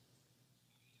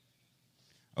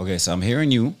 Okay, so I'm hearing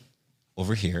you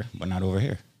over here, but not over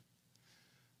here.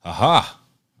 Aha.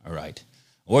 All right.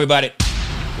 Don't worry about it.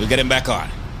 We'll get him back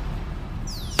on.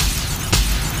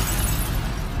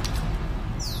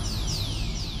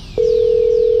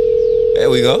 There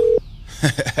we go.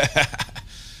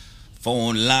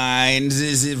 Phone lines,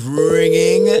 is it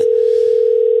ringing?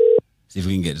 See if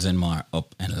we can get Zenmar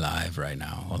up and live right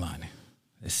now. Hold on.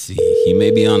 Let's see. He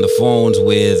may be on the phones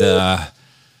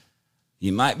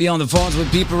with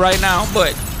people right now,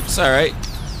 but it's all right.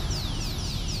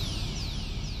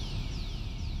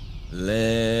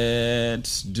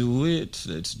 Let's do it.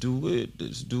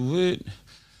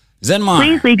 Zenmar.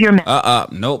 Please leave your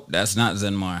message. Nope, that's not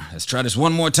Zenmar. Let's try this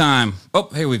one more time. Oh,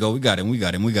 here we go. We got him.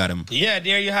 Yeah,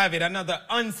 there you have it. Another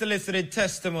unsolicited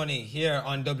testimony here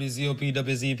on WZOP,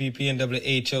 WZPP, and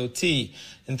WHOT.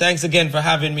 And thanks again for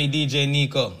having me, DJ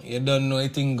Nicco. You don't know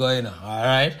anything going on, all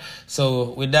right? So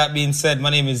with that being said,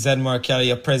 my name is Zenmar Kelly,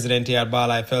 your president here at Bar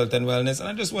Life Health and Wellness. And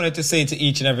I just wanted to say to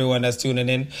each and everyone that's tuning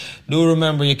in, do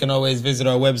remember you can always visit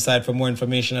our website for more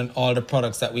information on all the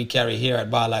products that we carry here at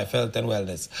Bar Life Health and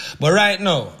Wellness. But right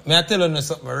now, may I tell you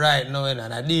something right now, and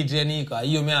DJ Nicco,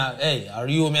 you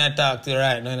may talk to you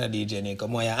right now, DJ Nicco.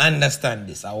 More you understand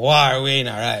this, a war way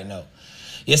right now.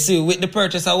 You see, with the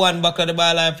purchase of one buckle of the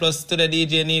Bar Life Plus to the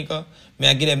DJ Nicco,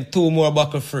 may I give them 2 more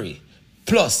buckles free.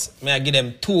 Plus, may I give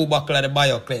them 2 buckles of the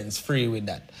Bio Cleanse free with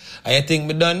that. And you think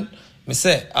me done? Me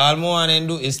say, all I want to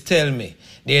do is tell me,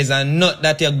 there's a nut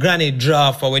that your granny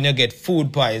draw for when you get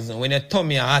food poison, when your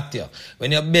tummy hurt you,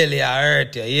 when your belly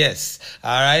hurt you, yes.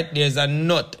 All right? There's a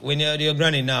nut when your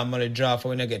granny normally draw for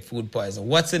when you get food poison.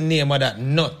 What's the name of that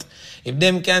nut? If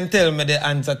them can tell me the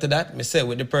answer to that, me say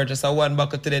with the purchase of 1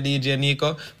 buckle to the DJ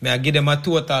Nicco, may I give them a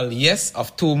total yes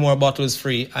of 2 more bottles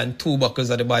free and 2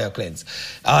 buckles of the Bio Cleanse.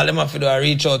 All them have to do is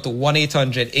reach out to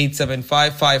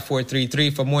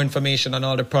 1-800-875-5433 for more information on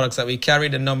all the products that we carry.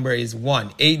 The number is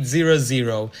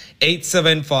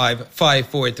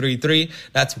 1-800-875-5433.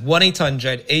 That's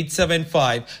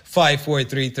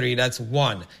 1-800-875-5433. That's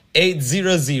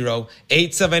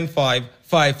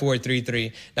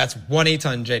 1-800-875-5433. That's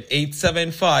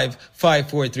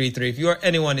 1-800-875-5433. If you or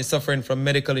anyone is suffering from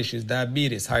medical issues,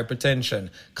 diabetes, hypertension,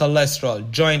 cholesterol,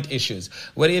 joint issues,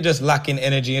 whether you're just lacking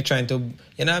energy, you're trying to,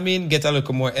 get a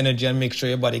little more energy and make sure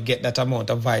your body get that amount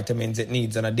of vitamins it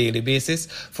needs on a daily basis.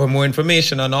 For more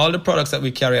information on all the products that we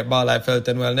carry at Bar Life Health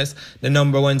and Wellness, the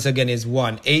number once again is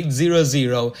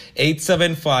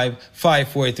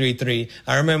 1-800-875-5433.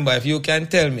 And remember, if you can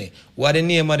tell me what the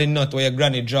name of the nut where your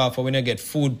granny draw for when you get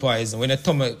food poison, when your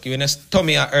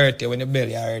tummy hurt you, when your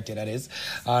belly hurt you, that is,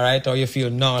 all right, or you feel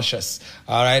nauseous,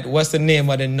 all right, what's the name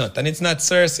of the nut? And it's not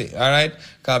Cersei, all right,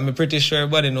 because I'm pretty sure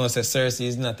everybody knows that Cersei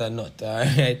is not a nut, all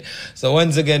right. So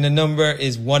once again, the number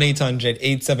is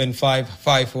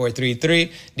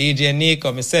 1-800-875-5433. DJ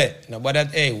Nicco, me say, nobody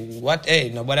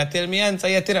tell me answer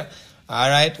yet, all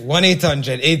right,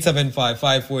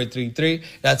 1-800-875-5433.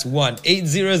 That's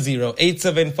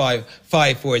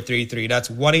 1-800-875-5433. That's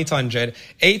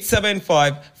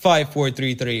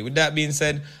 1-800-875-5433. With that being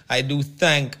said, I do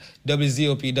thank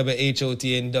WZOP,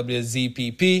 WHOT, and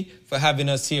WZPP for having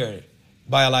us here.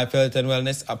 BioLife Health and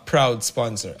Wellness, a proud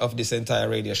sponsor of this entire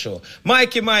radio show.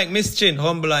 Mikey Mike, Miss Chin,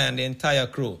 Humble and the entire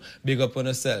crew. Big up on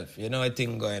yourself. You know a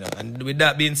thing going on. And with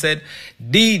that being said,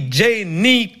 DJ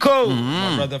Nicco,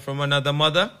 my brother from another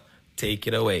mother, take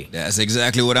it away. That's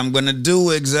exactly what I'm going to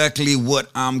do.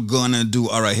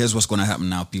 All right, here's what's going to happen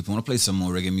now, people. I'm going to play some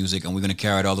more reggae music, and we're going to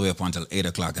carry it all the way up until 8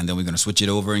 o'clock, and then we're going to switch it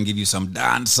over and give you some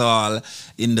dancehall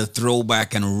in the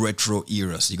throwback and retro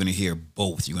era. So you're going to hear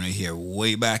both. You're going to hear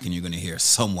way back, and you're going to hear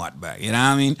somewhat back. You know what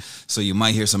I mean? So you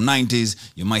might hear some 90s,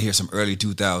 you might hear some early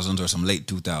 2000s or some late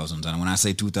 2000s. And when I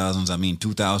say 2000s, I mean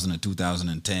 2000 to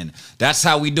 2010. That's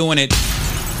how we doing it.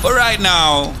 But right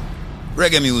now,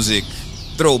 reggae music.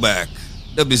 Throwback,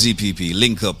 WZPP,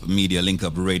 Link Up Media, Link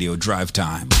Up Radio, Drive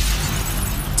Time.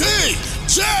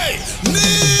 DJ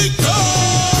Nicco!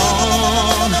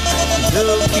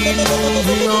 Looking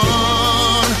moving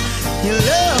on. Your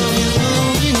love is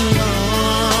moving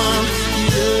on. Your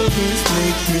love is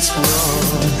making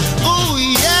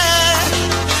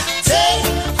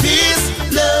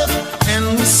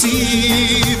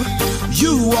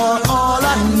all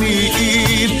I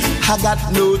need. I got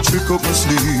no trick up my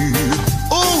sleeve.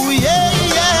 Oh yeah,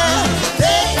 yeah.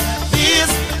 Take this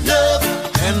love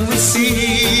and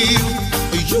receive.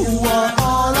 You are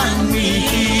all I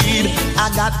need. I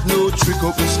got no trick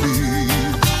up my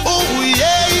sleeve. Oh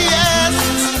yeah, yes.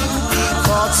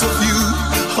 Thoughts of you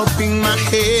up in my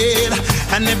head,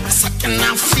 and every second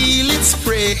I feel it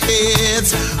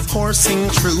spreads, coursing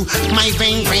through my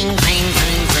vein. Well,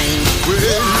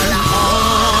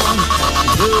 on,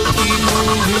 we'll keep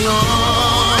moving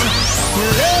on.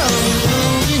 Love is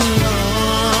moving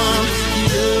on.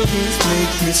 Love is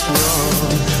make me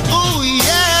strong. Oh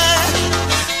yeah,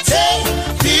 take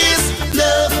this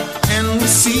love and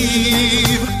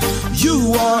receive.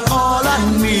 You are all I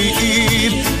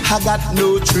need. I got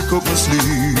no trick up my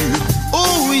sleeve.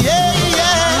 Oh yeah,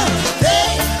 yeah.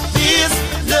 Take this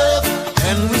love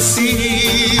and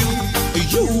receive.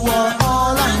 You are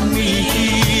all I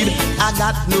need. I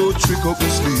got no trick up my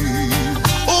sleeve.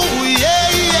 Oh yeah,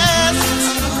 yes.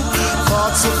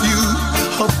 Thoughts of you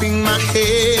up in my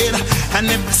head, and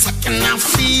every second I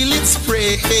feel it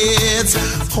spreads,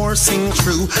 coursing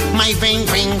through my vein.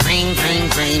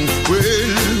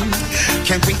 Well,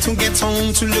 can't wait to get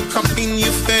home to look up in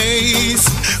your face,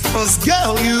 'cause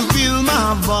girl, you feel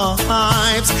my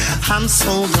vibes. I'm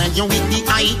so glad you're with the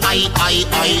I.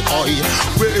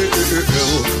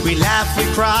 Well, we laugh, we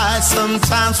cry,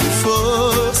 sometimes we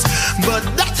fuss, but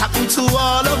that happened to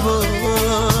all of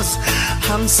us.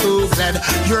 I'm so glad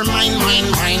you're mine. Well,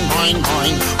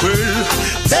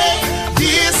 take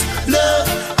this love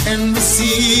and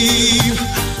receive.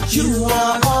 You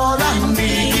are all I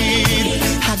need.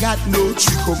 I got no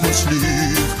trick up my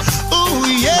sleeve. Oh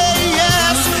yeah,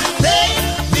 yes. Take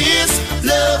this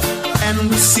love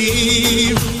and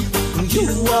receive.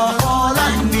 You are all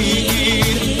I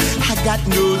need. I got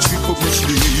no trick up my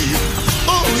sleeve.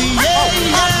 Oh yeah,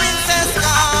 my princess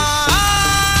gone,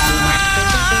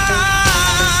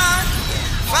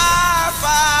 far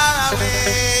away.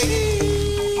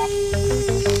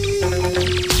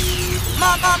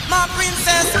 My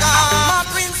princess gone, my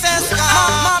princess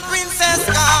gone, my princess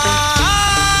gone,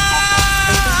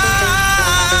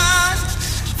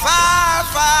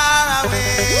 far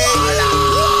away.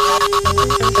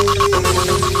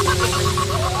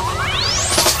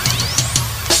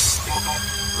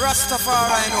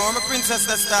 Rastafari, no, my princess,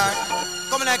 let's start.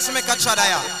 Come next, make a shot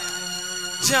ya.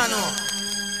 Jano.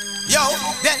 Yo,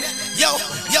 then, yo,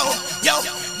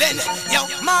 then, yo,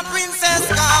 my princess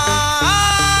gone,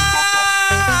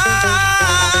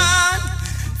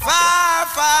 far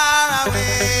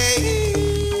away.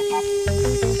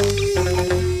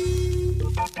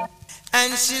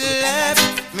 And she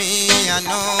left me a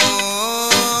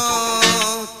note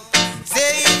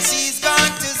saying she's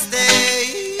going to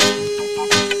stay.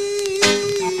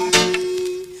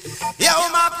 Yo,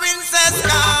 my princess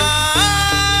gone,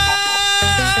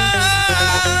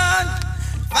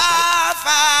 far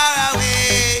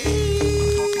away.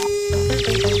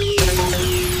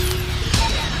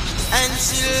 And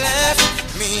she left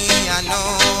me a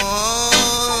note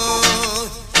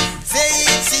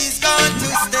saying she's going to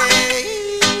stay.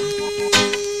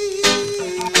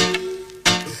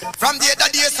 From the other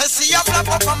day, she a flap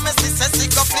up on me, she says she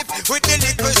go flip with the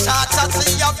little shot that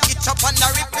she have itch up on the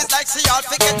rip. It's like she all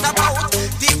forget about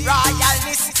the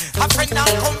royalness. A friend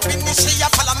and company, she a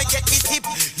follow me get me tip.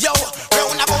 Yo,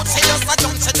 round about she just a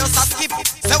jump, she just a skip.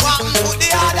 So what put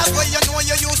the others where you know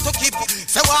you used to keep.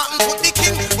 So what put the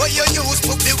king where you used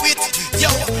to be with. Yo,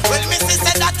 well me see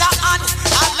say that a hand,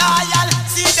 a loyal,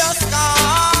 she just gone.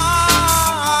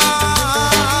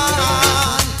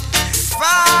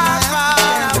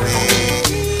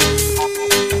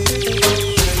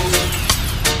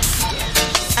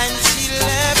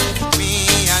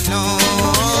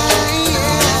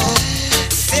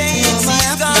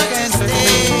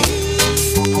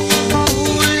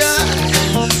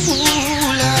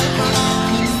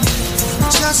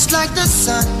 Like the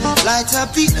sun, light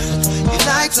up the earth, you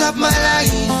light up my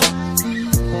life.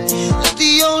 You're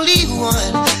the only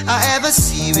one I ever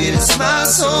see with a smile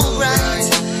so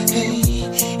bright. Hey,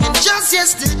 and just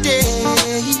yesterday,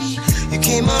 you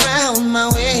came around my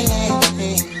way.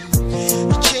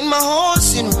 You changed my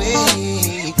horse in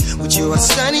way with your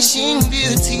astonishing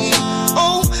beauty.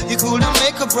 Oh, you couldn't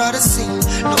make a brother sing.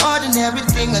 No ordinary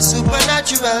thing, a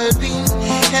supernatural being.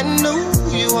 And no,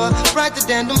 you are brighter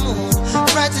than the moon,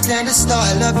 brighter than the star.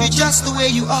 I love you just the way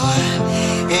you are.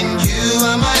 And you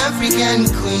are my African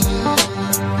queen,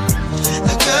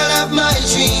 the girl of my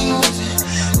dreams.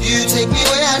 You take me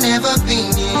where I've never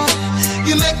been.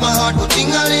 You make my heart go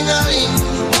ting-a-ling-a-ling.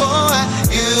 Oh,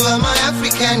 you are my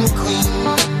African queen,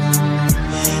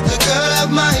 the girl of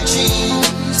of my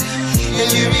dreams,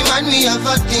 and you remind me of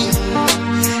a thing,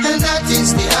 and that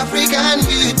is the African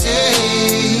beauty.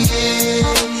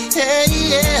 Yeah,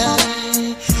 yeah.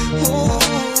 Oh,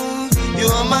 you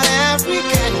are my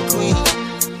African queen.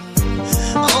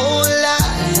 Oh Lord,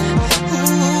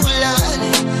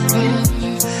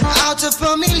 out of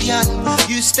a million,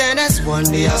 you stand as one,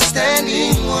 they are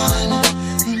standing one.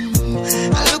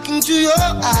 I look into your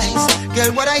eyes,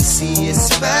 girl, what I see is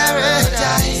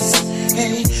paradise.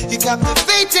 Hey, you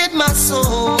captivated my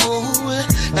soul.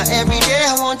 Now every day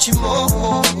I want you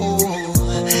more.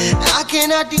 I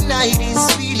cannot deny this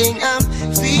feeling I'm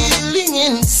feeling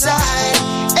inside.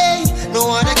 Hey, no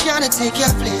one cannot take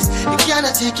your place, you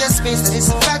cannot take your space. That is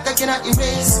a fact I cannot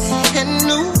erase. And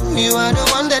no, you are the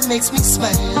one that makes me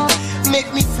smile, make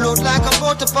me float like a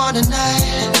boat upon the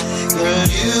Nile. Girl,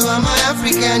 you are my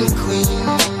African queen,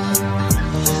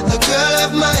 the girl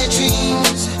of my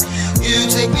dreams. You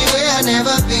take me where I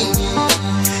never been.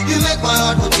 You make my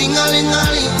heart go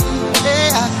ting-a-ling-a-ling.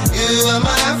 Yeah, you are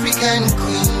my African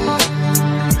queen,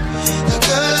 the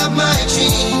girl of my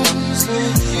dreams.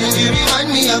 And you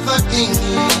remind me of a thing,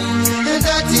 and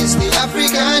that is the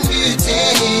African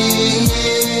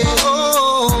beauty. Oh,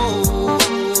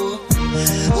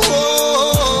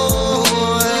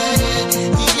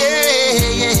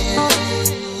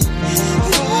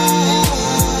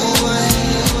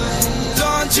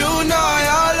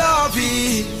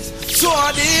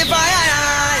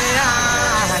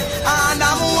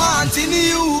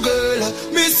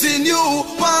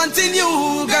 wanting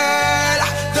you, girl.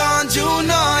 Don't you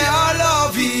know your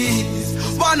love is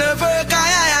one of a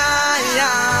kind?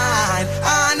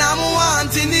 And I'm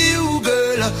wanting you,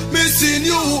 girl. Missing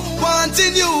you,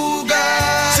 wanting you,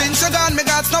 girl. Since you gone, me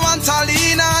got no one to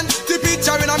lean on. The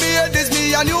picture in me head is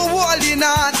me and you holding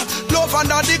on. Love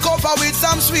under the cover with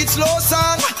some sweet slow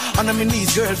song. And I'm in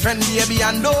his girlfriend, baby,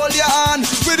 and hold your hand.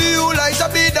 With you like to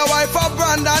be the wife of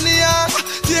Brandon Young.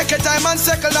 Take your time and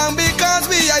settle down because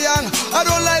we are young. I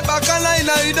don't like back and line,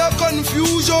 I the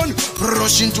confusion.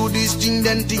 Rush into this thing,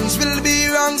 then things will be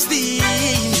wrong still.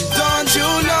 Don't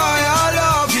you know your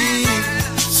love is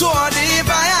so deep,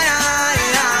 and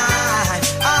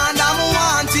I'm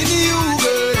wanting you,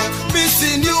 girl.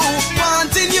 Missing you,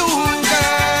 wanting you,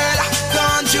 girl.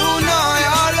 Don't you know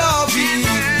your love is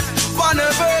one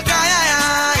of a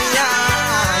kind,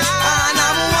 and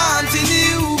I'm wanting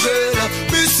you, girl.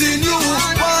 Missing you,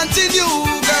 wanting you,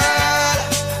 girl.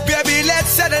 Baby, let's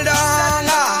settle down.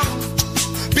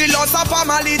 Build us a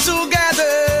family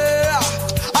together.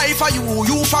 I for you,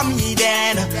 you for me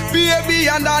then. Baby,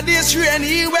 under this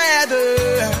rainy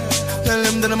weather. Tell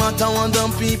them that no matter what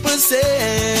them people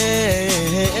say.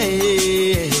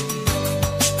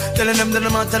 Tell them that no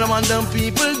matter what them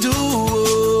people do.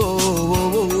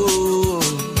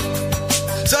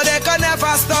 So they can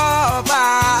never stop.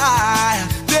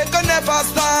 They can never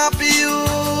stop you.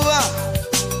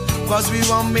 Cause we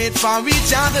were made for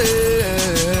each other.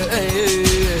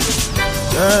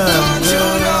 Don't you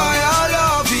know your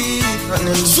love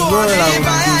is so deep, and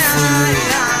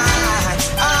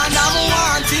I'm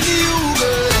wanting you,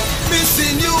 girl.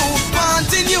 Missing you,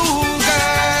 wanting you,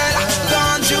 girl.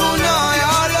 Don't you know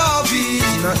your love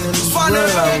is one of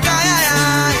a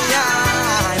kind,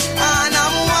 and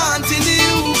I'm wanting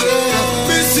you, girl.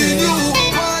 Missing you,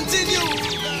 wanting you.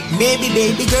 Maybe,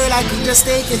 baby girl, I could just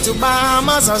take you to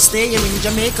Bahamas, or stay here in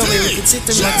Jamaica where we could sit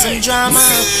and watch some drama.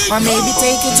 Or maybe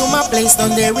take you to my place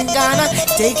down there in Ghana,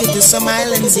 take you to some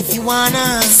islands if you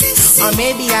wanna. Or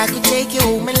maybe I could take you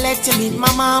home and let you meet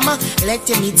my mama, let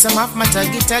you meet some of my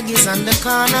tuggies on the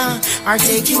corner. Or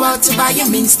take you out to buy your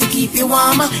mints to keep you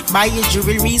warmer, buy your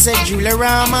jewelries at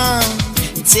Jewelorama.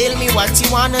 Tell me what you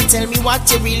wanna, tell me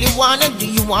what you really wanna. Do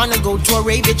you wanna go to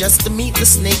Arabia just to meet the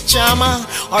snake charmer?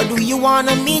 Or do you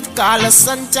wanna meet Carlos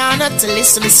Santana to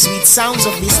listen to the sweet sounds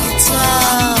of his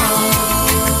guitar?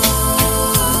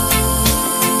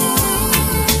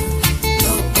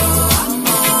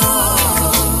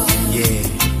 Yeah,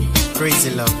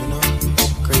 crazy love, you know,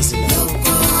 crazy love.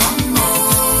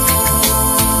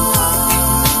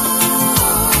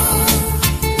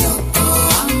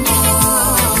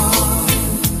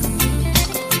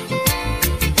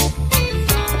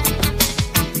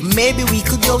 Maybe we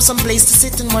could go someplace to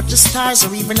sit and watch the stars,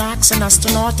 or even ask an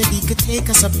astronaut if he could take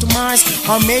us up to Mars.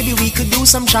 Or maybe we could do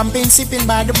some champagne sipping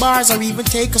by the bars, or even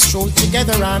take a stroll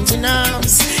together arms in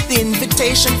arms. The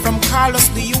invitation from Carlos,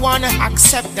 do you wanna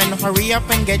accept? And hurry up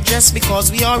and get dressed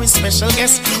because we are his special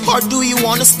guests. Or do you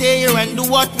wanna stay here and do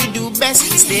what we do best?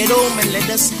 Stay at home and let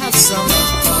us have some.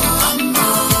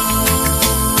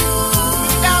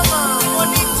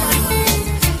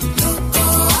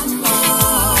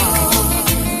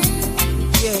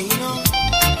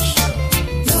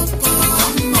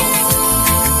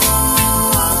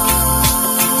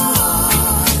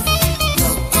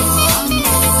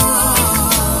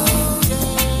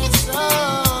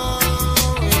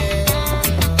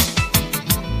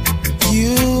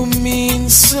 You mean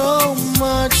so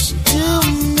much to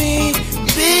me,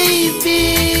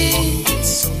 baby.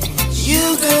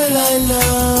 You, girl, I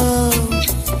love,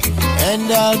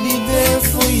 and I'll be there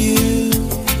for you,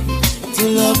 to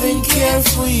love and care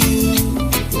for you,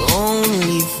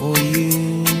 only for you.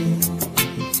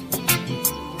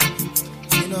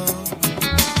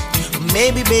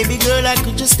 Maybe, baby girl, I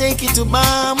could just take you to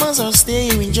Bahamas, or stay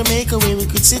here in Jamaica where we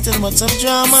could sit and watch some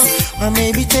drama. Or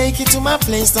maybe take you to my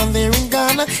place down there in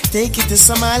Ghana, take you to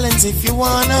some islands if you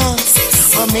wanna.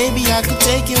 Or maybe I could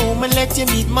take you home and let you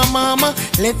meet my mama,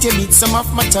 let you meet some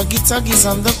of my tuggies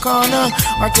on the corner.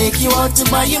 Or take you out to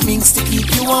buy your minks to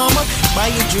keep you warmer, buy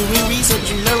your jewelry or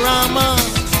jewelorama.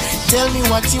 Tell me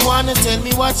what you wanna, tell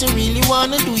me what you really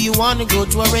wanna. Do you wanna go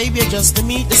to Arabia just to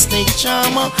meet the snake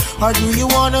charmer? Or do you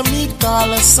wanna meet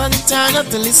Carlos Santana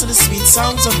to listen to the sweet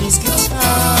sounds of his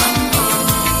guitar?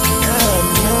 Yeah,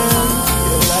 man,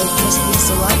 your life must be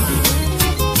so happy.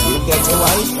 You get a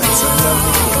wife and some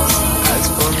lovely kids. As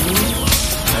for me,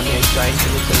 I'm here trying to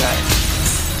live a life.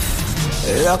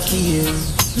 Lucky you,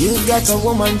 you've got a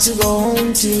woman to go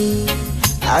home to.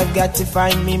 I've got to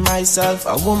find me myself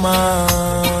a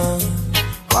woman,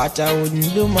 what I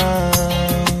wouldn't do, man.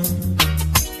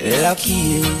 Lucky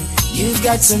you, you've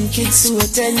got some kids to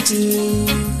attend to.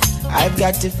 I've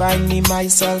got to find me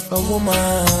myself a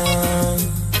woman,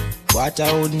 what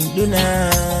I wouldn't do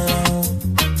now.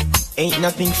 Ain't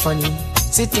nothing funny,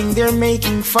 sitting there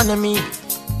making fun of me,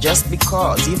 just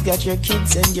because you've got your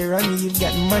kids and your honey, you've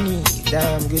got money.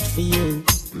 Damn good for you,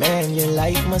 man, your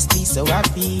life must be so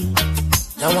happy.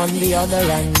 Now on the other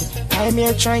hand, I'm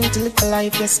here trying to live a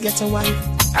life, yes, get a wife.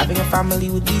 Having a family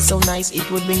would be so nice, it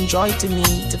would bring joy to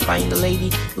me. To find a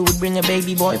lady who would bring a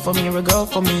baby boy for me or a girl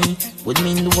for me would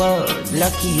mean the world.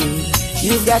 Lucky you,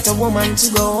 you've got a woman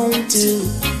to go home to.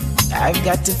 I've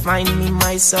got to find me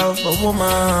myself a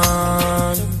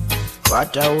woman,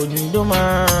 what I wouldn't do,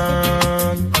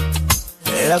 man.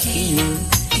 Lucky you,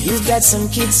 you've got some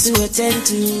kids to attend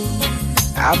to.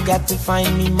 I've got to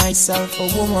find me myself a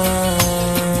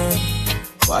woman,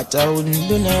 what I wouldn't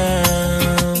do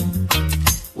now.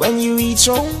 When you reach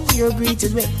home, you're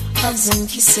greeted with hugs and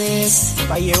kisses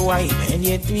by your wife and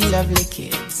your 3 lovely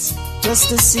kids. Just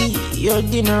to see your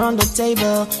dinner on the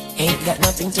table, ain't got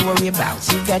nothing to worry about.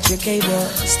 You've got your cable,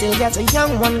 still got a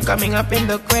young one coming up in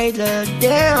the cradle.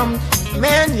 Damn,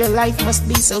 man, your life must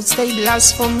be so stable.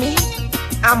 As for me,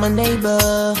 I'm a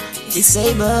neighbor,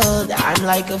 disabled, I'm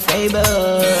like a fable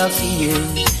for you.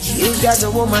 You've got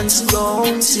a woman to go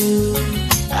home to.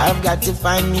 I've got to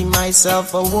find me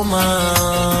myself a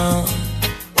woman,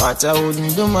 what I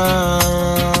wouldn't do,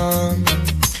 man.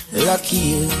 Lucky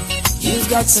you, you've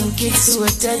got some kids to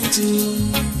attend to.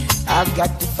 I've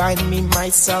got to find me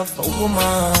myself a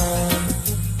woman,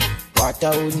 what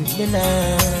I wouldn't do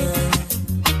now.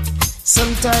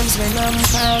 Sometimes when I'm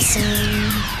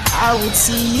passing, I would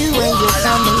see you and your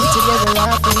family together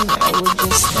laughing. I would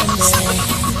just stand there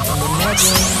and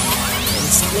imagine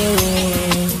and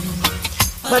staring.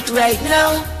 But right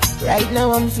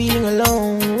now I'm feeling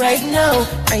alone. Right now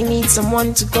I need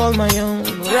someone to call my own.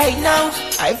 Right now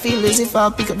I feel as if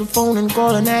I'll pick up the phone and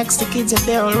call and ask the kids if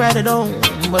they're alright at home.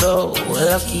 But oh,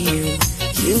 lucky you,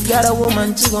 you've got a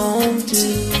woman to go home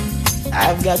to.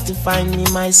 I've got to find me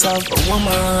myself a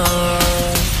woman,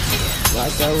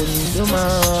 what I wouldn't do,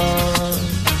 man.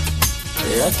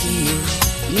 Lucky you,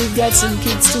 you've got some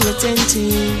kids to attend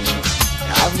to.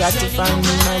 I've got to find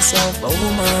me myself a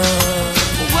woman,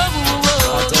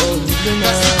 what I wouldn't do, man.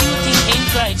 Prostituting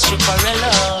ain't right,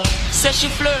 Stripperella. Says she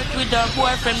flirt with her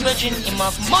boyfriend, virgin him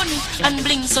have money and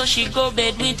bling, so she go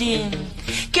bed with him.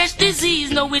 Catch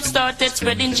disease, now it started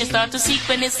spreading. She start to seek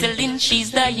penicillin,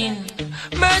 she's dying.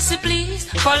 Mercy please,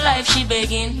 for life she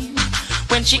begging.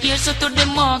 When she hears her to the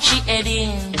mark, she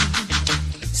heading.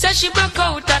 Says she broke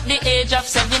out at the age of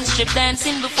 7, strip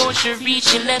dancing before she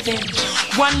reached 11.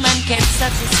 One man can't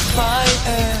satisfy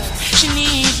her, she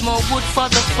needs more wood for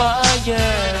the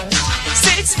fire.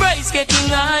 Sex price getting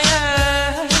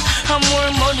higher, and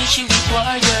more money she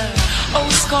require. Oh,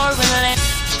 scoring left.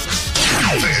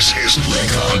 This is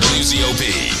Nicco on WZOP,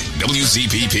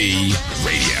 WZPP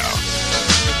Radio.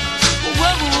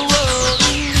 Whoa.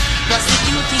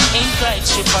 Prostituting ain't right,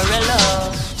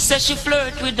 Stripperella. Says she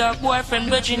flirt with her boyfriend,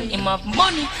 virgin him have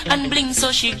money and bling,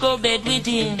 so she go bed with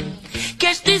him.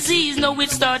 Catch disease, now it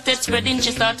started spreading.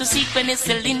 She start to seek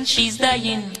penicillin, she's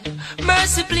dying.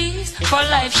 Mercy please, for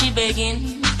life she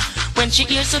begging. When she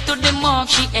hears her to the mark,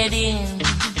 she heading.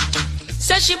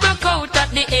 Says she broke out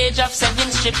at the age of 7,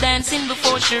 strip dancing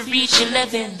before she reached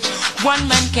 11. One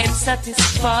man can't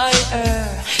satisfy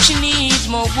her, she needs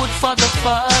more wood for the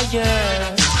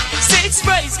fire. Sex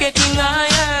price getting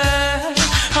higher,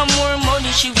 and more money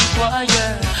she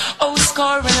require. Oh,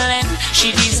 score and length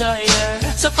she desire.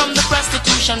 So from the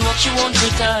prostitution work she won't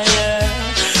retire.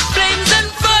 Flames and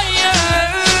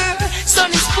fire, sun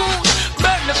is food,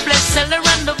 burn the flesh, sell her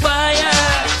and the buyer.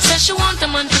 Says she want a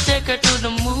man to take her to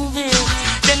the movies.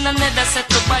 Then another set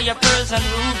to buy her pearls and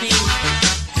rubies.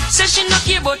 Says she not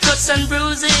care about cuts and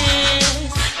bruises.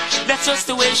 That's just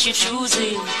the way she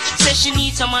chooses. Says she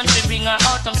needs someone to bring her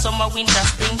autumn, summer, winter,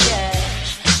 spring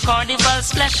cash. Carnival,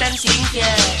 splash and sling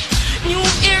cash. New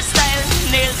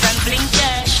hairstyle, nails and bling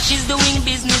cash. She's doing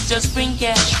business, just bring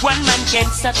cash. One man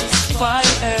can't satisfy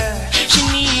her. She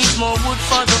needs more wood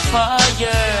for the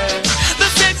fire. The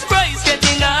sex price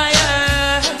getting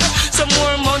higher. Some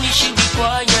more money she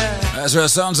require. That's where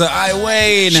sounds of I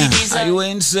Wayne. I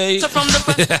Wayne say. So from the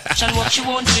production work she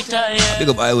won't retire. Big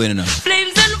up I Wayne enough.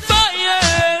 Flames and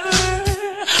fire,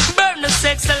 burn the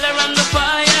sex all around the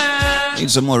fire. Need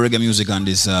some more reggae music on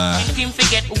this.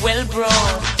 Forget well, bro.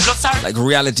 Like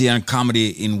reality and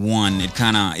comedy in one. It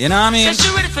kind of, you know what I mean?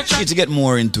 You need to get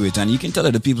more into it, and you can tell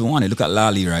that the people want it. Look at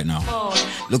Lali right now.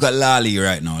 Look at Lali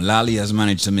right now. Lali has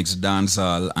managed to mix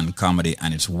dancehall and comedy,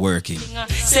 and it's working.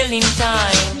 Selling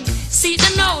time. See the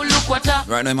now, look what up.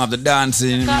 Right now, him have the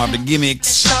dancing, him have the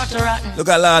gimmicks. Look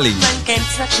at Lali.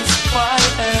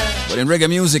 But in reggae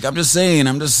music, I'm just saying.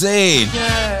 I'm just saying.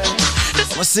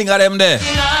 What's sing at them there?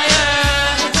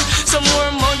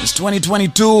 It's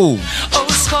 2022.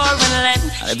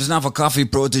 If it's not for Coffee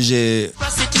Protege,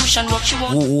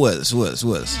 who else?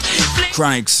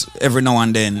 Chronics every now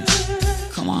and then.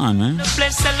 Come on, man.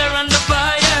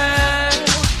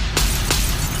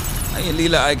 Hey,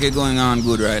 Lila Ike going on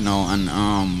good right now, and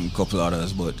a couple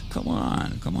others, but come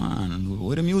on.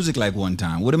 What the music like one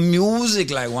time?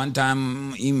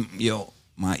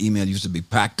 My email used to be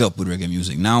packed up with reggae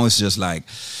music. Now it's just like,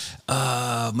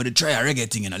 I'm gonna try a reggae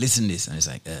thing and I listen to this, and it's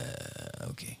like,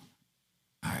 okay,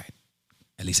 all right,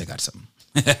 at least I got something.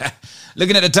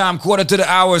 Looking at the time,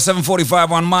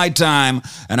 7:45 on my time,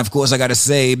 and of course I gotta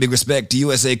say big respect to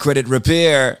USA Credit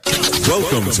Repair.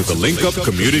 Welcome to the Link Up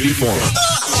Community Forum.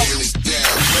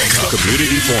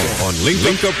 Community Forum on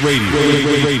Link Up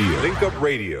Radio. Link Up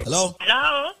Radio. Hello?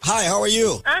 Hello? Hi, how are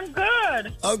you? I'm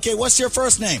good. Okay, what's your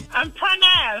first name? I'm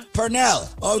Pernell. Pernell.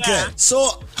 Okay. Yeah.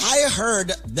 So I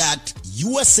heard that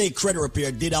USA Credit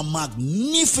Repair did a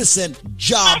magnificent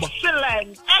job.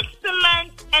 Excellent.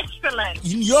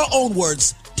 In your own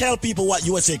words, tell people what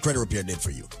USA Credit Repair did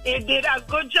for you. It did a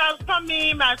good job for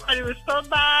me. My credit was so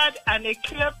bad, and it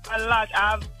clipped a lot.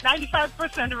 I have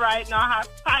 95% right now. I have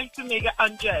time to make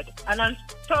 100, and I'm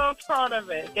so proud of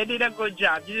it. They did a good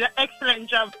job. They did an excellent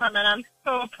job for me, and I'm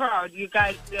so proud. You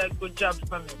guys did a good job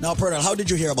for me. Now, Pernell, how did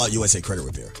you hear about USA Credit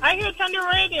Repair? I hear it on the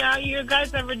radio. I hear you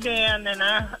guys every day, and then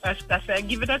I said,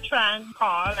 give it a try and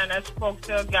call, and I spoke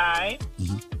to a guy.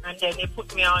 And then they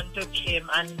put me on to Kim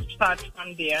and start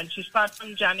from there. And she started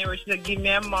from January. She said, give me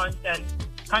a month and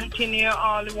continue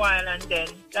all the while. And then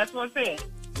that was it.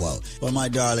 Wow. Well, my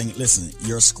darling, listen,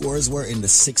 your scores were in the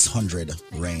 600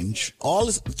 range. All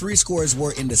three scores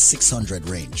were in the 600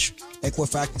 range.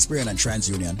 Equifax, Experian, and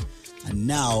TransUnion. And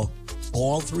now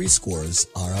all three scores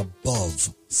are above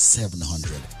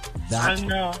 700.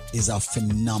 That is a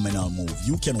phenomenal move.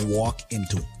 You can walk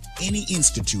into any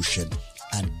institution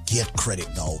and get credit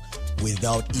now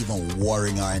without even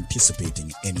worrying or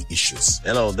anticipating any issues.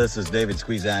 Hello, this is David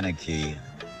Squeezaniki,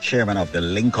 chairman of the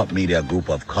Link Up Media Group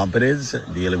of companies,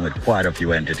 dealing with quite a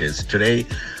few entities. Today,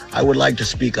 I would like to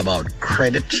speak about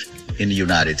credit in the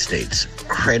United States.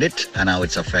 Credit and how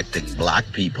it's affecting black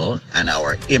people and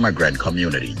our immigrant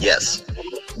community. Yes.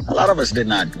 A lot of us did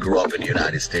not grow up in the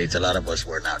United States. A lot of us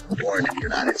were not born in the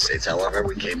United States. However,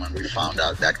 we came and we found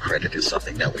out that credit is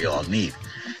something that we all need.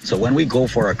 So when we go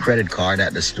for a credit card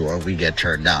at the store, we get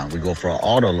turned down. We go for an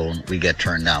auto loan, we get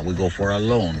turned down. We go for a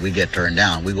loan, we get turned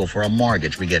down. We go for a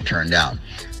mortgage, we get turned down.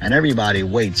 And everybody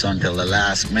waits until the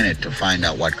last minute to find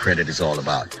out what credit is all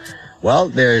about. Well,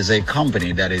 there is a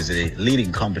company that is a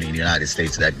leading company in the United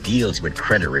States that deals with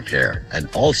credit repair and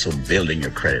also building your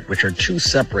credit, which are two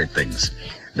separate things.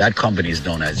 That company is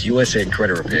known as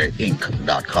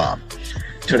USACreditRepairInc.com.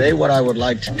 Today, what I would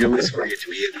like to do is for you to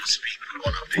be able to speak with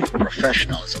one of the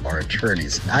professionals or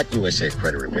attorneys at USA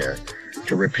Credit Repair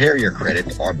to repair your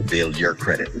credit or build your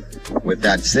credit. With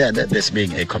that said, this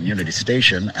being a community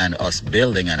station and us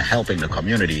building and helping the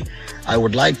community, I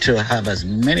would like to have as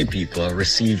many people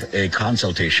receive a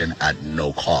consultation at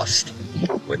no cost.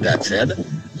 With that said,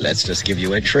 let's just give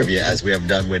you a trivia as we have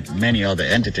done with many other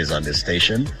entities on this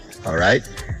station. All right,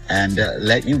 and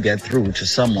let you get through to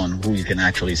someone who you can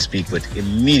actually speak with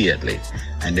immediately.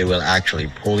 and they will actually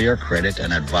pull your credit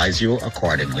and advise you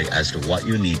accordingly as to what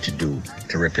you need to do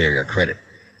to repair your credit.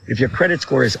 If your credit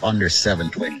score is under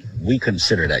 720, we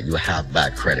consider that you have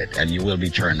bad credit and you will be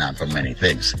turned down for many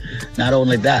things. Not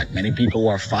only that, many people who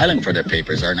are filing for their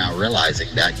papers are now realizing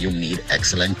that you need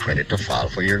excellent credit to file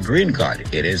for your green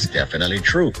card. It is definitely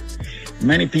true.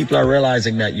 Many people are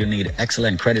realizing that you need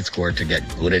excellent credit score to get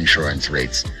good insurance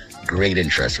rates, great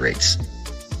interest rates.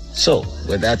 So,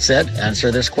 with that said,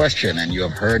 answer this question, and you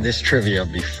have heard this trivia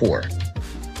before.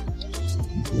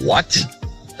 What?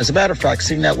 As a matter of fact,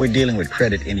 seeing that we're dealing with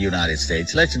credit in the United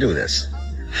States, let's do this.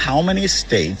 How many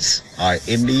states are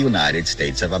in the United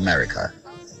States of America?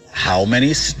 How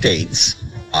many states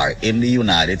are in the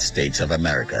United States of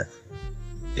America?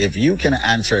 If you can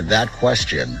answer that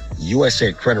question,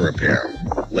 USA Credit Repair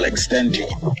will extend to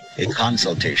you a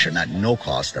consultation at no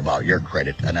cost about your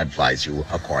credit and advise you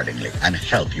accordingly and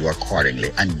help you accordingly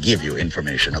and give you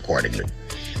information accordingly.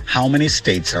 How many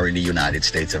states are in the United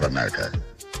States of America?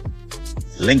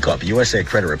 Link up USA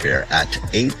Credit Repair at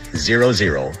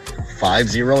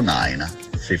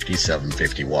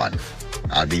 800-509-5751.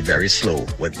 I'll be very slow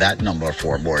with that number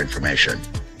for more information.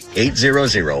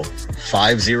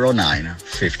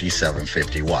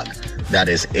 800-509-5751. That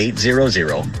is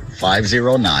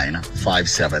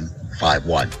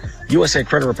 800-509-5751.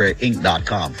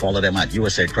 USACreditRepairInc.com. Follow them at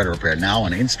USA Credit Repair now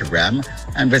on Instagram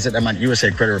and visit them at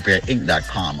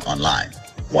USACreditRepairInc.com online.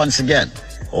 Once again,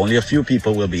 only a few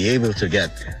people will be able to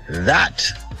get that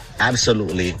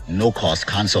absolutely no-cost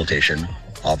consultation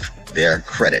of their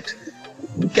credit.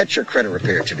 Get your credit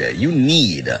repaired today. You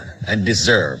need and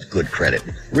deserve good credit.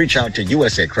 Reach out to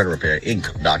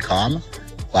USACreditRepairInc.com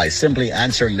by simply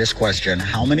answering this question: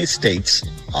 how many states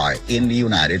are in the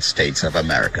United States of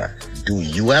America? Do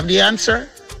you have the answer?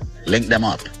 Link them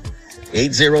up.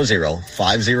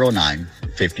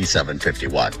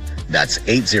 800-509-5751. That's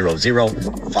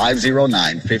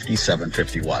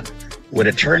 800-509-5751. With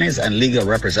attorneys and legal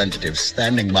representatives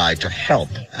standing by to help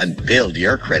and build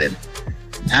your credit,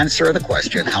 answer the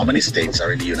question: how many states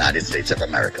are in the United States of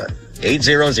America?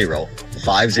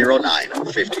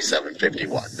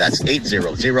 800-509-5751. That's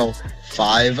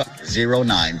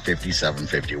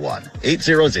 800-509-5751.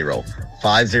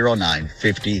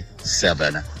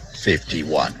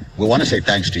 800-509-5751. We want to say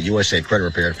thanks to USA Credit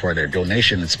Repair for their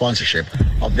donation and sponsorship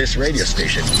of this radio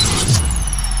station.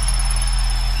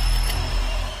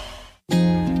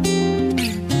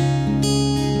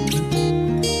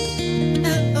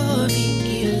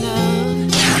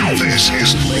 This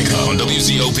is Nicco on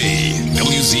WZOP,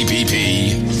 WZPP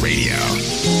Radio.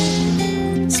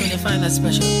 So when you find that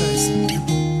special person,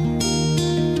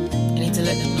 you need to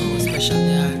let them know how special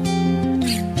they are.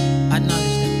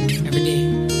 Acknowledge them every day.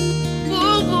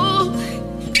 Ooh, ooh.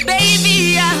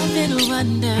 Baby, I've been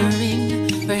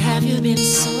wondering, where have you been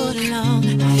so long?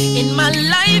 In my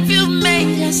life you've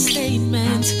made a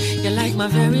statement. You're like my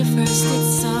very first hit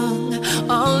song.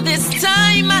 All this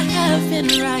time I have been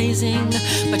rising,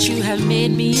 but you have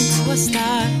made me into a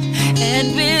star.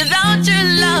 And without your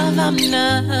love I'm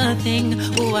nothing.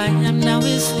 Who I am now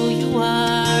is who you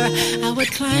are. I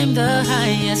would climb the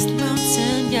highest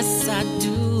mountain, yes I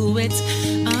do it.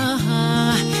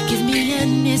 Give me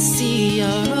any sea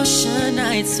or ocean,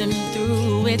 I'd swim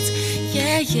through it.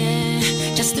 Yeah, yeah,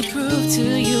 just to prove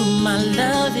to you my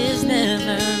love is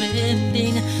never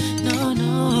ending. No,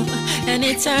 no, an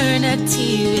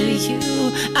eternity with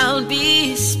you I'll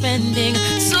be spending.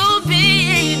 So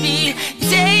baby,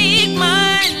 take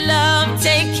my love,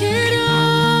 take it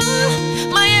all.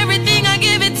 My everything, I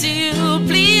give it to you.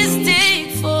 Please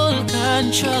take full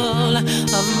control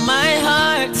of my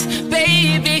heart.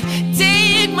 Baby,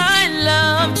 take my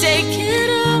love, take it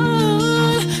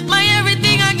all. My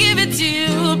everything, I give it to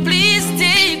you. Please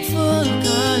take full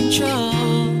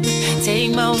control.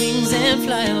 Take my wings and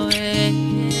fly away.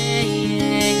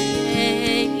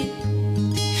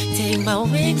 Take my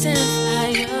wings and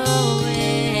fly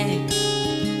away.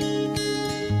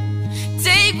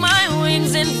 Take my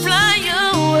wings and fly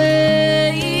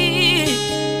away.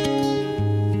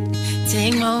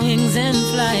 Take my wings and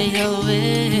fly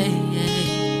away.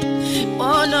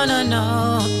 Oh, no, no,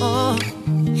 no. Oh.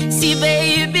 See,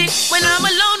 baby, when I'm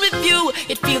alone with you,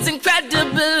 it feels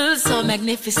incredible, so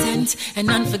magnificent and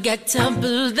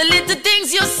unforgettable. The little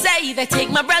things you say, they take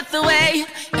my breath away.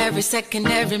 Every second,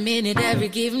 every minute, every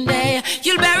given day.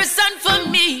 You'll bear a son for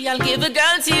me, I'll give a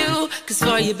girl to you. Cause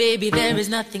for you, baby, there is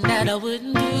nothing that I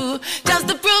wouldn't do. Just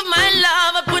to prove my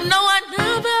love, I put no one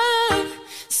above.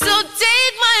 So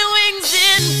take my wings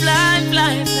and fly,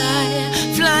 fly, fly,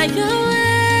 fly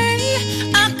away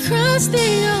across the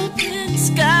open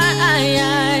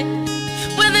sky.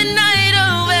 Whether night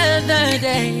or whether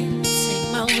day,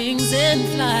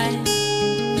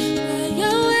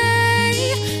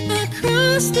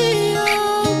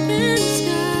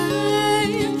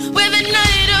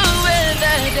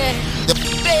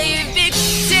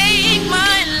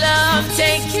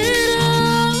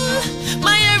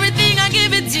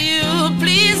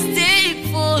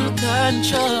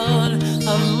 control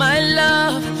of my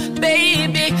love.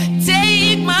 Baby,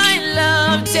 take my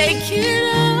love, take it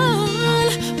all.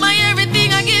 My everything,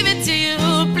 I give it to you.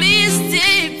 Please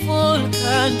take full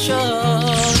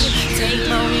control. Take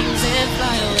my wings and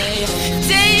fly away.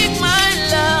 Take my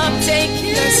love, take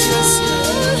it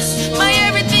all. My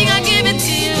everything, I give it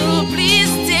to you.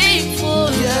 Please take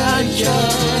full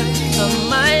control of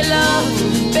my love.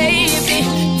 Baby,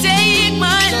 take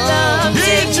my love,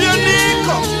 take it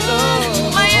all.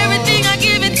 My everything, I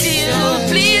give it to you.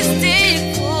 Please take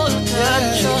full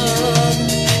control.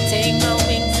 Take my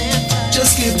wings and fly.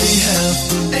 Just give me help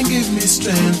and give me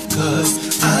strength, 'cause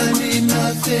I need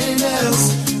nothing else.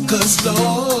 'Cause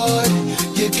Lord,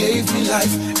 you gave me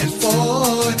life, and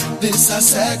for this I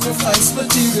sacrifice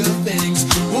material things.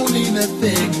 Won't need a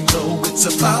thing, no, it's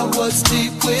about what's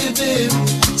deep within.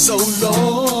 So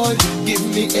Lord, give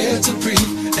me air to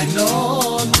breathe and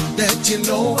all that you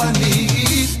know I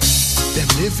need. Them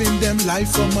living them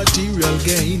life for material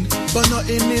gain, but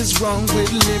nothing is wrong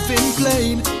with living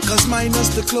plain. 'Cause minus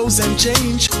the clothes and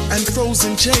change and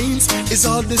frozen chains is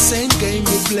all the same game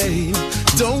we play.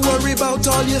 Don't worry about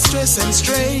all your stress and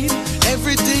strain.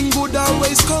 Everything good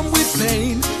always come with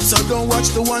pain. So don't watch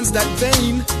the ones that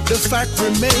vain. The fact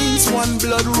remains, one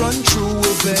blood run through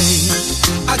a vein.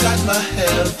 I got my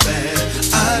health and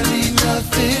I need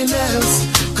nothing else.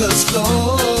 'Cause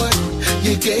Lord,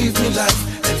 you gave me life,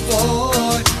 and for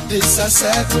this I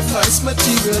sacrifice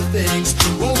material things.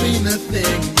 Won't mean a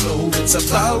thing, no, it's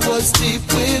about what's deep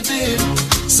within.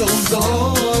 So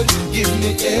Lord, give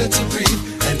me air to breathe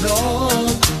and all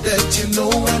that you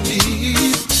know I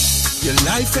need. Your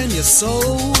life and your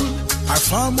soul are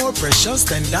far more precious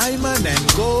than diamond and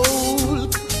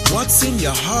gold. What's in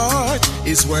your heart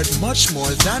is worth much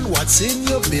more than what's in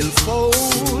your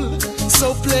billfold.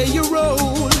 So play your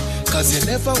role, 'cause you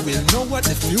never will know what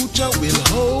the future will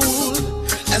hold.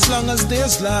 As long as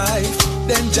there's life,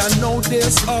 then Jah know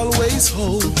there's always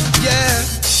hope. Yeah.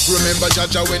 Remember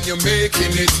Jaja when you're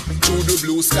making it through the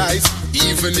blue skies,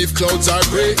 even if clouds are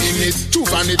gray in it. True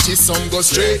vanity, some go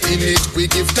straight in it. We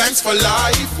give thanks for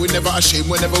life, we never ashamed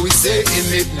whenever we say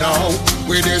in it now.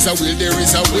 Where there's a will, there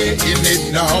is a way in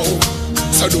it now.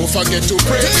 So don't forget to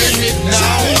pray in it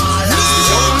now. It's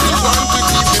the only one to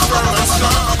keep it from us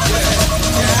now.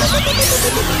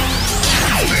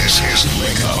 This is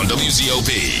Nicco on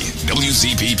WZOP,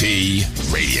 WZPP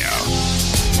Radio.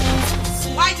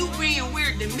 Why you being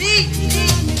weird to me?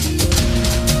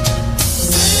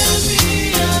 Send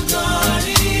me a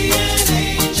guardian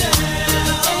angel.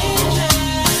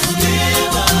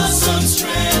 Give us some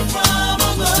strength from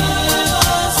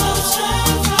above.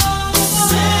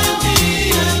 Send me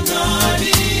a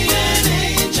guardian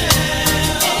angel.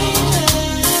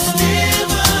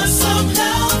 Give us some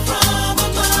help from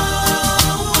above.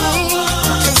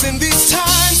 'Cause in these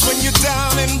times when you're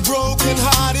down and broken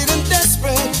hearted and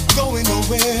desperate, going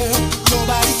nowhere,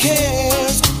 nobody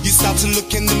cares. You start to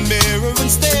look in the mirror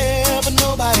and stare, but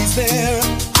nobody's there.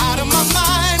 Out of my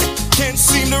mind, can't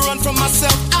seem to run from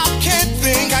myself. I can't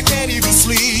think, I can't even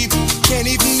sleep, can't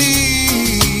even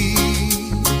eat.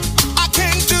 I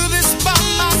can't do this by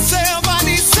myself, I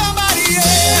need somebody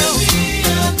else. Send me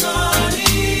a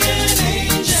guardian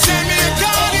angel. Send me a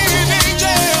guardian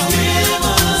angel. Give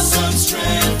us some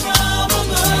strength from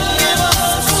above. Give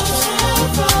us some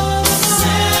strength from above.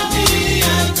 Send me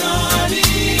a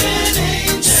guardian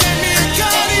angel. Send me a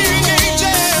guardian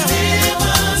angel. Give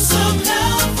us some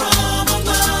help from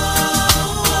above.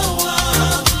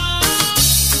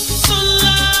 So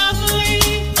lovely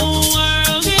a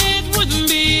world it would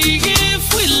be if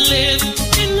we lived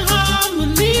in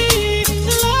harmony,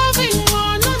 loving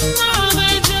one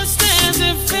another just as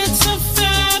if it's a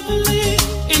family,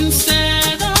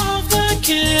 instead of the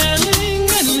killing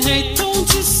and hate. Don't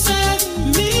you send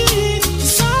me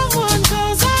someone,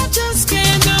 'cause I just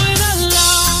can't do it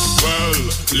alone. Well,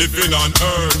 living on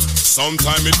earth,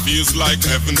 sometimes it feels like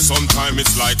heaven, sometimes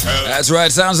it's like hell. That's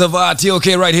right, sounds of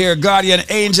TOK right here. Guardian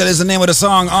Angel is the name of the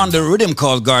song on the rhythm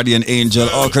called Guardian Angel.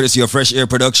 All courtesy of Fresh Air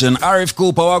Production. Arif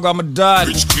Cooper, Wagwan Madad.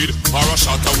 Rich kid,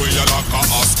 parashot away you like a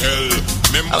hostel.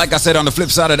 Like I said, on the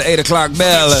flip side of the 8 o'clock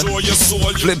bell,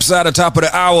 flip side of top of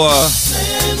the hour,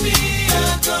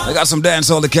 I got some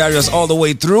dancehall to carry us all the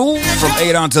way through from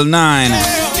 8 until 9.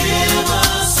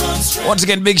 Once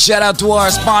again, big shout out to our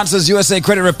sponsors, USA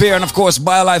Credit Repair, and of course,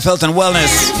 BioLife Health and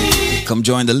Wellness. Come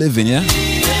join the living, yeah?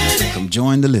 Come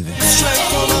join the living. Give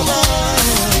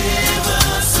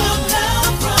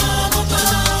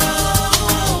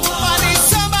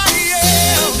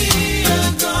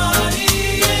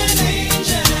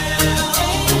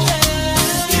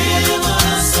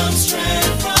us some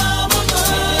strength from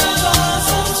above.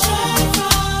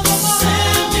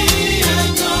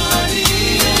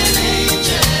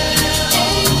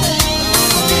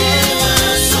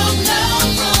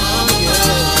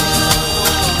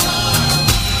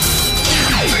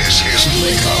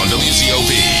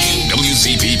 WZOP,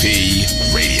 WZPP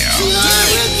Radio.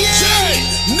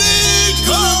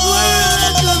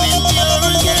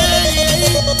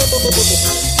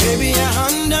 Baby, I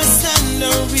understand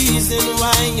the reason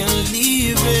why you're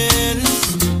leaving,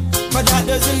 but that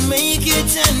doesn't make it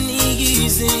any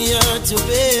easier to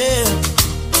bear.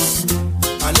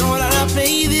 I know that I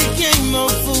played the game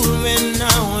of fool when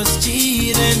I was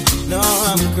cheating. Now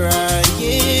I'm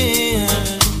crying.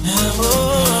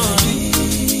 Oh.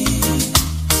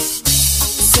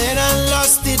 Said I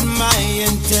lost it, my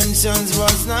intentions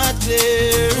was not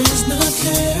clear.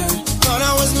 Thought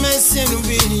I was messing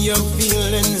with your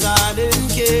feelings, I didn't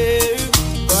care.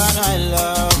 But I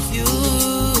love you.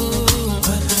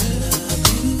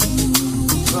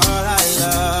 But I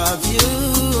love you.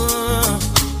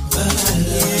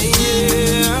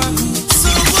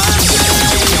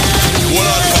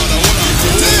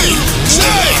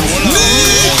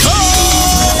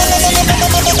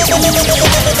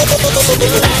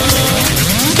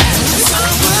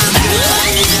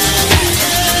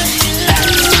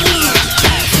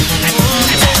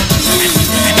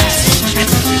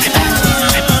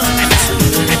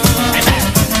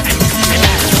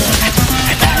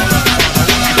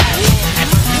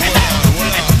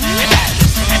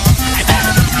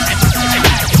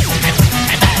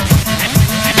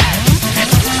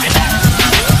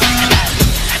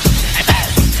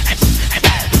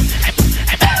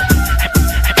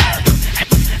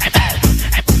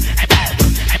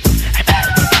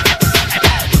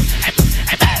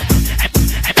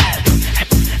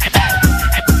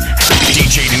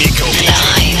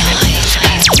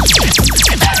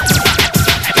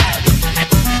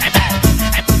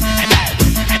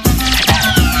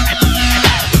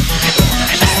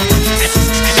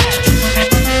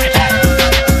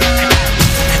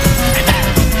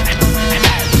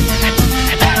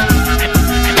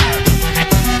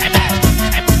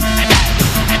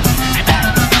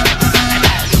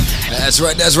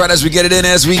 That's right, as we get it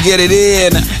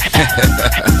in.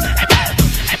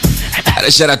 Had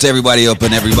a shout out to everybody up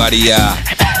and everybody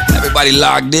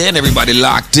logged in, everybody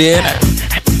locked in.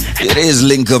 It is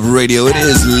Link Up Radio,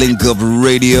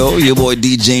 Your boy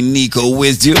DJ Nicco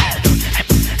with you.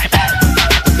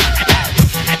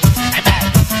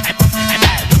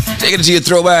 Taking it to your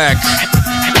throwback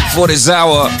for this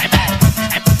hour.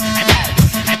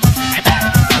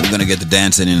 I'm gonna get the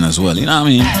dancing in as well, you know what I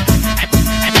mean?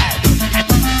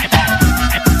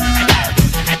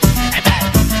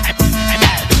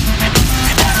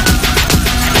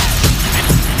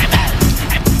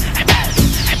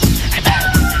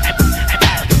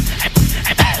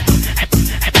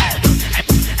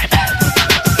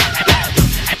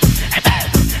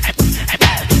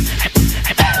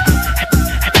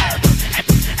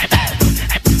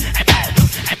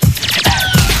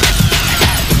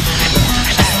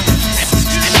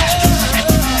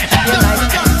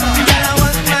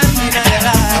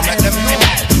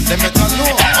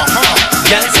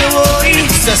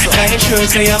 Sure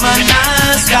say I'm a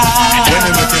NASCAR. When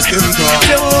you make your skin crawl,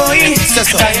 say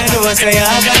so. Can you know say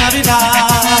I'm gonna be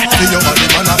bad? See your body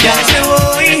man a bad.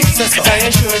 Say so. Can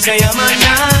you sure say I'm a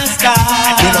NASCAR?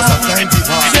 You must have time to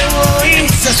pass.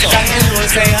 Say so. Can you know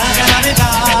say I'm gonna be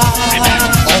bad?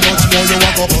 How much more you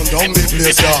want to burn down the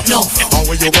place, yeah? No. How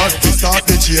will you got to start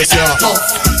the chase, yeah? No.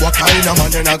 What kind of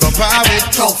man you not gonna par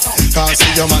with? Tough. Can't see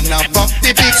your man not fuck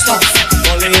the big stuff.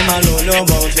 Only man know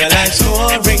about your life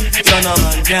story. So no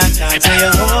man can't talk to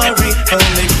your hurry.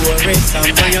 Only glory,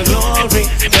 stand for your glory.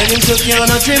 When you took you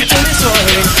on a trip to the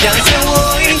story, can't say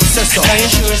why. Say so. Can you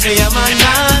sure say I'm a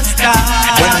NASCAR?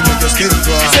 When you make your skin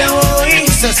dry, say why.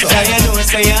 Say so. Can you know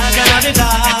say I'm gonna be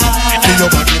bad? See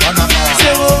your body man a bad.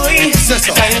 Say why. Say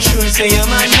so. Can you sure say I'm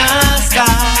a NASCAR?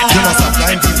 You must have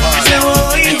time to pass. Say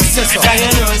why. Say so. Can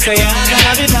you know say I'm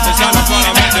gonna be bad? It's on the phone,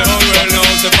 I make the whole world know.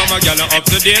 So come a gal up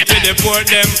to date with the port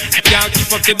them. Can't keep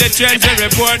up to the trends and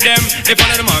report them. If one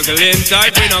of the muggling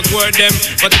type, we not court them.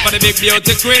 But if I the big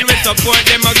beauty queen, we support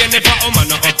them. Again, if a woman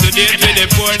not up to date, we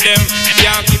deport them.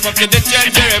 Can't keep up to the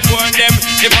trends and report them.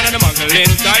 If one of the muggling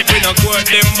type, we not court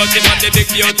them. But if I the big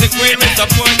beauty queen, we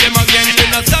support them. Again, we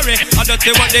not sorry. I don't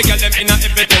say what they get them in a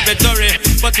every territory.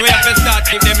 But we have to start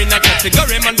keep them in a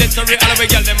category. Mandatory, all we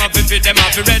get them up if them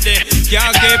up ready.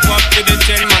 Can't keep up to the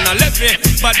trend, man, I left it.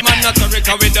 But man, not sorry,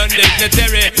 cause we don't done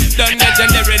dignitary, done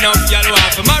legendary. Now y'all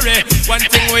want to marry. One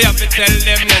thing we have to tell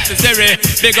them necessary.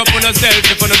 Big up on yourself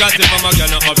if you no got it from a girl.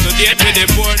 Up to date with the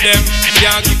poor them.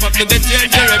 Can't keep up to the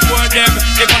change to report them.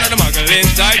 If one of the muggle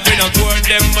inside we not court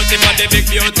them. But if I the big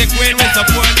beauty queen we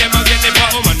support them. Again if a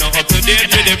woman not up to date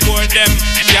with the poor them.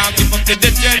 Can't keep up to the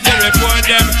change to report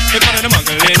them. If one of the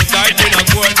muggle inside we not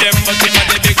court them. But if I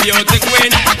the big beauty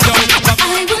queen, so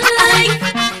I would like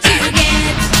to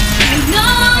get to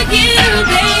know you,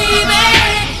 baby.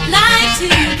 Like to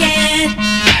get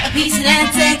a piece of that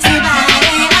sexy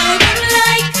body. I would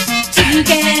like to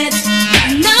get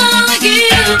to know you,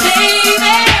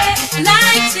 baby.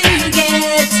 Like to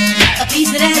get a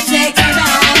piece of that sexy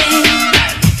body.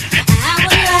 I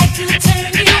would like to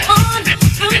turn you on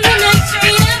from the night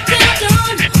straight up till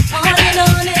dawn. On and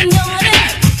on and on and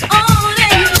on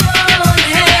and on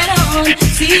and on.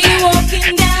 See you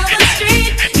walking down the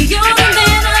street. You're the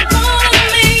man I wanna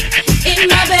meet in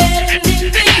my bed and in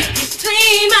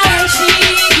between my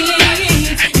sheets.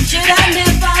 Should I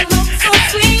never look so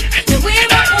sweet? The way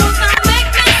my pose I make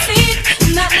me see.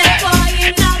 Not that boy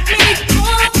you knock me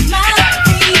off my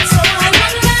feet. So I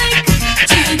would like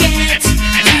to get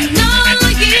to know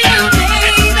you,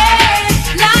 baby.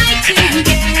 Like to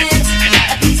get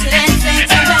a piece of that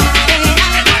sexy body.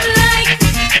 I would like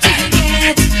to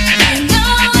get to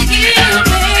know you,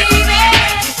 baby.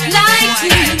 Like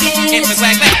to get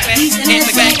a piece of that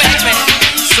sexy body.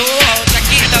 So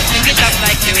jack it up, bring it up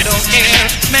like you don't care.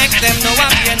 Make them know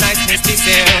I'm your niceness this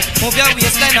year. Move your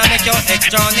waistline and make your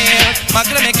extra near.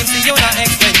 Magla make him see you not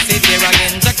expensive here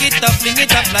again. Jack it up, bring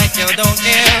it up like you don't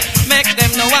care. Make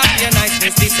them know I'm your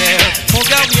niceness this year. Move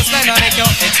your waistline and make your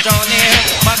extra near.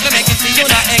 Magla make him see you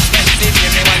not expensive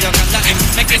here. Me why you got that him.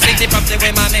 Make him see the property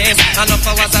with my miss. I love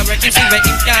for what I work him see where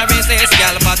him can resist.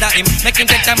 Girl bother him, make him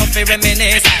take time up for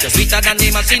reminisce. You're sweeter than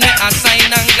the machine with a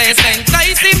sign and glaze.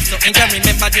 Entice him so he can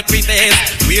remember the previous.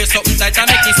 Wear something tight and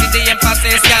make him see the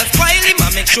emphasis. Girl spoil him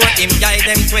and make sure him guide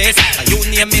them twist. And your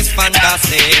name is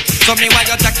fantastic. So me why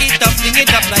you jack it up, bring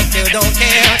it up like you don't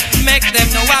care. Make them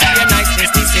know I'm your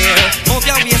niceness this year. Move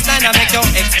your waistline and make your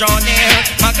extra near.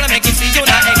 Magla make him see you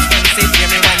not expensive. Hear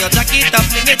me why you jack it up,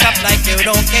 bring it up like you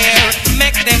don't care.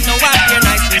 Make them know I'm your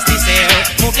niceness this year.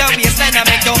 Move your waistline and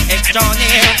make your extra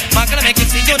near. Magla make him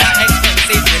see you not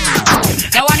expensive.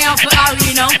 That one here for Ari,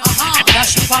 you know.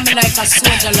 Dash it for me like a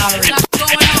soldier lorry.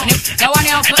 That one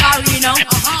here for Ari, you know.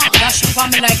 Dash it for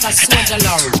me like a soldier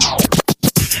lorry.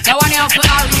 That one here for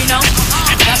Ari, you know.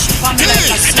 Dash it for me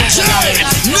like a soldier lorry.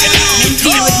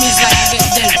 Deal with me is like I get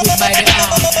dealt with by the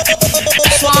arm.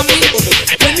 Swami,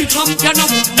 when we champion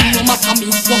of no matter me,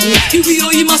 yo. The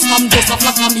way he must come just a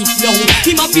flat on me, yo.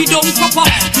 He must be done proper.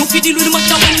 No fi deal with the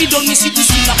matter when me done me see the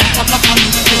still a flat on me,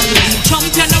 yo.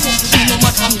 Champion of no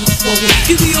matter me, yo.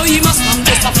 The way he must come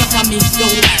just a flat on me, yo.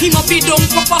 He must be done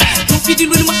proper. No fi deal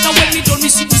with the matter when me done me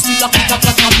see the still a flat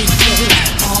on me, yo.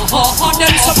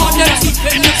 Them some of them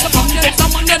different, some of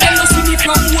them no see me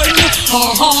from when.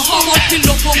 What we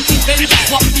love from different,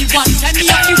 what we want and me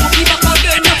have to walk me back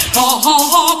again.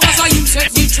 Cause I him set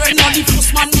the trend on the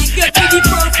first man he get me the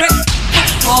perfect.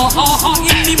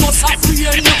 Him me must have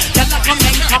friend. Y'all come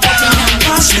and come up in and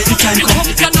pass me the time come.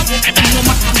 Can I walk no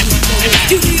matter me.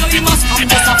 The way he must come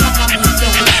just a flat on me.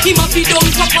 He must be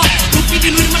done proper. Look at the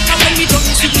no matter when me done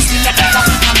see this still a flat on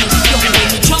me.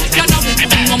 When me jump can I walk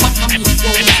no matter me.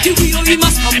 The way he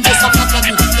must come just a flat on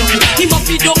me. He must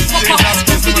be done proper.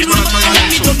 Look at the no matter when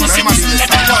me done see this still a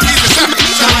flat on me.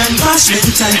 When passion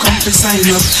time come to sign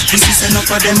up, this is enough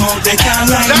of them out they can't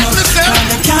line up. Now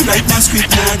they can't write my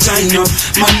script now join up.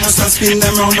 Man must have spin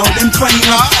them round out them twine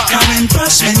up. Now when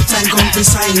passion time come to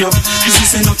sign up, this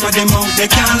is enough of them out they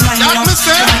can't line up.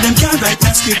 Now them can't write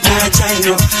my script now join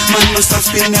up. Man must have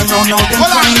spin them round out them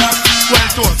twine up. Well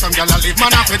told, some gyal a live,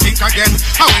 man have to think again.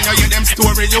 And when you hear them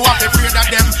story, you have to afraid of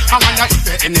them. I wonder if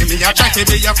the enemy a try to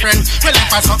be your friend. Well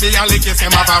if I saw be a lick,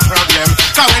 them have a problem.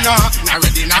 Cause when no happen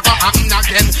already, not go happen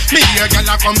again. Me hear gyal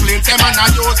a complain, them and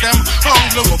I use them.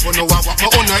 Hungry up, no what,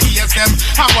 but no ears them.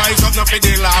 I wise up, no for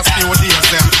the last few days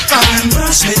them. Cause when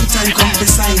brushing time come to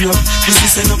sign up, this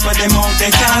is enough of them out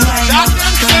they can't line up.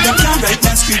 Cause them can't write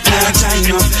that script now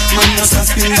join up. Man must have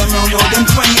spin them round out them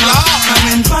twine up. Cause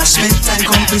when brushing time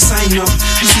come to sign up,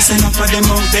 this is enough of them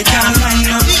out they can't line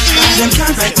up. Them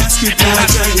can't write that script now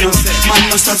join up. Man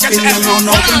must have spin them round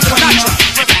out them twine up.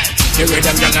 The way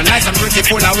them girls are nice and pretty,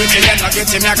 full of witty, them not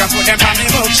getting me, I can put them on me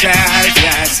bookshelf,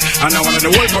 yes. And now one of the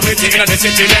whole community in the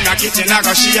city, them not kitchen, I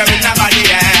can share with nobody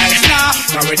else, no.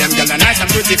 The way them girls are nice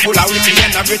and pretty, full of witty,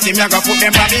 them not getting me, I can put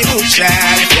them on me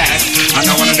bookshelf, yes. And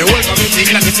now one of the whole community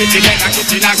in the city, them not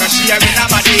kitchen, I can share with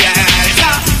nobody else,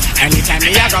 no. Anytime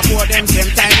me I go for them,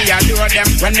 same time me adore them.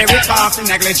 When they rip off the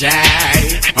negligee,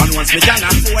 and once me can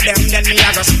afford them, then me I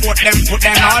go support them, put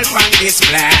them all on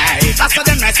display. That's how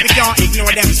them nice, we can't ignore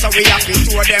them, so we have to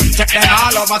tour them, take them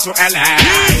all over to LA.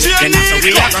 Then after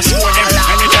we have to show them,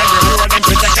 anytime we roll them,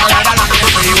 to take a ride along the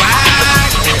freeway.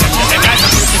 Them nice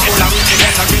and beautiful, and we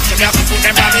together, we have to put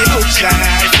them on the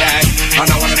bookshelf. And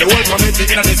I want the whole community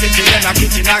in the city, then I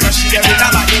kitchen, I go share with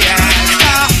nobody else.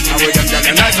 And with them girls,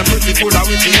 nice and beautiful, and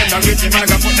we together, I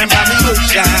go put them on the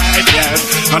bookshelf.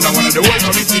 And I want the whole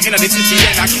community in the city,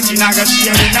 then I kitchen, I go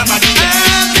share with nobody else.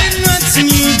 I've been watching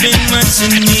you, been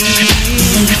watching me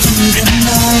through the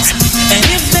night. And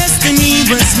if destiny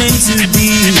was meant to be,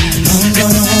 I'm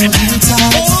gonna hold you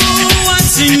tight. Oh,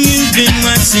 watching you, been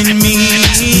watching me.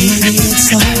 Maybe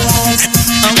it's alright.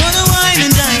 I wanna wine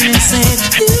and dine and say you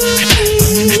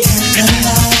free.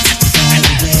 By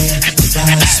the way,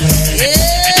 I swear.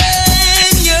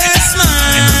 And your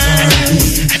smile.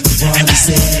 Wanna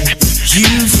say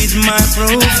you fit my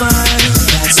profile.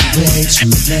 That's the way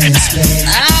true play.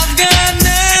 I've got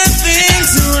nothing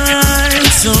to hide.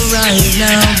 So right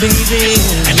now, baby,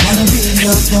 I wanna be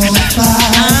your profile.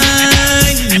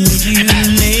 I need you,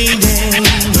 lady,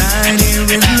 right here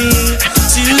with me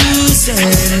to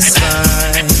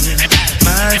satisfy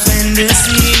my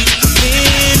fantasy.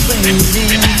 Been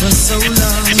waiting for so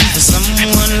long for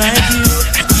someone like you.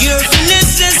 Your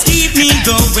finesses keep me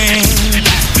going.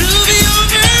 Groovy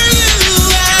over you.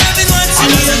 I've been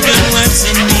watching you, been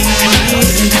watching me.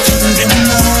 And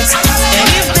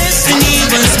if destiny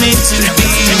was meant to be,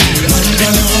 I'm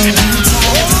gonna hold you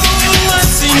tight. Oh,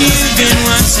 watching you, been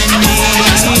watching me.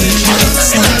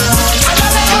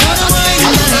 I wanna wine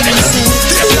and dine and say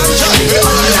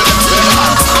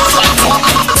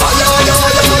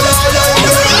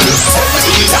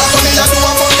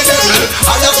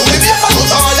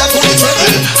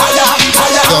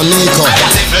Nicco.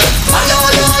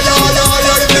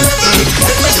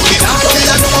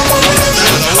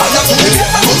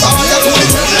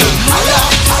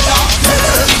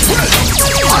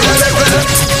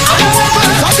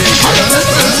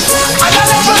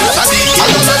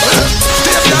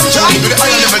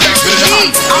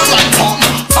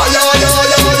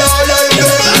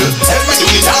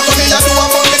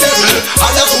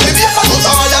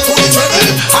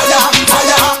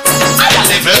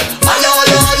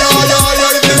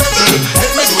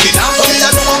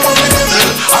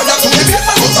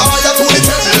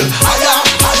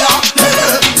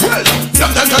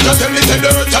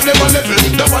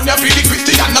 The one that feel the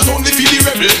Christian, not only feel the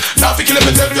rebel. Now fi kill them,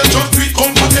 tell you just do it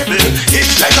comfortable.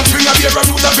 It's like a string of beer, a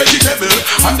root of vegetable.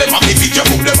 And them a fit your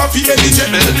food, them a feel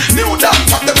eligible. New down,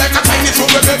 chop them like a tiny throw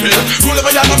a pebble. Roll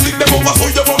over your and flick them over so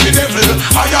you won't be devil.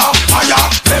 Higher, higher,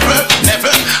 level,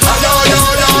 level. Higher, higher,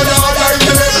 higher, higher,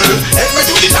 the level. Help me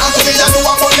do the dance so me I know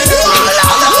I'm on the level.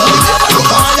 Higher, to the devil,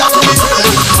 higher to the devil.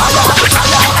 Higher,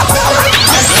 higher,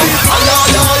 higher,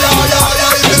 higher, higher,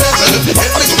 the level.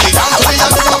 Help me do the dance so me I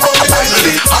know I'm on the level.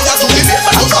 Higher to the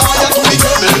devil, higher to the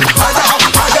devil. Higher,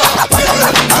 higher, higher.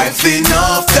 I've seen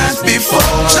enough dance before,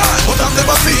 but I've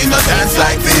never seen a dance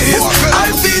like this.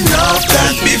 I've seen enough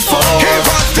dance before,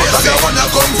 but I don't wanna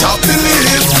come top the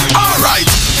list. Alright,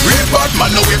 real bad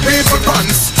man, now we people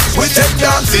pants. We take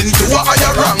dancing to a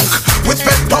higher rank. We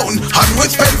spend pound and we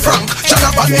spend franc. Shut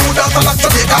up and new dance and that's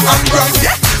Jamaica and Grand.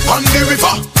 Yeah, on the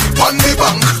river, on the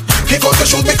bank. Kick out the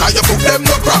shoot because you put them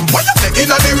no cramp. What you say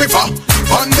in the river,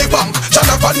 on the bank. Shut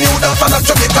up and new dance and that's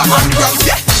Jamaica and Grand.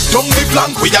 Yeah, down the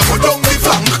flank, we a go down the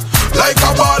flank. Like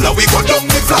a baller, we go down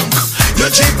the flank. You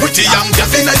cheap pretty young,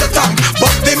 just in your tank.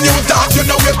 But the new dance, you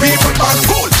know where people are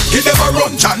cool. Give them a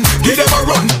run, Chan, give them a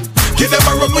run. Give them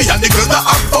a run, we and the girls that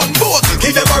have fun. Both,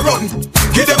 give them a run,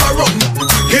 give them a run.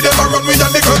 Give them a run, we and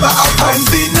the girls that have fun. I've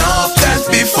seen enough dance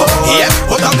before, yeah,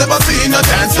 but I've never seen a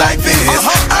dance like this.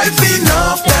 I've seen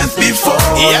enough dance before,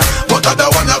 yeah, but I don't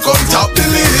wanna come top the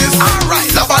list. Alright,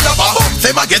 lava lava,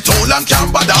 say my get old and can't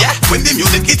bother. Yeah. When the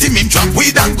music hit him drop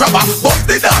weed and grabber. Bust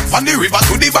the dance from the river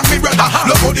to the bank, me brother.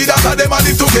 Love how the dance and them a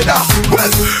live together.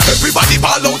 Well, everybody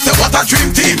ball out, say what a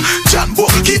dream team. John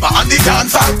Bogle keeper and the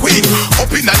dancer queen. Up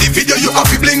in the video, you have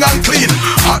to bling and clean.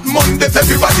 Hot Mondays,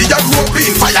 everybody a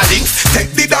groping. Fire links,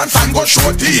 take the dance and go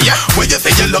shorty. Yeah. When you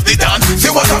say you love the dance, say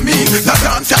what I mean. The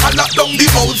dance, you lock down the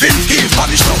housing scheme.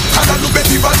 Spanish now, and I look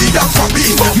everybody dance for me.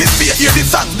 Miss Faye hear the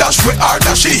song, dash we are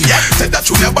dashing. Yeah. Said that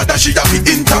you never dash, she have to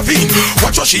intervene.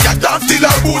 Watch what she a dance till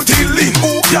her booty lean.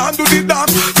 Who can do the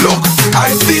dance? Look,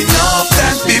 I've seen enough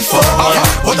dance before,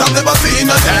 but I've never seen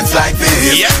a dance like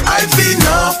this. Yeah. I've seen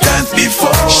enough dance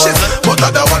before, but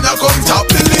I don't wanna come top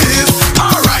the list.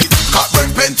 Alright, Cotton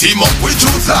Pen team up with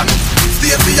Jutland.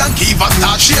 Stacey and Kiva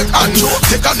start shake and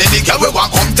take on any girl we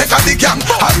want come take on the gang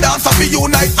and dance and be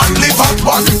unite and live at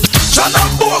one. John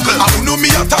and Bogle, I know me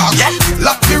attack.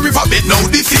 Lock me river bed now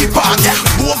the sea part.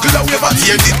 Bogle away but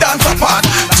tear the dance apart.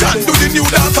 John do the new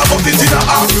dance about it in a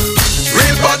half.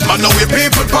 Real bad man now we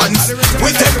people pants. We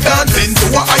take dancing to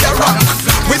a higher rank.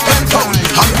 We spend pound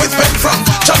and we spend franc.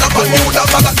 John and Bogle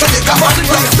dance and Jamaica man.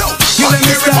 You let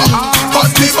me river,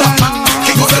 bust the back.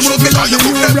 King of the shoes because you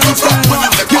put them to front.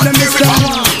 Bust the river,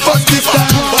 bust the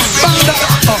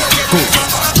back.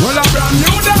 Well, a brand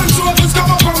new dance so just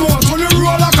come up and out. When you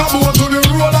roll like a boat, when you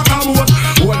roll like a boat.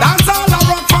 Oh, dance all a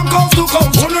rock from coast to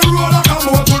coast. When you roll like a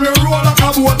boat, when you roll like a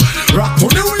boat. Rock to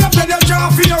the wave, then you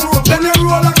drop for your rope. Then you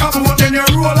roll like a boat, then you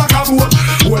roll like a boat.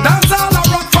 Oh, dance all a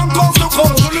rock from coast to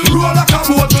coast. When you roll like a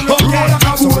boat, when you roll like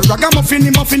a boat.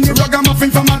 Ragamuffin, the ragamuffin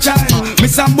from a child.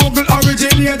 Miss and Bogle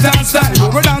originate dance style.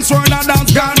 We dance for a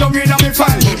dance, gone down in a me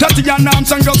file. Dirty and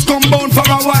dance and just come bound for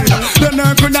a while. Then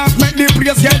I could dance, make the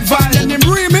place get violent. Him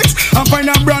remix and find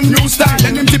a brand new style.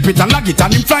 Then him tip it and lag it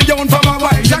and him fly down for a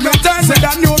while. Zaga time, say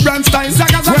that new brand style.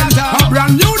 Zaga a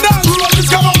brand new dance. Roll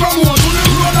this come up from one. When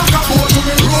you roll like a boat, when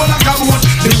you roll like a boat.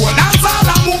 The whole dance all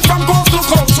a move from coast to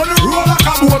coast. When you roll like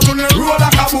a boat, when you roll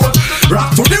like a boat.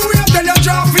 Rock to the wave, then you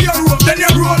drop for your rope. Then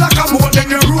you roll like a boat, then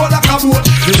you roll like a boat.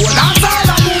 The whole dance all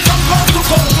a move from coast to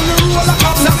coast. When you roll like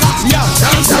a boat. Yeah,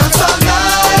 dance all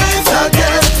night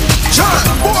again. John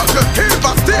Bogle,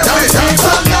 Kiva, Stacey. Dance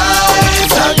all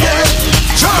night again.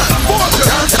 John Bogle,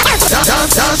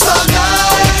 dance all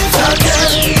night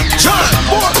again. John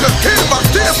Bogle, Kiva,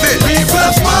 Stacey. People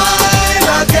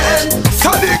smile again.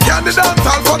 Study can the dance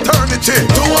all fraternity.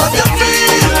 Do what you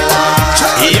feel like.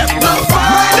 Yep, no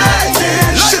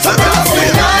fighting. Shit, I'm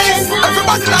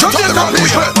everybody dance on the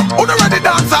people. Who don't ready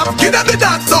dance up? Give them the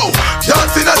dance now.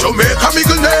 Dancing at Jamaica,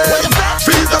 Miguel name.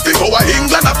 Feels the people of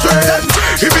England of trade.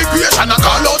 Immigration, I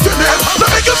call out your name. Now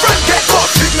make your friend get caught.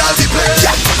 Signal the plane.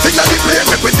 Signal the plane,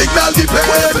 make we signal the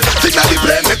plane. Signal the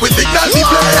plane, make we signal the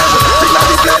plane. Signal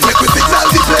the plane, make we signal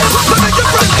the plane. Now make your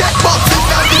friend get caught.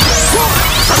 Signal the plane.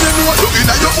 And you know you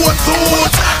in your own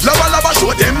suit. Lava lava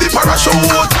show them the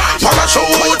parachute.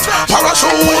 Parachute,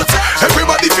 parachute.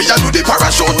 Everybody feel you do the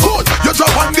parachute good. You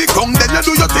drop on the ground, then you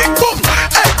do your thing, boom.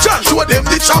 Hey, John, show them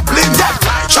the Chaplin.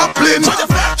 Chaplin,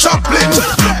 Chaplin.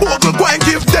 Bogle, go and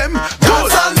give them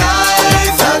good. Dance all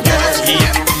night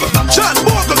again. John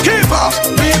Bogle, Kiva.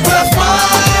 People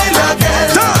smile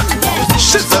again. Done.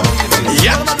 Shit,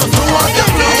 yeah. Do what you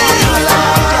feel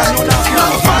like. No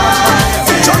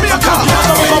fighting. Jamaica.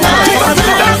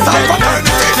 Dance all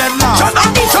fraternity. John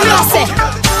and Bogle.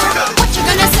 What you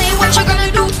gonna say, what you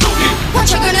gonna do? What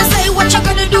you gonna say, what you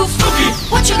gonna do?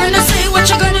 What you gonna say, what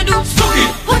you gonna do?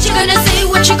 What you gonna say,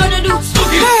 what you gonna do?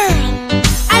 Girl,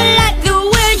 I like the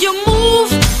way you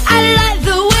move. I like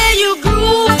the way you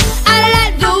groove. I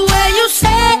like the way you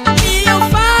set me on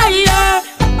fire.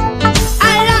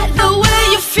 I like the way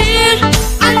you feel.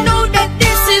 I know that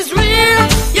this is real.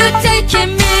 You're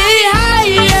taking me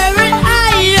higher and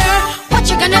higher. What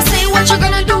you gonna say, what you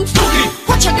gonna do?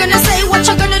 What you gonna say, what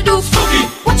you gonna do?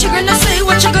 What you gonna say,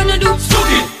 what you gonna do?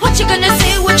 What you gonna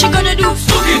say, what you gonna do?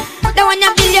 The one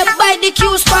you build up by the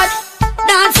Q spot.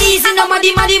 Dance easy, no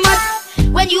muddy, muddy, mud.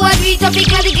 When you are beat up,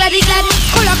 gladdy, gladdy, glad.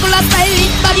 Kula, kula, style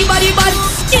it, body, body, bad.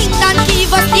 Ding, dan,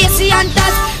 Kiva, Stacey and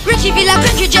Taz. Richie Villa,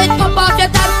 country jet, pop off the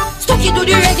top. Stucky to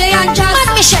the reggae and jazz.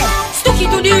 Mad Michelle, Stucky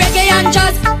to the reggae and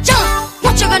jazz. Jump.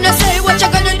 What you gonna say, what you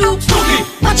gonna do?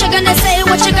 What you gonna say,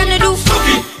 what you gonna do?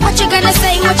 What you gonna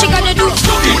say, what you gonna do?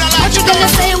 What you gonna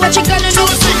say, what you gonna do?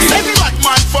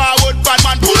 Batman forward,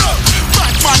 Batman pull up.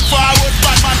 Batman forward,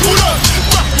 Batman pull up.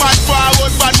 Batman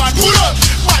forward, Batman pull up.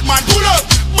 Batman pull up.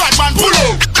 Batman pull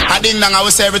up. I ding dong, I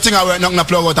will say everything I work, nothing I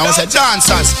plug out. I will say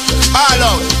dancers, all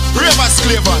out, ravers,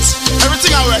 clavers.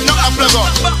 Everything I work, nothing I plug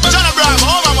out. John Abraham,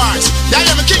 over Mars. Yeah,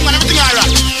 I'm a king man, everything I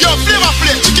rock. Yo, flavor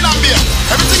play, chicken and beer.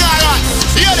 Everything I rock.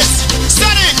 Hear this,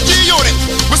 study, G-Unit.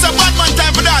 We say Batman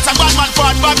time for dance, and Batman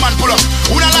forward, Batman pull up.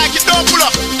 Who don't like it, don't pull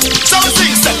up. So we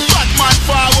sing, say Batman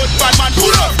forward, Batman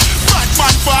pull up.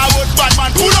 Batman forward,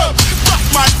 Batman pull up.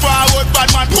 Batman forward,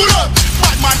 Batman pull up.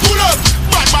 Batman pull up.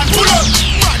 Batman pull up.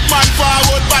 Batman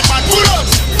forward, Batman pull up.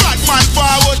 Batman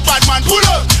forward, Batman pull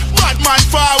up. Batman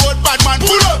forward, Batman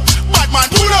pull up. Batman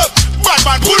pull up.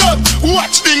 Batman pull up.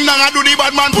 Watch thing now I do the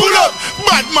Batman pull up.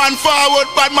 Batman forward,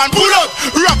 Batman pull up.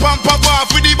 Rap and pop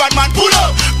off with the Batman pull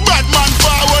up. Batman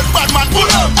forward, Batman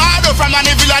pull up. Harder from an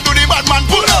evil I do the Batman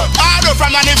pull up. Harder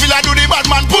from an evil I do the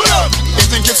Batman pull up. You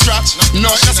think it's scratch? No,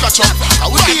 it's scratch up.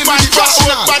 Batman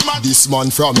forward, Batman. This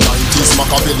man from 90s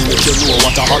Machiavelli make you know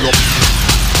what a hollow.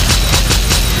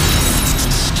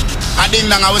 I ding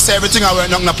dong, I will say everything I wear,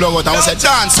 nothing to plug out. I will say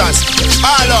dancers,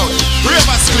 all out,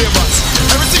 ravers, clavers.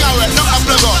 Everything I wear, nothing to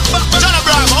plug out. John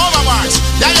Bravo, over Mars.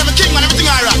 Yeah, I'm a king man, everything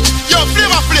I rock. Yo,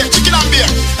 flavor flake, chicken and beer.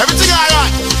 Everything I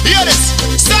rock. Hear this,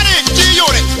 study,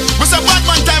 G-Unit. We say bad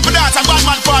man time for dance, a bad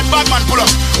man forward, bad man pull up.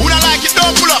 Who don't like it,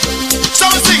 don't pull up. So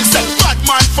we sing, say, bad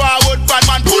man forward, bad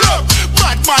man pull up.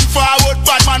 Bad man forward,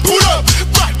 bad man pull up.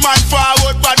 Bad man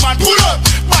forward, bad man pull up.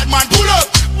 Bad man pull up.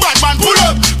 Bad man pull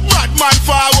up. Bad man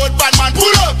forward, bad man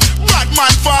pull up. Bad man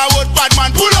forward, bad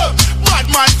man pull up. Bad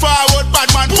man forward,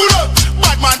 bad man pull up.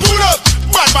 Bad man pull up.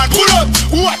 Bad man pull up.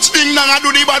 Watch thing now I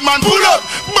do the bad man pull up.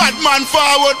 Bad man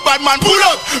forward, bad man pull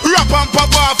up. Rap and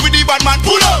pop off with the bad man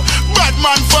pull up. Bad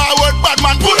man forward, bad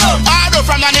man pull up. Hard up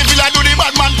from the villa do the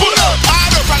bad man pull up.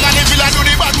 Hard up from the villa do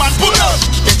the bad man pull up.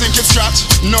 You think it's scratch?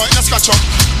 No, it's scratch up.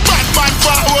 Bad man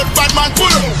forward, bad man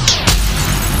pull up.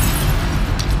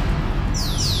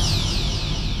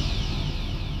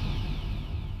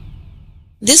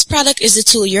 This product is a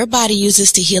tool your body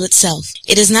uses to heal itself.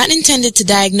 It is not intended to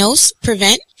diagnose,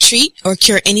 prevent, treat, or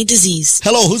cure any disease.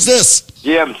 Hello, who's this?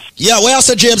 James. Yeah, where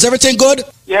else, James? Everything good?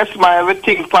 Yes, man,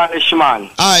 everything polished,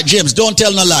 man. Alright, James, don't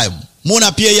tell no lie.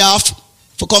 Mona pay you off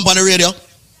for company radio?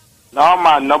 No,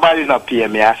 man, nobody not pay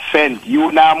me a cent.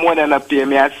 You now more than not pay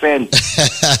me a cent.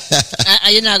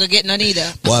 You're not going to get none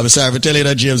either. Boy, I'm sorry for telling you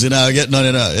that, James. You're not going to get none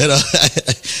of that. You know?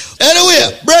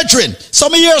 Anyway, brethren,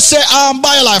 some of you say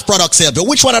BioLife products help you.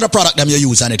 Which one of the product them you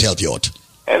use and it help you out?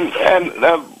 And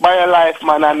BioLife,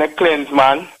 man, and the cleanse,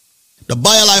 man. The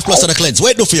BioLife plus and the cleanse.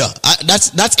 Wait, do for you.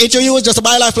 That's it you use, just the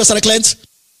BioLife plus and the cleanse?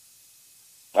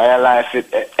 BioLife,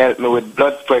 it help me with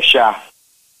blood pressure.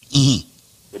 Mm-hmm.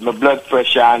 With my blood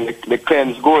pressure and the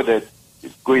cleanse good. It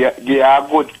give you a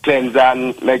good cleanse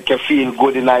and make you feel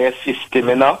good in your system,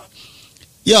 you know?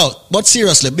 Yo, but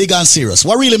seriously, big and serious,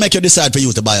 what really make you decide to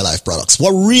use the BioLife products?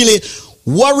 What really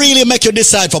make you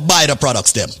decide to buy the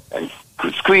products them?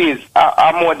 Squeeze,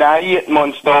 I'm more than 8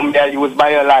 months now, I use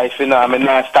BioLife, you know, I mean,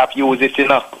 I stop use it, you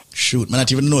know. Shoot, man, I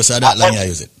not even know so that long I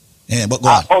use it. Yeah, but go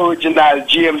on. Original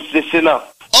James, this, you know.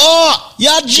 Oh,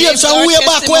 yeah, James, are way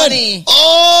back when.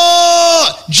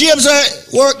 Oh, James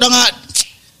worked on that.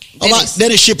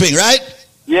 Dennis shipping, right?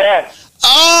 Yeah.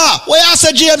 Ah, where I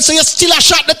said, James, so you still a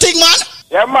shot the thing, man?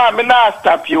 Yeah, man, me not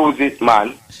stop use it,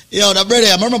 man. Yo, the brother,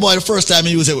 I remember boy, the first time I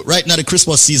used it, right now the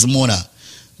Christmas season, Mona.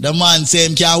 The man say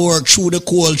him can work through the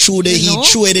cold, through the heat,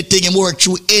 through anything, him work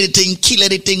through anything, kill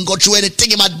anything, go through anything,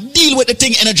 him a deal with the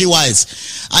thing energy-wise.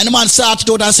 And the man started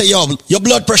out and say, yo, your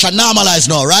blood pressure normalized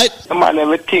now, right? The man,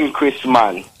 everything, Chris,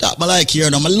 man. That I like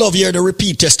hearing them. I love hearing the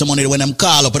repeat testimony when them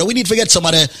call up. But we need to get some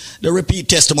of the repeat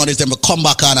testimonies them to come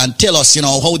back on and tell us, you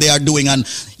know, how they are doing. And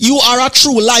you are a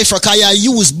true lifer because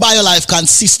you use BioLife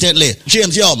consistently.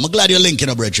 James, yo, I'm glad you're linking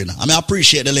up, brethren. I mean, I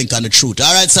appreciate the link and the truth.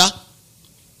 All right, sir?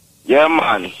 Yeah,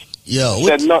 man. Yo,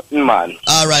 said nothing, man.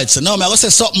 All right, so now, man, I will say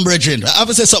something, brethren. I have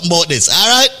to say something about this. All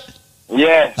right?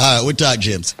 Yeah. All right, we talk,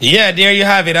 James. Yeah, there you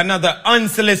have it. Another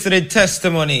unsolicited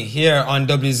testimony here on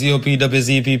WZOP,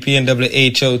 WZPP, and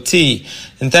WHOT.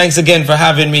 And thanks again for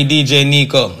having me, DJ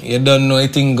Nicco. You don't know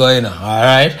anything going on, all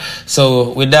right?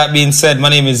 So with that being said, my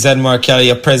name is Zedmar Kelly,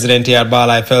 your president here at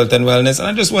BioLife Health and Wellness. And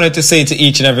I just wanted to say to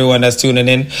each and everyone that's tuning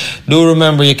in, do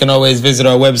remember you can always visit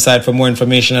our website for more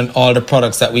information on all the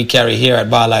products that we carry here at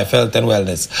BioLife Health and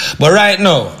Wellness. But right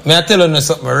now, may I tell you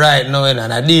something right now, and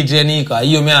DJ Nicco, are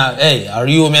you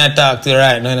may I talk to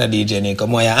right now, DJ Nicco?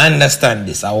 More you understand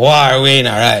this, a war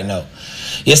winner right now.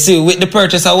 You see, with the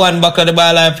purchase of 1 buckle of the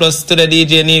BioLife Plus to the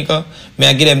DJ Nicco, may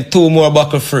I give them 2 more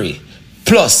buckle free.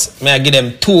 Plus, may I give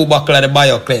them 2 buckle of the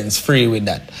BioCleanse free with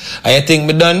that. And you think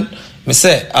me done? Me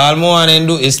say, all I want to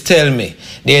do is tell me,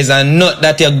 there's a nut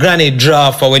that your granny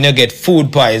draw for when you get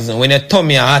food poison, when your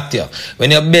tummy hurt you, when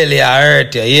your belly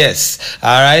hurt you, yes.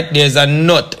 Alright, there's a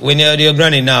nut when your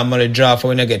granny normally draw for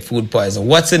when you get food poison.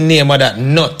 What's the name of that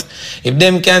nut? If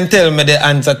them can tell me the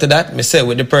answer to that, me say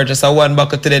with the purchase of 1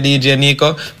 buckle to the DJ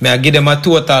Nicco, may I give them a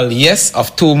total yes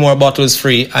of 2 more bottles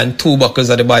free and 2 buckles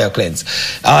of the BioCleanse.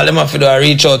 All them have to do is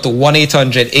reach out to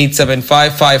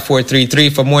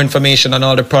 1-800-875-5433 for more information on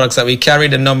all the products that we carry.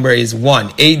 The number is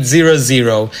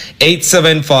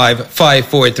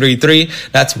 1-800-875-5433.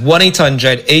 That's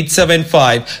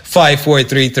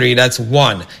 1-800-875-5433. That's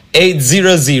 1-800-875-5433.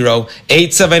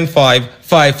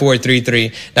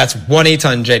 1-800-875-5433. That's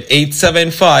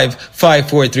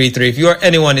 1-800-875-5433. If you or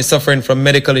anyone is suffering from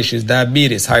medical issues,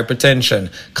 diabetes, hypertension,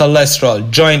 cholesterol,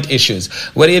 joint issues,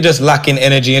 whether you're just lacking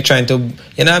energy, you're trying to,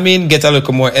 you know what I mean, get a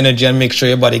little more energy and make sure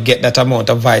your body get that amount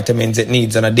of vitamins it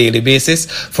needs on a daily basis.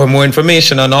 For more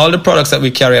information on all the products that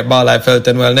we carry at Bar Life Health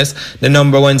and Wellness, the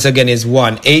number once again is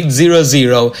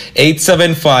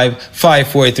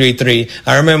 1-800-875-5433.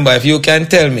 And remember, if you can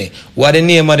tell me what the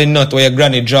name of the nut where your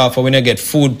granny draw for when you get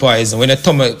food poison, when your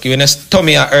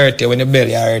tummy are hurt you, when your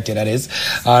belly are hurt you, that is,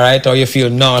 alright, or you feel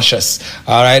nauseous,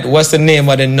 alright, what's the name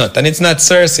of the nut? And it's not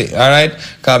Cersei, alright,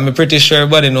 because I'm pretty sure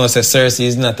everybody knows that Cersei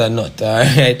is not a nut,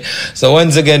 alright. So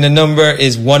once again, the number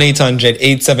is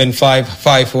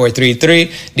 1-800-875-5433.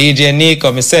 DJ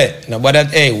Nicco, me say,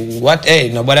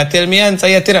 nobody, nobody tell me answer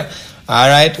yet,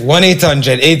 alright,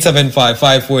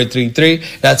 1-800-875-5433.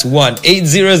 That's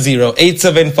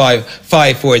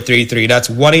 1-800-875-5433. That's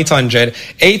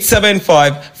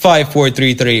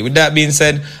 1-800-875-5433. With that being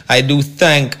said, I do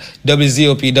thank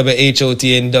WZOP, WHOT,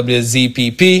 and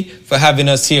WZPP for having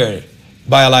us here.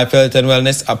 BioLife Health and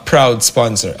Wellness, a proud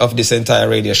sponsor of this entire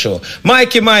radio show.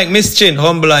 Mikey Mike, Miss Chin,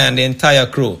 Humble Eye, and the entire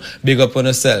crew. Big up on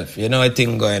yourself. You know a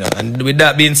thing going on. And with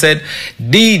that being said,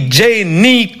 DJ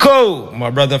Nicco, my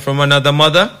brother from another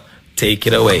mother, take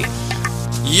it away.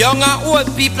 Young and old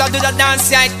people do the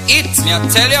dance like it. Me I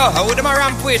tell you, how would them a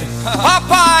ramp with?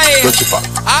 Popeye.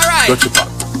 Alright.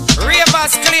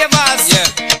 Ravers, clavers. Yeah.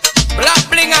 Black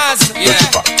blingers. Yeah.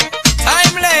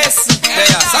 Timeless.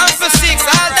 Yeah. Sound for six,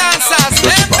 all dancers.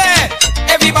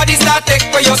 Everybody start take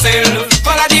for yourself.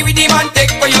 Follow the rhythm and take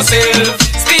for yourself.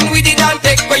 Spin with it and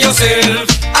take for yourself.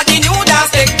 And the new dance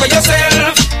take for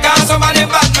yourself. Cause some of them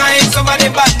bad mind, some of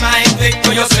them bad mind. Take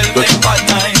for yourself, take bad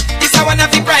mind. This a one of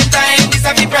the prime time, this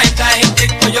a the prime time.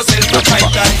 Take for yourself, the prime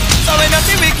time. So when you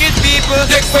see wicked people,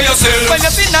 take for yourself. When you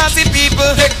see nasty people,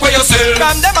 take for yourself.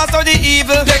 From them as to the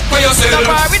evil, take for yourself. Don't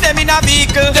worry with them in a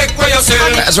vehicle, take for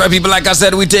yourself. That's right, people. Like I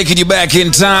said, we're taking you back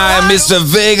in time, Mr.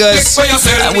 Vegas.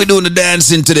 And we're doing the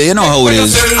dancing today. You know how it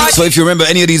is. So if you remember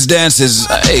any of these dances,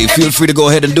 hey, feel free to go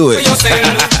ahead and do it.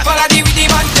 Follow the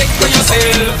rhythm and take for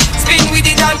yourself. Spin with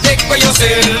it and take for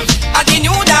yourself. And the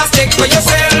new dance take for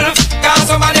yourself.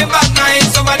 Cause some of them bad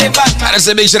minds, some of them bad minds. I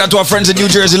say big shout out to our friends in New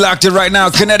Jersey locked in right now.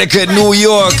 Connecticut, New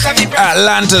York,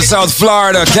 Atlanta, South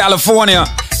Florida, California.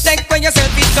 Take for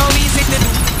yourself, it's so easy to do.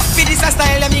 Fit this a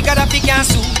style and you gotta pick and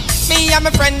sue. Me and my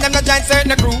friend, them not join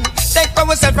certain crew. Take for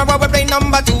yourself from our play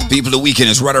number 2. People, the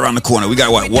weekend is right around the corner. We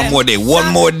got what? One more day.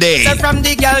 One more day. From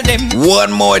the girl them.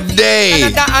 One more day.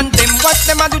 Another anthem. Watch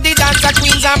them and do the dance at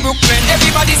Queens and Brooklyn.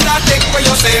 Everybody start take for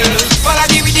yourself. Follow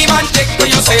the rhythm and take for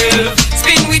yourself.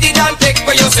 Spin with it and take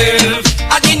for yourself.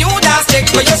 And the new dance take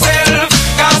for yourself.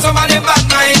 Cause some of them bad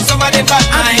minds, some of them bad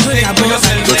minds. Take for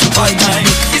yourself, take bad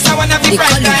minds. This a one of the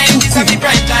prime time, this a the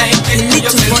prime time. Take for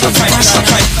yourself, the prime time.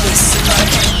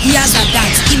 He has a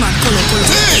dance, him and Colo.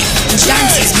 The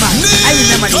dance is mad. I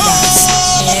remember the dance.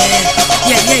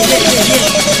 Yeah. Take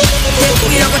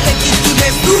we are gonna take it to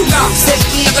them. Say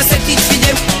we are gonna set it for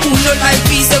them. Who no like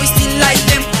me, so we still like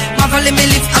them. Marvel me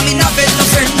live, I'm in a bed, no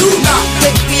friend.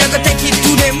 Take we are gonna take it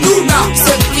to them.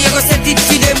 Say we are gonna set it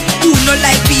for them. Who no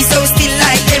like me, so we still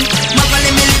like them. Marvel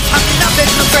me live, I'm in a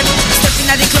bed, no friend. Stepping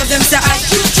at the club, them say I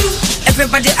you.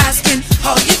 Everybody asking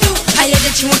how you do. I hear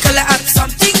that you want color up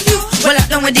something new. Well, I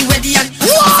done with the wedding and I move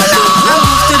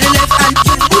to the left and I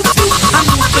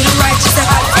move to the right. She said,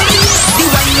 I feel you. The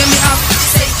wine when me up,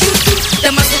 say you.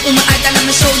 Them must look my eye and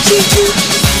I'm show you.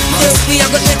 Yes, we are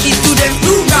gonna take it to them.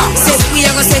 Say we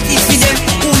are gonna set it for them.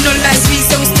 Who no like me,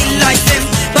 so we still like them.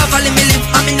 Baba let me live,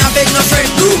 I'm in a bed, no friend.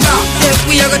 Yes,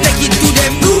 we are gonna take it to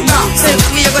them. Say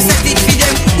we are gonna set it for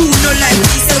them. Who no like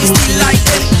me, so we still like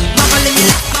them. Baba let me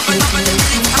live, Baba let me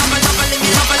live, Baba let me live,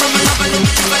 Baba let me live, Baba let me live,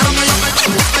 Baba let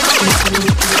me live.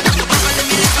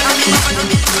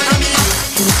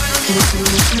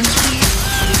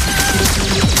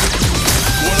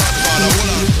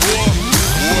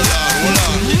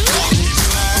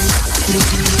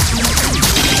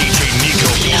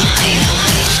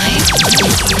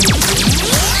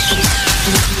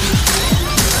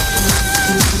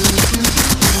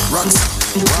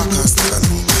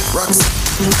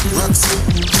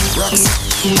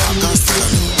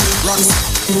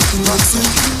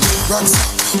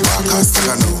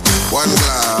 One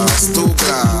glass, two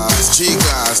glass, three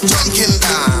glass, drunken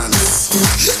dance.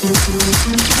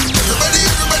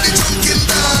 Everybody drunken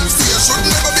dance. See, I should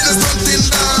never be the stunting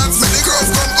dance. Make the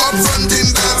girls come up fronting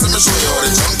dance. Let me show you how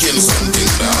the drunken something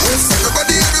dance.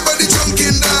 Everybody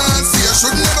drunken dance. See, I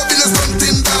should never be the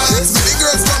stunting dance. Make the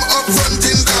girls come up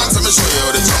fronting dance. Let me show you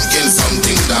how the drunken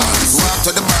something dance.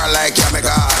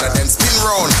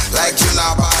 ground like you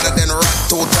not bother. Then rock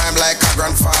 2 times like a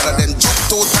grandfather. Then jump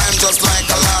 2 times just like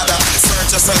a ladder.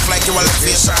 Search yourself like you a left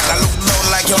fish shot. I look down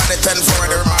like you had the 10 for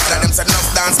the mother. Them said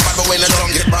enough dance bad, but when the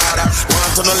drum get bother.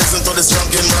 Want to no listen to this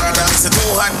drunken brother. It's a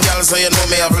 2 hot girl, so you know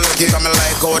me have lucky. Come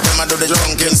like how them I do the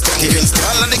drunken stinking.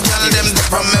 All of the girl them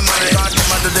dip on me money. God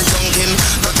them I do the junkin.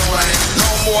 But don't worry, no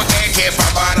more AK for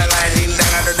borderline. In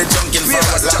there I do the junkin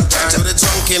forward long time. Do the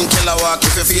junkin killer walk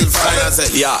if you feel fine. I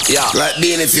say yeah, like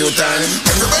being a few times.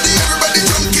 Everybody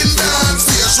junkin dance.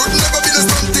 There should never be no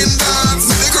stunting dance.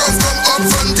 When the girls come up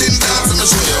fronting dance, I'ma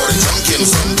show you how the junkin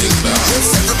something dance.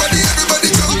 Everybody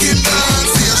junkin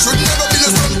dance. There should never be no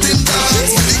stunting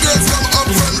dance. When the girls come up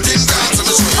fronting dance,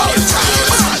 I'ma show you how the junkin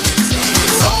something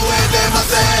dance. So when them a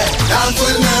say, dance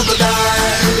will never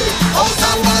die. Out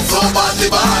and bad, so bad the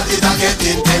bad, it a get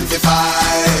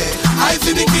intensified. I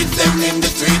see the kids them in the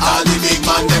street, all the big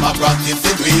man them a practice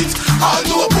the tweet. All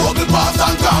do a vocal pass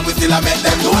and come, we still a make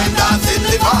them do and dance in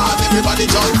the past. Everybody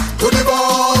jump to the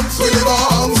bounce, willy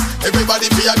bounce. Everybody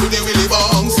fear do the willy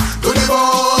bounce, to the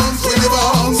bounce, willy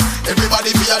bounce.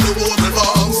 Everybody fear do vocal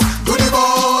bounce, to the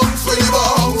bounce, willy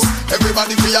bounce.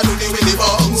 Everybody fear do the willy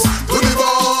bounce, to the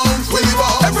bounce, willy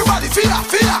bounce. Everybody fear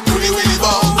do the willy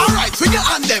bounce. Alright, swing your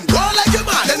hand them, go like your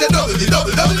man. Then the double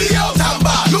the out and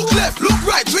bar. Look left, look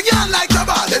right, swing your hand like your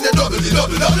bar. Then the double the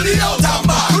out and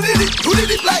bar. Do the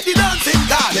dip like the dancing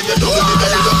god. Then the double the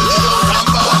out and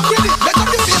bar. Walk with it, make up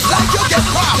your face like you get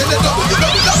robbed. Then the double the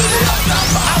out and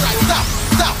bar. Alright,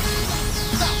 stop.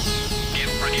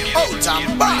 Out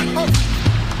and bar.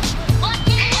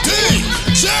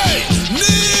 DJ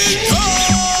Nicco.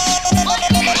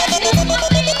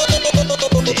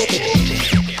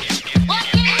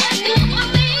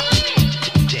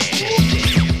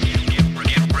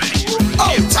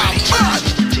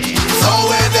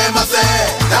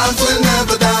 Dance will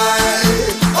never die.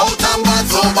 Out and bad,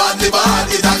 so bad the bad,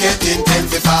 it a get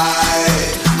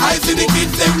intensified. I see the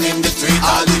kids them in the street,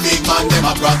 all the big man them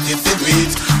a practice the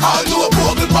tweet. All do a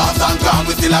vocal pass and come,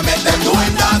 we still a make them do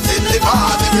and dance in the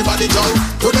past. Everybody jump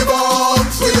to the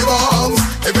bounce, willy bounce.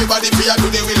 Everybody fear do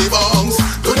the willy bounce,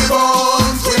 to the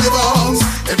bounce, willy bounce.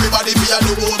 Everybody fear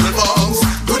do vocal bounce,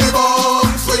 to the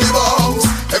bounce, willy bounce.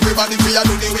 Everybody fear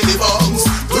do the willy bounce,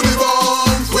 to the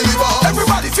bounce, willy bounce.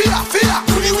 Everybody fear.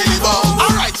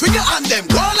 Alright, swing your hand them,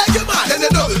 go like your man. Then the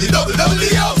double the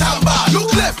out and bar. Look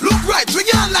left, look right, swing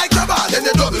your hand like your bar. Then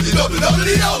the double the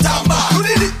out and bar. Do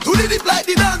the dip like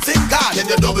the dancing god. Then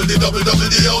the double the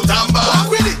out and bar. Walk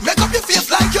with it, make up your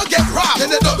face like you get robbed. Then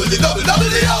the double the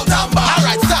out and bar.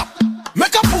 Alright, stop,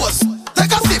 make a pose,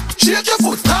 take a sip, shake your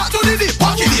foot, start to the dip,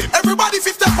 walk it. Everybody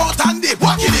 50 out and dip,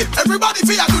 walk it. Everybody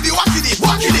fear do the walk it.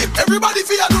 Everybody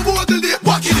fear do both the dip,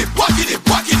 walk it.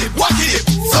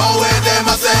 So when them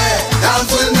a say, dance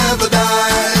will never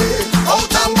die. Out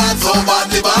and bad, so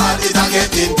bad the bad, it a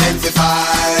get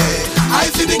intensified. I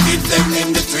see the kids them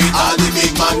in the street, all the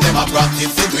big man them a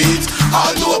practice the tweet.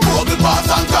 All do a vocal pass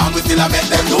and come, we still a make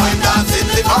them do and dance in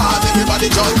the past. Everybody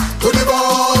jump to the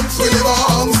bounce, willy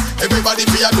bounce. Everybody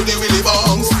fear do the willy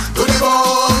bounce, to the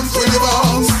bounce, willy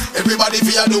bounce. Everybody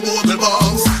fear do vocal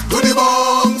bounce, to the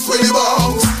bounce, willy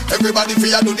bounce. Everybody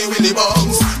fear do the willy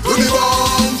bounce, to the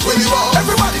bounce, willy bounce.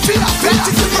 Everybody fear to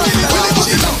the willy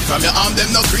bounce. From your arm them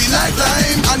no green like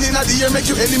lime. And in the year make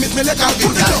you enemies me like a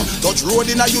good time. Touch road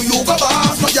in a you go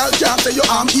boss. No girl can't say your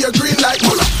arm here green like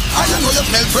bulla. I know you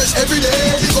smell fresh every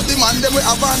day. Pick up the man them we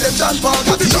have on them John Paul.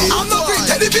 I'm no green,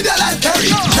 Teddy video like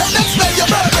Terry. Let them smell your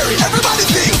Burberry. Everybody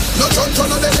sing. No chon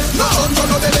no dele, no chon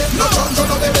no dele, no chon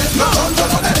no dele, no chon no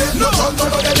dele, no chon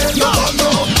no dele, no chon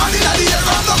no. And in the year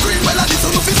I'm no green, well I need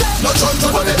to fit. No chon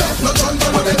no dele, no chon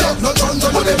no dele, no chon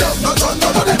no dele, no chon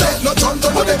no dele, no chon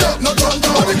no dele, no chon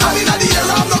no dele. And in the year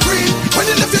I'm no green. When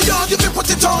you live your yard, you fi put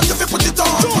it on, you fi put it on,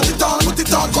 put it on, put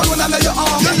it on. Call when I lay your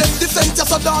arm. You left the fence just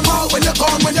so down. When you're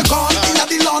gone, inna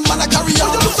the lawn, man I carry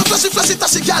on. You look so flashy,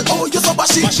 gal. Oh, you so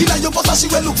bashy. Inna your bossa,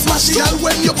 she will look smashy. Gal,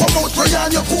 when you come out, pray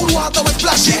and your cool water will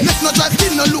splashy. Let's not drive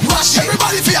skin, no look rashy.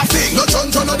 Everybody fear thing. No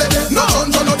chon no dede, no chon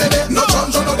no dede, no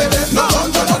chon no dede, no chon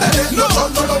no dede, no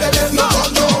chon no dede, no chon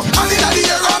no. And inna the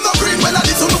air I'm no green, well I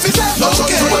need to know fi say. No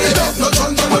chon no dede, no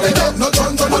chon no dede, no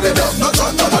chon no dede, no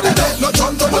chon no dede, no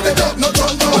chon no dede, no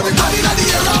chon no dede. And inna the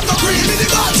air I'm no green, in the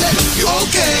garden.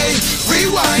 Okay,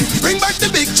 rewind, bring back the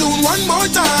big tune one more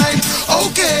time.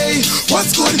 Okay,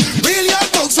 what's good? Real young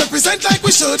folks represent like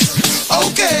we should.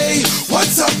 Okay,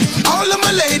 what's up? All of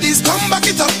my ladies, come back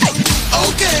it up.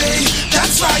 Okay,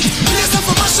 that's right. Play some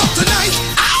for my shop tonight.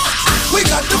 We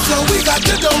got the flow, we got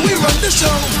the dough, we run the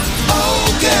show.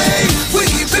 Okay, we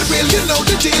keep it real, you know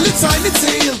the deal, it's signed, it's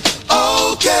sealed.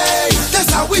 Okay, that's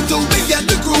how we do, we get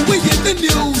the groove, we hit the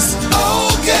news.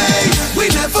 Okay, we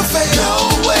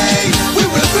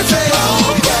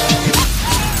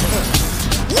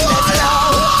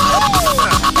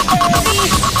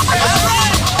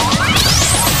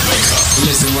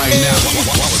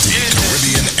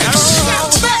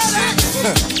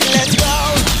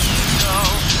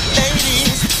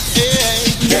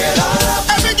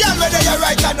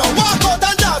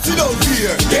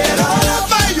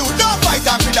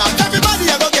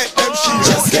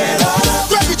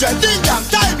damn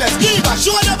timeless. Give a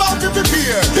show them how to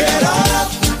prepare. Get on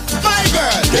up, my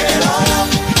girl. Get on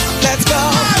up. Let's go.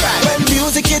 Right. When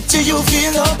music hits you, you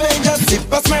feel no pain. Just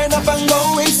sip a smirn up and go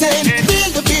insane.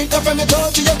 Feel the beat up from your toe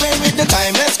to your brain with the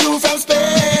timeless crew from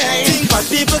Spain. Think what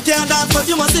people can't dance, but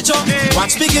you must sit up.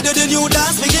 Watch Biggie do the new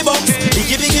dance, Biggie bounce.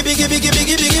 Biggie, Biggie, Biggie, Biggie,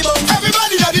 Biggie, Biggie bounce.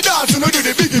 Everybody that the dance, you know do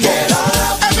the Biggie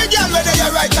bounce. Every girl where they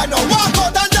are right now, walk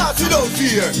out and dance without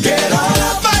fear. Get on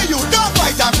up. By you, don't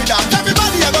fight after that.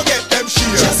 Everybody ever get them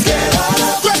sheer. Just get on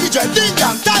up. Grab it, think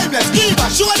damn timeless. Give a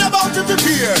show them how to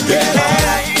prepare. Get on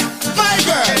up. My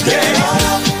girl, get on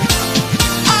up.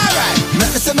 Alright. Let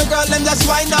me see my girl, them just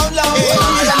wind down low.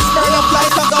 And burn up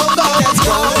like a go-go. Let's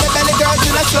go. The belly girls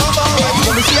in a slow-mo.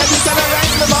 Let me see how this time I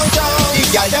rise my mojo. The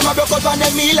girl, them a broke out on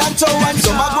them heel and toe. And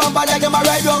some a go and bad like them a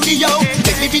ride round the yo.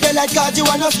 Take me video like cause you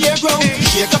want no scarecrow.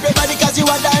 Shake up your body cause you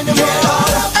want dynamo.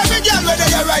 Every girl where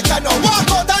they are right now, walk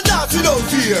out and dance without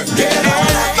fear. Get on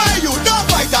up. By you, don't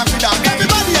fight after that.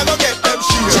 Everybody ever get them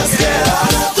sheer. Just get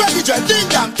on up. Grab it, think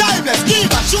damn timeless.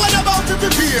 Give a show them how to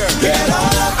prepare. Get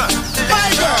on up. My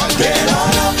girl, get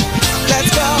on up. Let's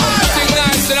go. Sing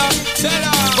nice, you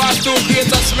know. Pass two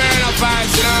crates of Smirnoff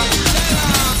Ice, you know.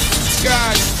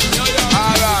 Scratch.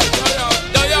 Alright.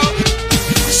 Yo.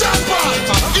 Sean Paul,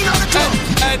 in on the club.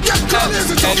 Get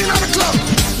close, in on the club.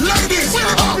 Ladies, in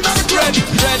on the club. Red.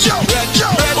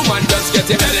 Woman, just get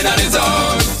your head in on his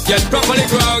own. Get properly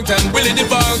cranked and willy the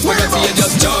bounce. We can see you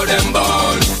just show them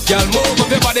bones. Girl, move up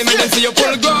your body, make them see you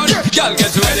pull ground. Girl,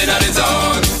 get your head in on his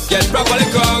own. Get properly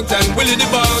cranked and willy the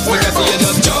bounce. We can see you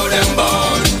just show them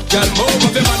bones. Girl, move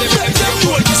up your body, make them see you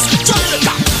pull ground.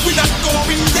 We not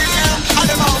going down. And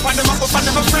them up and them up and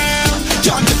them a frown.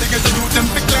 Can't get together, do them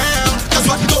pick down. Cause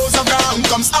what goes around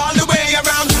comes all the way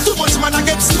around. Too much man I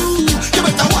get slew. You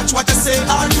better watch what I say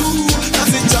or do.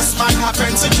 Cause it just might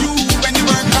happen to you. When you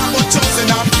work hard but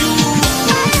chosen of you.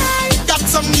 Got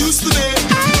some news today.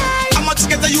 How much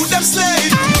get the youth them slave?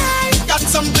 Got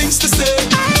some things to say.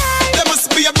 There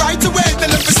must be a brighter way. Tell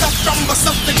them to stop from but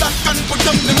something that can put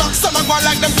them the mark. Some are going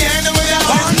like them can't live without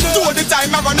it. All the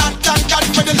time I run out thank God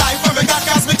for the life of a God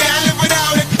cause we can't live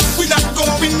without it. We not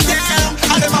going down.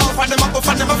 And them off and them up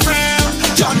and them a frown.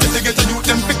 Can't get to get the youth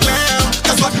them pick down.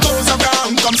 Cause what goes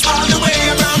around comes all the way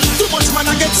around. Too much man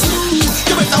I get slew.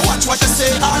 You better watch what you say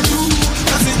or do.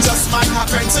 Cause it just might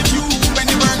happen to you. When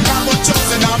you work hard but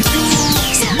chosen of you.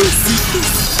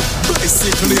 So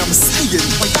basically I'm saying, you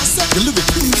live it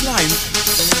incline.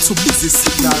 So busy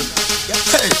signal.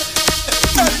 Hey.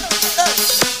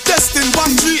 Testing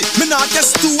 1 3. Me not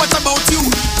guess 2. What about you?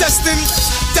 Testing.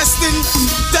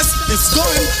 It's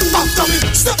going after me.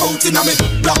 Step out in a me.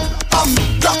 Block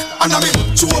and a me.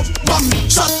 Chew up, bang,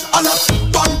 shot, a lot,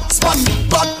 bang, span,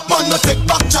 bad man no take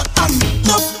back chat and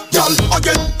nuff, y'all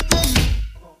again.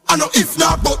 I know if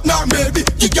not, but now maybe.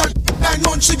 You got 9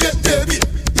 months she get baby.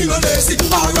 Me no lazy,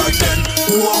 alright then.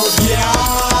 Oh yeah,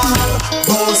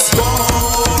 boss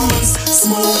guns,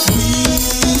 smoke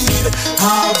weed,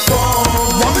 have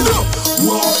fun. What me do?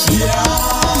 Oh yeah,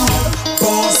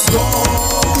 boss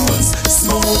guns,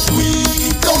 smoke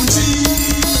weed, come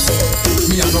cheese.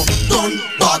 Me a no gun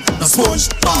bag, no sponge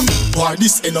bag. Boy,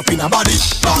 this end up in a body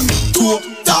bag. 2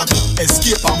 tag,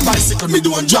 escape on bicycle, me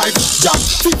don't drive. Jack,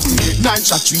 58, 9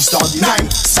 shot, 3 star,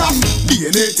 9 stop.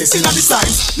 DNA testing on the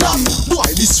signs. Long, boy,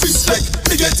 this respect.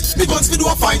 Me get me guns, me do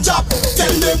a fine job.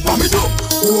 Tell them what me do.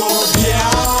 Oh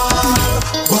yeah,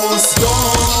 boss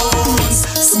guns,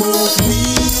 smoke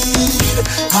weed,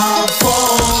 have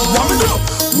fun. What me do?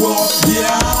 Oh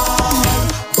yeah,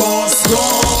 boss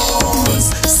guns,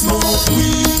 smoke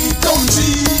weed, come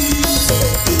cheese.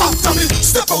 After me,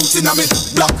 step out in a me.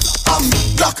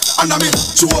 Black and a me.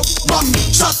 Chew up, bang,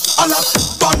 shot, a lot,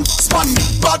 bang, span,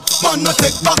 bad man no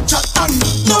take back chat and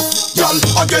nuff, y'all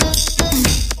again.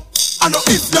 I know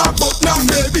if not, but now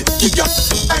maybe. You got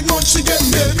 9 months she get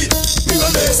baby. Me no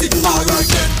lazy, alright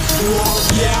then. Oh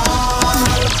yeah,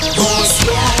 boss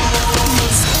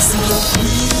guns, smoke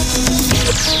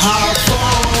weed, have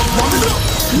fun. What me do?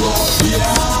 Oh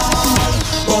yeah,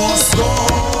 boss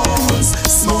guns,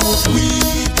 smoke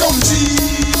weed, come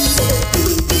cheese.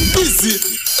 Busy.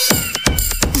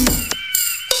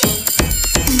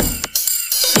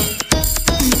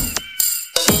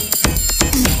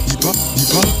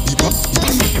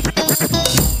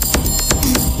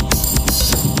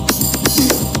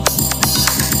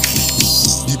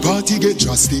 get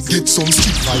drastic. Get some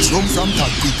street vibes, rum from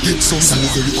Tactic. Get some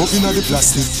smokery up in the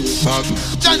plastic bag.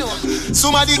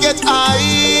 Somebody get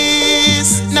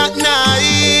ice, not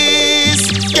nice.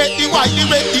 Get the white, the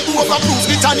red, the overproof,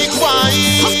 the tonic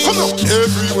wine.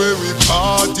 Everywhere we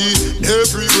party,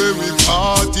 everywhere we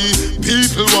party.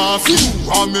 People want you,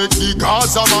 want make the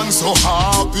Gaza man so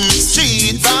happy.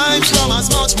 Street vibes from as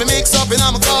much me mix up in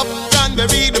a cup.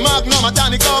 Cranberry, the Magnum, a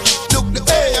tonic up. Look the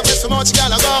way I so much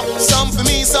gal I go. Some for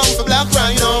me, some for Black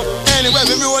Rhino. Anywhere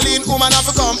we roll in, woman have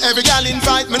to come. Every gal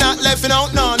invite me, not left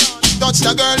out none. Touch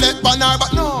the girl, let banner, but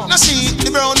no. Now she,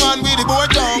 the brown one with the board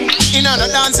tongue. In on the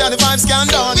dance and the vibes can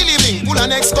done. Believing, pull a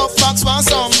next cup, fox one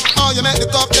song. Oh, you make the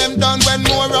cup them done when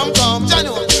more rum come.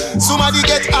 Jano, somebody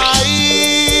get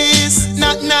ice,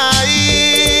 not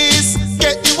nice.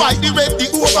 Get the white, the red,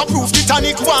 the overproof, the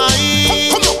tonic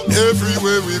wine.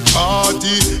 Everywhere we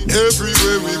party,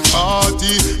 everywhere we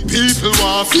party. People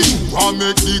want you, want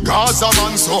make the Gaza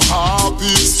man so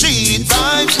happy. Street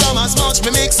vibes from as much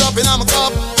me mix up in a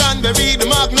cup. Cranberry, the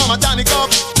Magnum, a tonic up.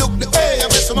 Look the way I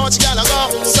so much gal I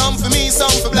go. Some for me,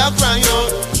 some for Black Rhino.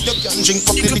 You can drink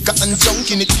up the liquor and junk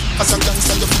in it. As a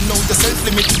gangster, you know the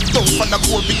self-limit. Don't follow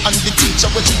Corby and the teacher.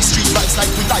 We drink street vibes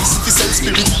like we license the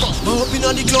self-spirit. Up in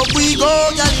the club we go,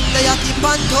 girl in there keep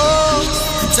on toes.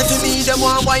 Say to me, them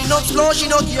want wine up slow. She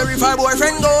not care if her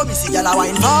boyfriend go. Me see girl a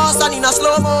wine fast and in a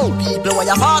slow-mo. People where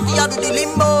you party, I do the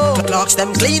limbo. Clocks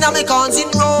them clean and me cons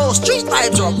in row. Street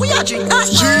vibes up, we a drink that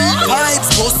street vibes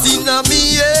busting on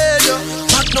me head.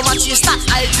 No match you start,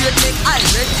 I great make I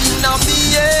ready in me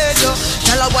head.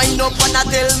 Tell her wind up and I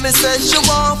tell me say she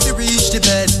want to reach the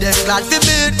bed. Them glad to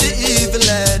meet the evil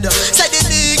head. Say the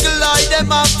eagle eye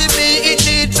them after me, it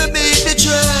need for me the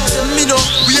dread. Me no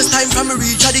waste time from me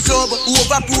reach at the club.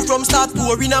 Overproof from start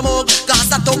pouring a mug. Cause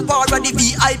that top part of the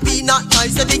VIP not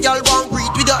nice. So the girl want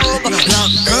greet with the hug.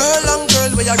 Long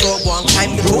girl where you go one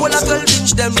time. The whole of 12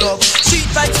 inch them love. Street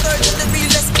vibes third is the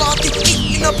realest party.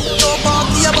 Kicking up no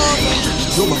party above.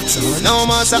 No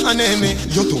massa enemy,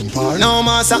 you don't par. No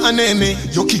massa enemy,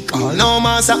 you kick all. No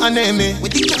massa enemy.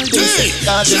 With the girl they say,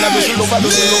 I just love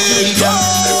you, giga.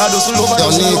 I just love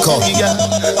you, giga.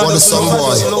 I just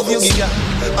love you, giga.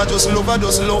 I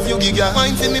just love you, giga.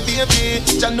 Mind for me, baby.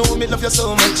 I know me love you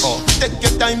so much. Take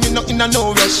your time, me not in a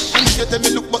no rush. And if you tell me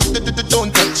look, but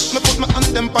don't touch. Me put my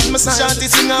hand them on my side. Shawty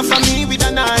sing off for me with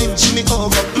a knife. She me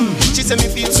hug up. She say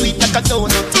me feel sweet like a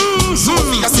donut.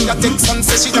 Sophia sing a text and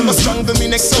say she never strangle me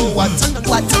next. So what?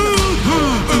 What?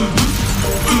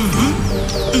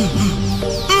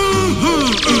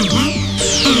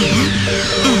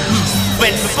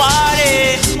 When we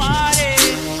party,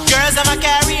 girls them a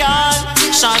carry on.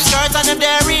 Short skirts and them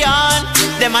dairy on.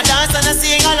 Them a dance and a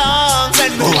sing along.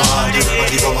 When we party,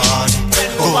 when we party, when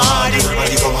we party,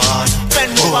 when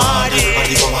we party.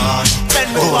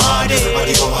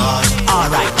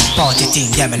 Alright, party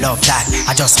thing, yeah me love that.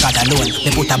 I just got alone,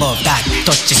 they put above that.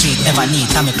 Touch the sweet, never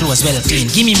neat, and me clothes well clean.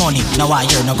 Give me money, now I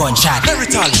hear no gunshot.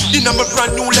 Merital, in a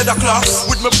brand new leather class.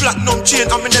 With my platinum chain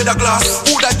and my leather glass.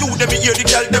 Who that you, them hear the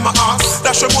girl, them a ask.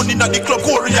 Dash your money at the club,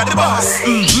 Corey at the boss.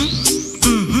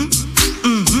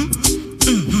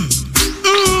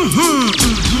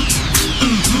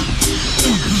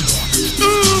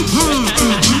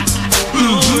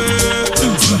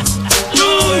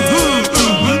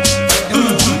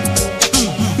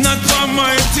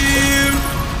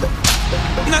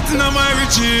 Nothing on my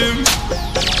regime,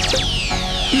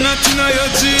 nothing on your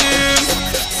gym.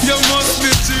 You must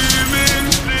be dreaming.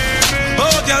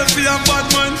 Oh, girl, feel a bad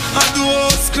man, I do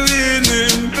house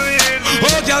cleaning.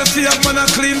 Oh, girl, feel a man, I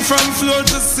clean from floor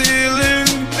to ceiling.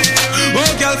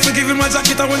 Oh, girl, forgive him my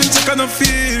jacket, I want him check and I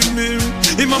feel me.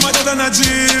 Him mama dead and I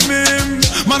dream him.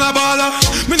 Man a baller,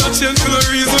 me not change for no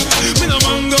reason. Me no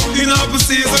mango in apple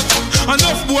season.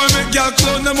 Enough boy make girl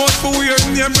clown them out for weird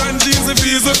name brand jeans and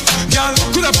visa. Girl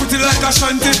coulda put it like a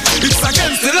shanty. It's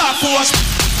against the law for wash.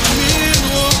 Me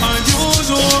know and you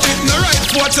know it no right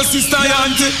for watch your sister and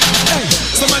auntie. Hey,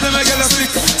 some of them a get a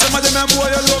stick. Some of them a boy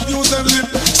I love use them lip.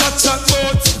 Chat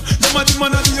bout. Them a the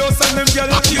man at the house and them girl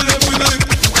a kill them with lip.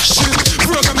 Shit,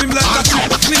 program him like a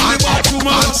chip. Clean the bathroom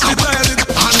and she tired it.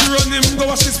 She run him, go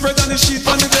wash the spread on the sheet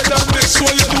on the bed and make sure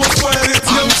you don't spoil it.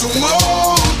 And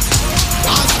tomorrow,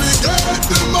 as we get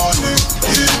the money,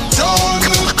 it's done.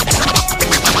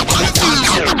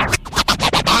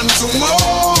 And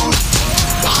tomorrow,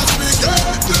 as we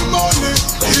get the money,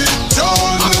 it's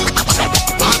done.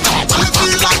 And I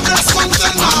feel like there's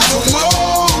something now.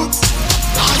 Tomorrow,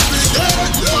 as we get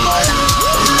the money,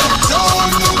 it's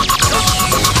done.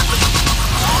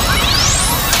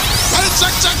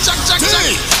 Check.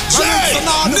 DJ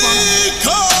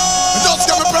Nicco. Just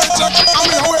give me break. I'm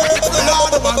in away to the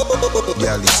hard man.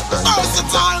 Yeah, listen.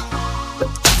 Versatile.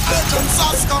 Legend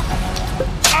Saska.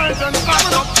 Legend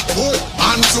Saska.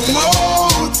 And to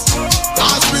mouth.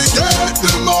 As we get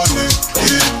the money,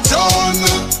 it done.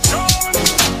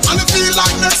 And it feel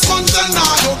like next month and I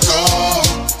go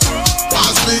come.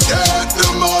 As we get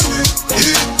the money,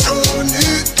 it done,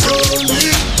 it done,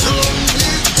 it done,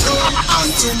 it done. And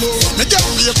to move. Me get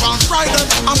paid on Friday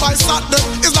and by Saturday.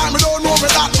 It's like me don't know me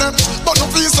that them. But no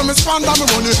fees so me spend on me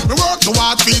money. Me work to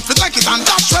hard feet, fi take it and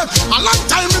dash it. A long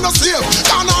time me no save.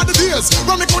 Gone all the days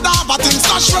when me could have a thing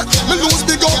stash it. Me lose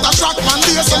big out the track man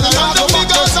days. And me have to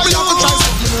back up. Me have to try something else.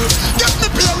 Get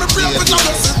me pay, me pray for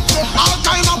jealousy. All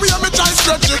kind of way me try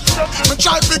stretch it. Me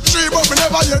try big tree but me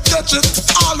never yet catch it.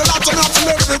 All of that I have to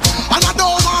live it. And I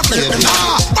don't want to it,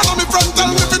 nah. But on me friend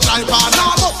tell me fi try hard.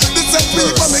 Nah, but this set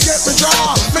me when me get me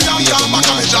draw. Me have to back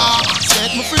on me jaw. Set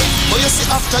me free, but you see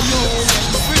after you set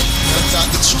me free. That's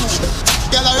the truth.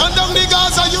 Girl, I run down the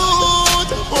Gaza youth.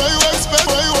 What you expect?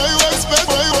 What you expect?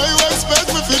 What you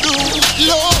expect me to do?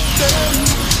 Love them,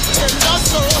 tender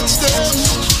touch them.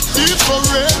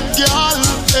 Different girl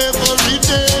every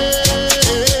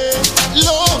day.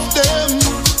 Love them,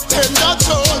 tender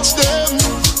touch them.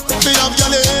 Me have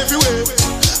girl everywhere,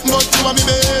 but you are me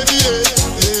baby.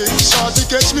 Shorty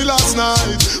catch me last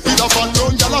night with a fat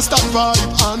brown girl a stand vibe,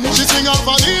 and she swing off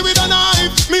on me with a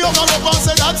knife. Me hug her up and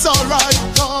say that's alright.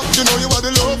 You know you are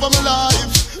the love of my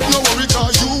life. No worry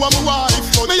 'cause you are my wife.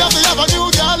 But me have to have a new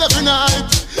girl every night.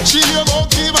 She hear about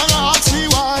me and ask me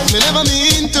why. Me never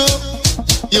mean to.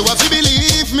 You have to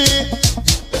believe me.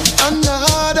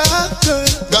 Another girl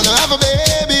gonna have a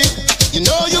baby. You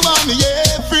know you want me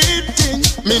everything.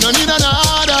 Me no need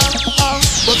another.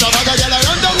 But I got a girl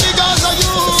around down the Gaza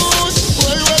youth.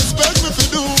 What you expect me to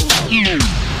do?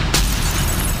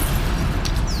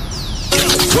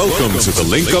 Welcome to the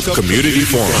Link Up Community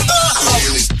Forum.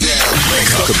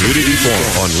 Community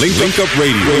Forum on Link Up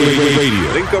Radio.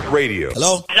 Link Up Radio.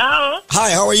 Hello? Hello?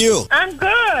 Hi, how are you? I'm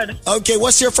good. Okay,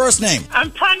 what's your first name?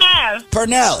 I'm Pernell.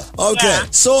 Pernell. Okay. Yeah.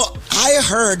 So I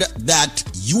heard that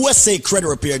USA Credit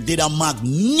Repair did a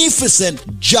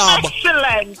magnificent job.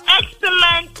 Excellent.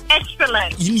 Excellent.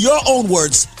 Excellent. In your own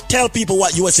words, tell people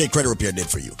what USA Credit Repair did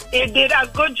for you. It did a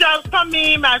good job for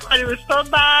me. My credit was so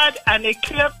bad and it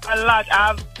cleared a lot. I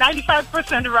have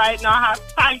 95% right now. I have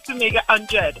time to make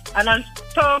 100. And I'm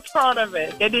so proud of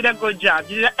it. They did a good job.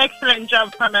 You did an excellent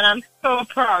job for me and I'm so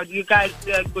proud. You guys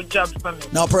did a good job for me.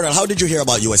 Now, Pernell, how did you hear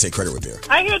about USA Credit Repair?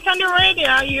 I hear it on the radio.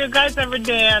 I hear you guys every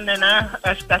day and then I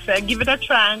said, give it a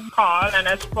try and call. And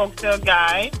I spoke to a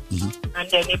guy. And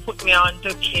then they put me on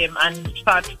to Kim and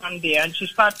start from there. And she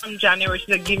started from January. She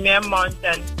said, give me a month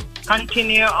and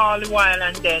continue all the while.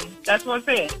 And then that was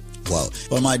it. Wow.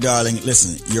 Well, my darling,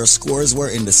 listen, your scores were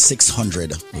in the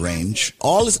 600 range.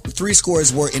 All three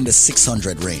scores were in the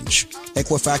 600 range.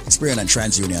 Equifax, Experian, and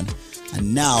TransUnion.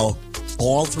 And now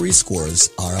all three scores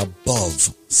are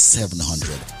above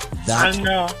 700. That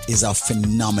is a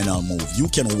phenomenal move. You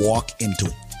can walk into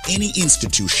any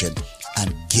institution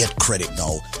and get credit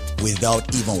now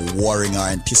without even worrying or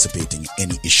anticipating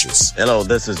any issues. Hello,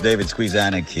 this is David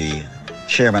Squeezaniki,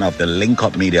 chairman of the Link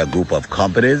Up Media Group of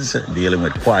companies, dealing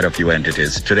with quite a few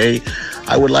entities. Today,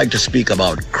 I would like to speak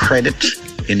about credit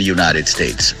in the United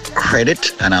States.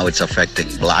 Credit and how it's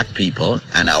affecting black people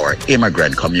and our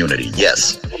immigrant community.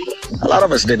 Yes. A lot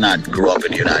of us did not grow up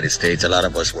in the United States. A lot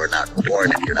of us were not born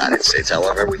in the United States.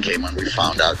 However, we came and we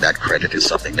found out that credit is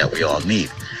something that we all need.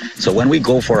 So when we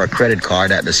go for a credit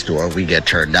card at the store, we get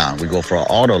turned down. We go for an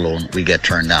auto loan, we get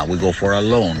turned down. We go for a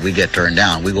loan, we get turned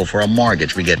down. We go for a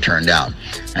mortgage, we get turned down.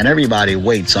 And everybody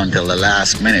waits until the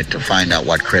last minute to find out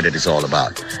what credit is all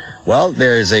about. Well,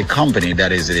 there is a company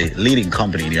that is a leading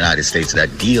company in the United States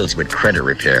that deals with credit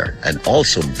repair and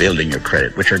also building your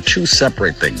credit, which are two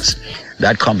separate things.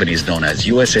 That company is known as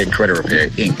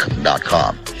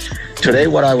USACreditRepairInc.com. Today,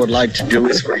 what I would like to do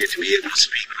is for you to be able to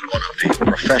speak with one of the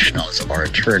professionals or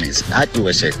attorneys at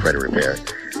USA Credit Repair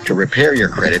to repair your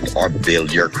credit or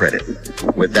build your credit.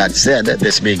 With that said,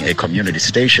 this being a community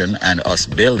station and us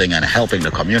building and helping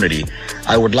the community,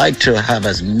 I would like to have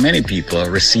as many people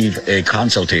receive a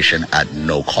consultation at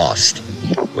no cost.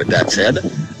 With that said,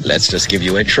 let's just give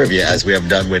you a trivia as we have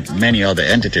done with many other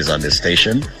entities on this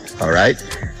station. All right,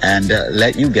 and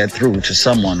let you get through to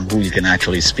someone who you can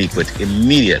actually speak with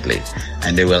immediately,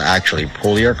 and they will actually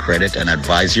pull your credit and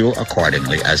advise you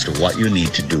accordingly as to what you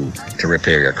need to do to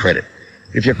repair your credit.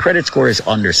 If your credit score is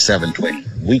under 720,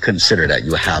 we consider that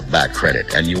you have bad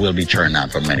credit and you will be turned down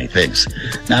for many things.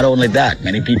 Not only that,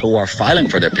 many people who are filing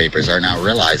for their papers are now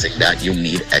realizing that you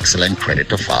need excellent credit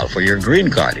to file for your green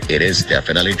card. It is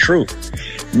definitely true.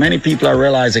 Many people are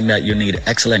realizing that you need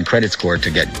excellent credit score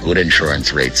to get good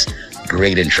insurance rates,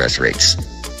 great interest rates.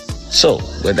 So,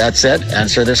 with that said,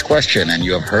 answer this question, and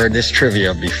you have heard this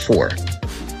trivia before.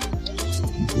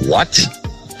 What?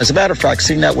 As a matter of fact,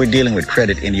 seeing that we're dealing with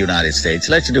credit in the United States,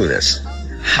 let's do this.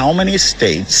 How many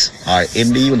states are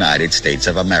in the United States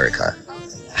of America?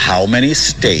 How many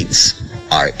states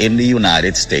are in the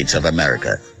United States of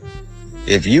America?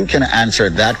 If you can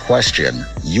answer that question,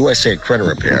 USA Credit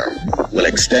Repair will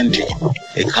extend to you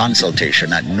a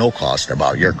consultation at no cost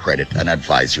about your credit and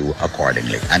advise you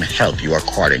accordingly and help you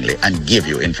accordingly and give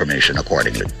you information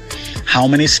accordingly. How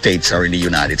many states are in the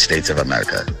United States of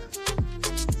America?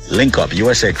 Link up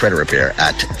USA Credit Repair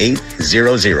at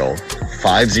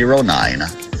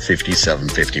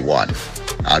 800-509-5751.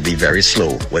 I'll be very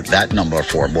slow with that number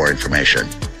for more information.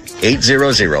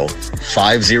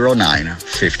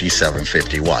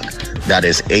 800-509-5751. That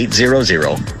is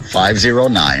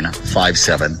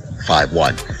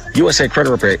 800-509-5751.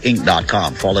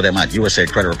 USACreditRepairInc.com. Follow them at USA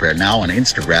Credit Repair now on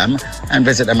Instagram and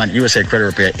visit them at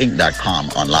USACreditRepairInc.com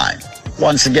online.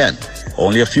 Once again,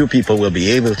 only a few people will be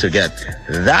able to get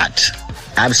that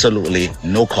absolutely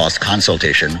no-cost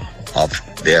consultation of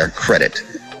their credit.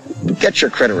 Get your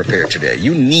credit repair today.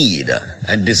 You need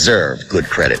and deserve good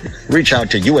credit. Reach out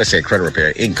to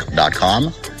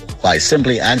USACreditRepairInc.com by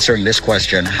simply answering this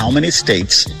question: how many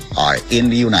states are in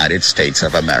the United States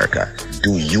of America?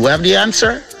 Do you have the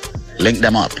answer? Link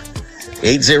them up.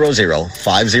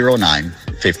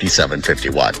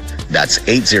 800-509-5751. That's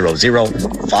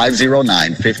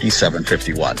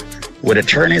 800-509-5751. With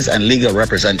attorneys and legal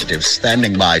representatives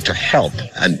standing by to help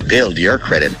and build your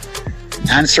credit,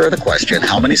 answer the question: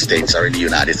 how many states are in the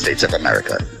United States of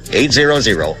America?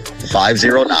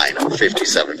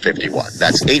 800-509-5751.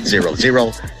 That's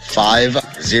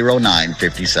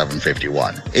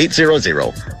 800-509-5751.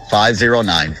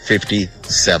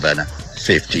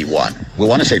 800-509-5751. We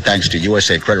want to say thanks to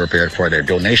USA Credit Repair for their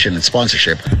donation and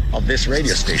sponsorship of this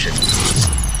radio station.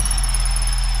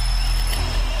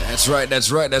 That's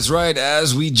right.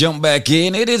 As we jump back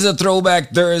in, it is a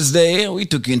Throwback Thursday. We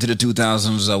took you into the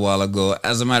 2000s a while ago.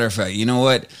 As a matter of fact, you know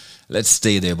what? Let's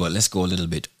stay there, but let's go a little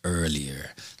bit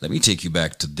earlier. Let me take you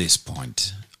back to this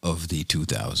point of the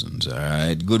 2000s, all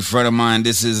right? Good friend of mine,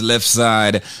 this is Left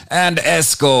Side and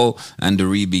Esco and the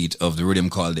rebeat of the rhythm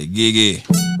called the Gigi.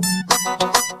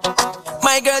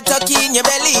 My girl, tuck in your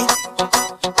belly.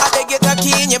 I beg you, tuck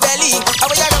in your belly. How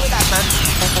will you go with that, man?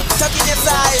 Tuck in your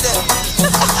side.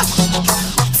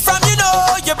 From you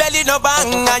know your belly no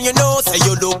bang, and you know say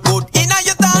you look good in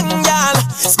your tongue, y'all.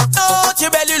 Don't your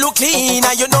belly look clean,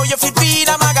 and you know you fit feed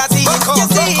a magazine. You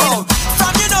see,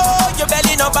 from you know your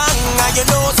belly no bang, and you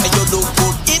know say you look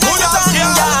good in your tongue,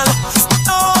 y'all.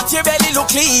 Don't your belly look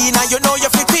clean, and you know you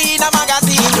fit feed a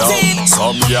magazine. Yo,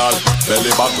 some y'all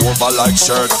belly back over like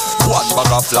shirt. One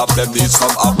bag of flap, them need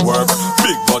some up work.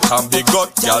 Big butt and big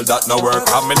gut, y'all that no work.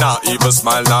 And me not even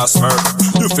smile, not smirk.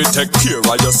 You fit take care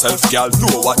of yourself, y'all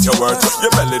know what you're worth.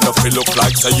 Your belly no feel look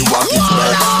like say you want it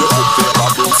work. You put paper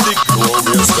broomstick, no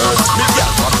real skirt. Me y'all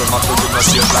macro, you no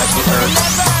shape like the earth.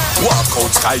 Walk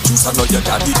out sky juice, I know your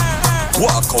daddy.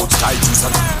 Walk out sky juice,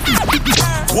 I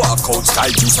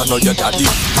know your daddy.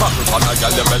 Macro on a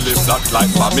girl, your belly flat like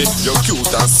mommy. You're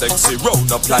cute and sexy, round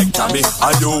up like Tammy.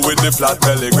 And you with the flat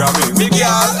belly Grammy. Me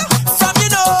girl, from you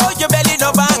know your belly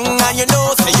no bang, and you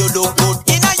know say you look good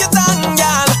in your tongue,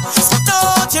 y'all.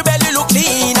 Don't your belly look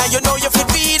clean, and you know you fit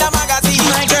feed a magazine.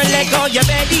 My girl, let go your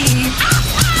belly.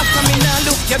 I come in and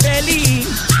look your belly.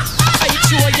 I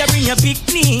sure you bring your big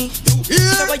knee.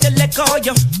 So why you let go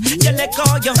you let go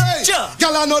you.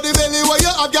 Girl, I know the belly where you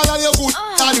have, girl, and you good.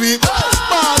 And we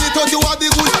ball it out, you have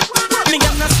the good. Me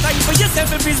got no style for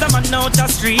yourself, every man out the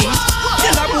street.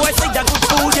 Tell a boy say that good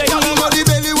food you eat. Girl, I know the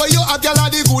belly where you have, girl,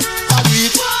 and the good. And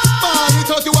we ball it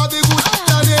out, you have the good.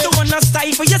 Don't want no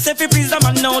style for yourself, every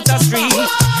man out the street.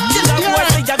 Tell a boy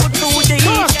say that good food you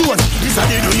eat. This is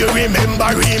the Do You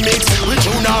Remember remix. We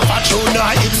tune off a tune,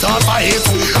 hips off a hip.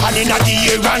 And in the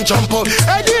air and jump up.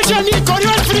 Hey DJ Nicco, you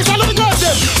ready for this? I love God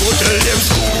them. Go tell them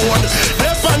spoon.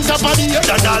 Left on top of the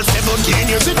head and all 17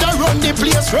 years. It a run the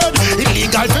place red.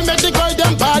 Illegal to make the girl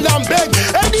them ball and beg.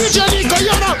 Hey DJ Nicco,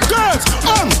 you know girls.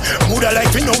 Mood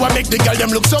like we know what make the girl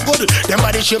them look so good. Them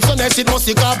body shape so nice it must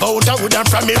stick out. And with them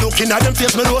from me looking at them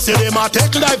face me know say them a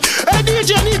take life. Hey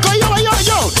DJ Nicco, yo.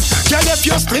 Girl if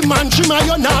you slim and trim and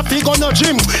you not fi go no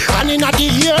gym. And in the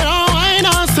ear wine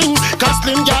and sing. Cause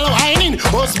slim girl whining,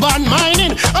 husband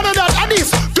mining. Other than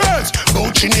this, girls,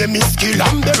 Bouchy name Miss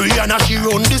Lamberry. And she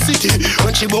run the city.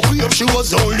 When she woke me up she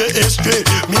was only straight.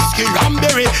 Miss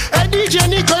Lamberry. Hey DJ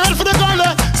Nicco, ready for the girl?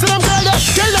 See them girl,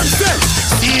 tell them say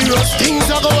 0 Serious things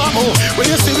are go on. When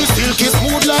you see we still kiss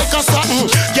smooth like a satin.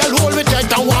 Girl hold me tight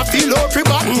and want feel out free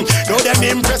button. Know them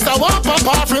impressed I want pop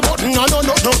off free button. No.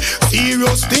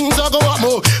 Serious things are go on.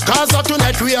 Cause of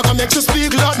tonight we are gonna make you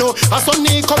speak loud no. I saw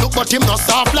Nicco look but him not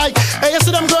soft like. Hey, you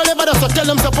see them girl ever so tell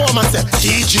them performance.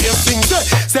 DJ sing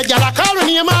say girl I call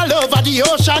me all over the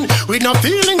ocean with no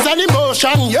feelings and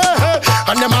emotion, yeah.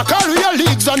 And them I call your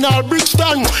leagues and all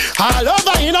Brixton all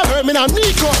over in a Birmingham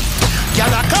Nicco. Girl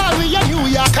I call we a New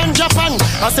York and Japan.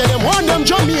 I say them want them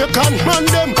Jamaican man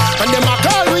them. And them I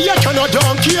call we a Canada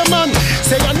donkey man.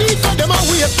 Say you need for them a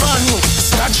wait man.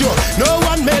 Statue, no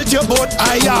one melt your boat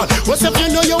higher. What's if you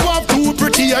know you have too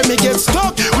pretty and me get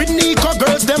stuck with Nicco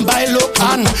girls them by look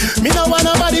and me no want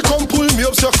nobody come pull me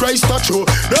up so Christ statue.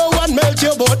 No one melt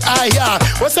your boat higher.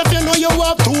 What's if you know you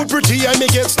have too pretty and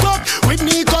me get stuck with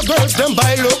Nicco girls them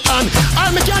by look and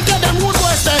me can't tell them who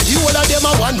boys that you all of them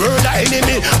a one word of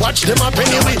enemy. Watch them up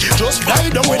anyway. Just fly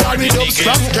down with all with up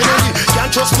strong Kennedy.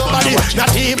 Can't trust nobody,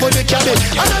 not even the cabbage.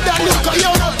 Another Nicco,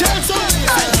 you know tell something.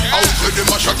 Out for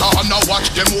them a shutter and a watch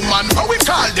them woman. How we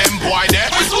call them boy there?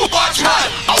 We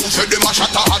Superman. Out for them a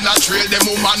shutter and a trail them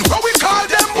woman. How we call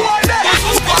them boy there?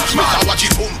 We Superman. I watch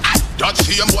it boom. That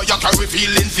same boy you carry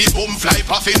feelings the boom. Fly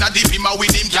puff in a dip him a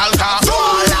with him gal car.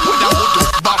 With a wood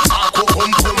up back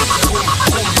boom.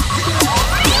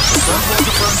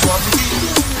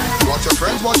 Watch your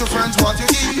friends, what you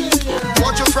keep.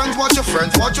 Watch your friends, what you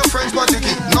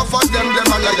keep. Enough of them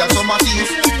a liar, some a thief.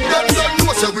 Them don't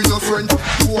know say we your friend,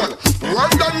 cool.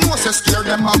 World don't know say scare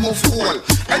them a move cool.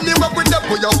 Anywhere with them,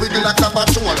 we a wiggle like a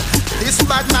patrol. This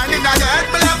bad man in the head,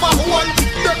 me have a hole.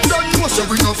 Them don't know say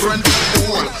we your friend,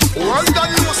 cool. World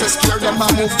don't know say scare them a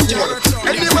move cool.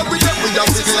 Anywhere with them, we a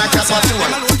wiggle like a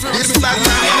patrol. This bad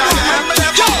man in the head, me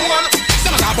have a hole.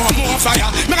 Them talk about more fire,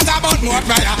 me talk about more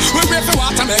prayer. We pray for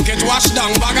water, make it wash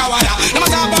down bag of wire. Them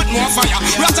talk about more fire,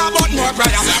 we talk about more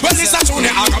prayer. Well, this a tune,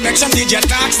 I can make some DJ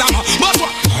talk some. But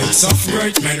what? Heights of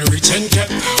great men rich and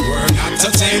kept, we're not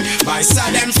attained by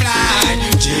sudden fly.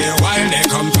 Jail while their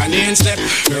companions slept,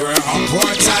 we were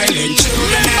upward tiling through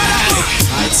the night.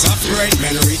 Heights of great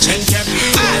men rich and kept,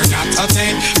 we're not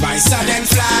attained by sudden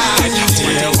fly.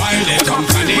 Jail while their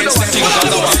companions slept, we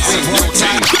were upward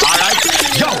tiling. Alright,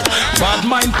 yo, bad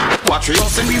mind, watch we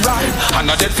us and we ride. And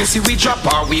a dead fissy we drop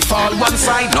or we fall one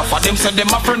side. Enough of them said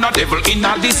them a friend a devil in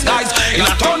a disguise. In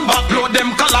a turn back blow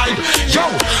them collide. Yo,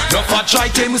 enough a try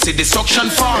tell me see destruction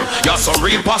fall. You're some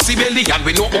real possibility and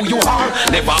we know who you are.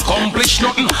 Never accomplish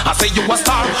nothing, I say you a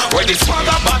star. Where this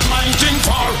father bad mind thing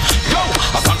for. Yo,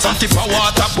 I can't stand tip of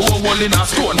water, pour a hole in a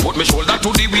stone. Put me shoulder to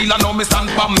the wheel and now me stand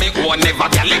for me one. Never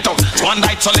get let out, one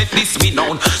night so let this be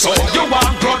known. So you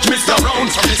want grudge Mr. Round.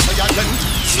 So me say again.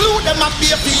 Slew them up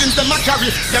their feelings them a carry.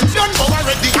 Them done go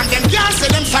already and them can't say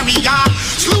them sorry, yeah.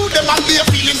 Slew them up their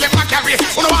feelings them a carry.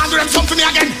 Wanna want them something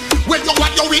again? When you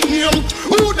what you with him?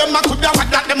 Who them a coulda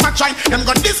what that them a try? Them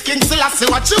got this king still a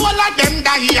say what you all of them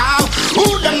die, yeah.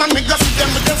 Who them a me go see them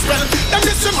with the spell? Them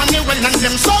this money well and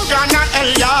them so gone a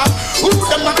hell, yeah. Who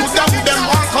them a coulda who them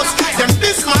Marcus? Them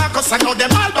this Marcus I know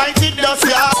them all bite it dust,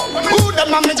 yeah. Who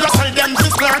them a me go tell them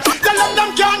this plan? Tell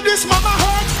them can't this mama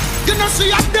hurt. You know see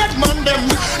a dead man them.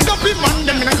 Don't be man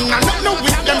them. No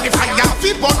with them. If I got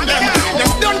people on them,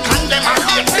 them don't condemn. I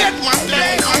be a dead man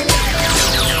them.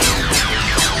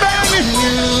 Burning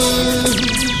you,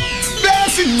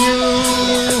 blessing you,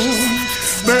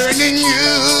 burning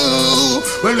you.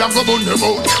 Well I'm gonna burn them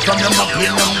out from them up in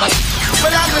them.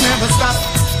 Well I will never stop.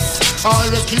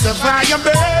 Always keep the fire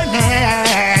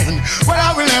burning. Well I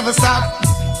will never stop.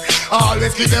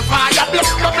 Always keep the fire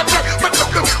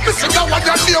Listen to what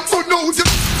you're there for now.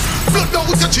 Blood out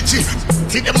your chichi.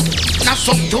 See them not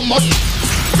so too much.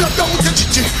 Blood out your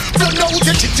chichi. Blood out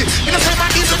your chichi. In the time I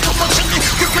need too much in me.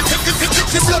 Blood out your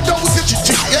chichi. Blood out your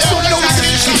chichi. So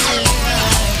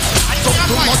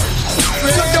too much.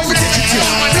 Blood out your chichi.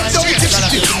 Blood out your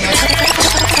chichi.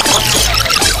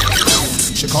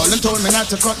 She called and told me not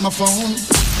to cut my phone.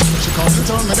 She called and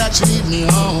told me that she need me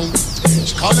home.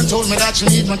 She called and told me that she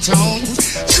need my tone.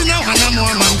 She know I know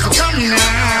more man for come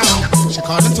now. She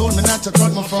called and told me not to cut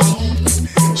my phone.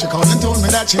 She called and told me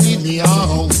that she need me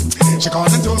home. She called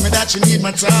and told me that she need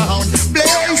my tone.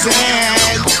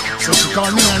 Blazing. So she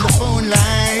called me on the phone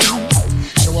line.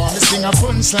 She want me sing a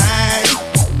punchline.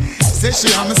 Say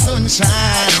she on my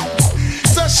sunshine.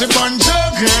 So she bun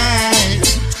joke.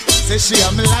 Say she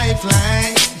on my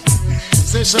lifeline.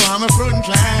 Say she on my front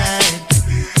line.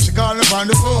 She call me on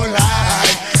the phone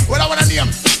line. What I wanna name?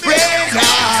 Praise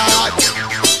God.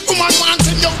 Woman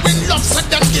wanting you in love, so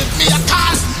them give me a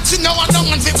call. She know I don't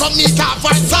want to come meet her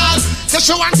for all. So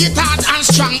she want it hard and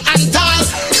strong and tall.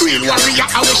 Real warrior,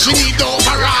 I wish she need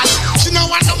overall. She She no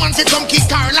want no man to come kick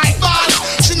her like ball.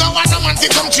 She no want no man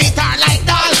to come treat her like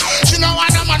doll. She no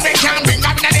want no man they can bring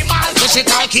up in the mall. So she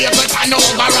call cable and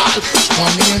overall.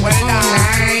 Want me in the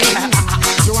line.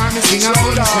 You want me sing a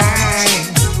good time.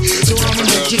 You want me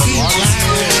make you feel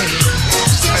right.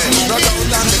 Go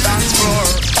down on the dance floor.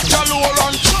 Jalo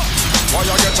run. Why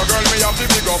you get a girl me have to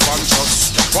big up and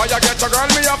trust? Why you get a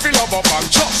girl me have to love up and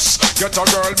trust? Get a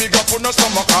girl big up on the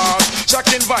stomach hard.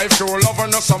 Checking vibe to love her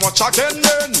no so much again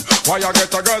then. Why you get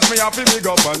a girl me have to big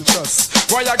up and trust?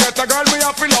 Why you get a girl me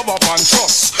have to love up and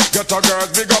trust? Get a girl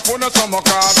big up on the stomach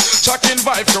hard. Checking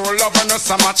vibe to love her no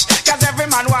so much. Cause every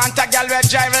man want a girl with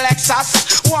drive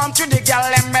Lexus. Want to the girl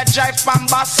them me drive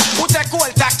Pambas. Who take old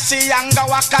taxi and go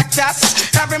a cactus.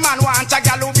 Every man want a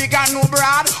girl who big and who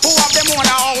broad. Who have them own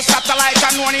a house satellite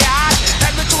and own yard.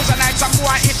 Every Tuesday night some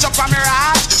boy itch up a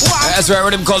mirage. That's right,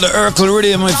 rhythm called the Urkel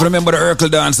rhythm. If you remember the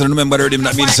Urkel dance and remember the rhythm,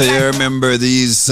 that means you remember these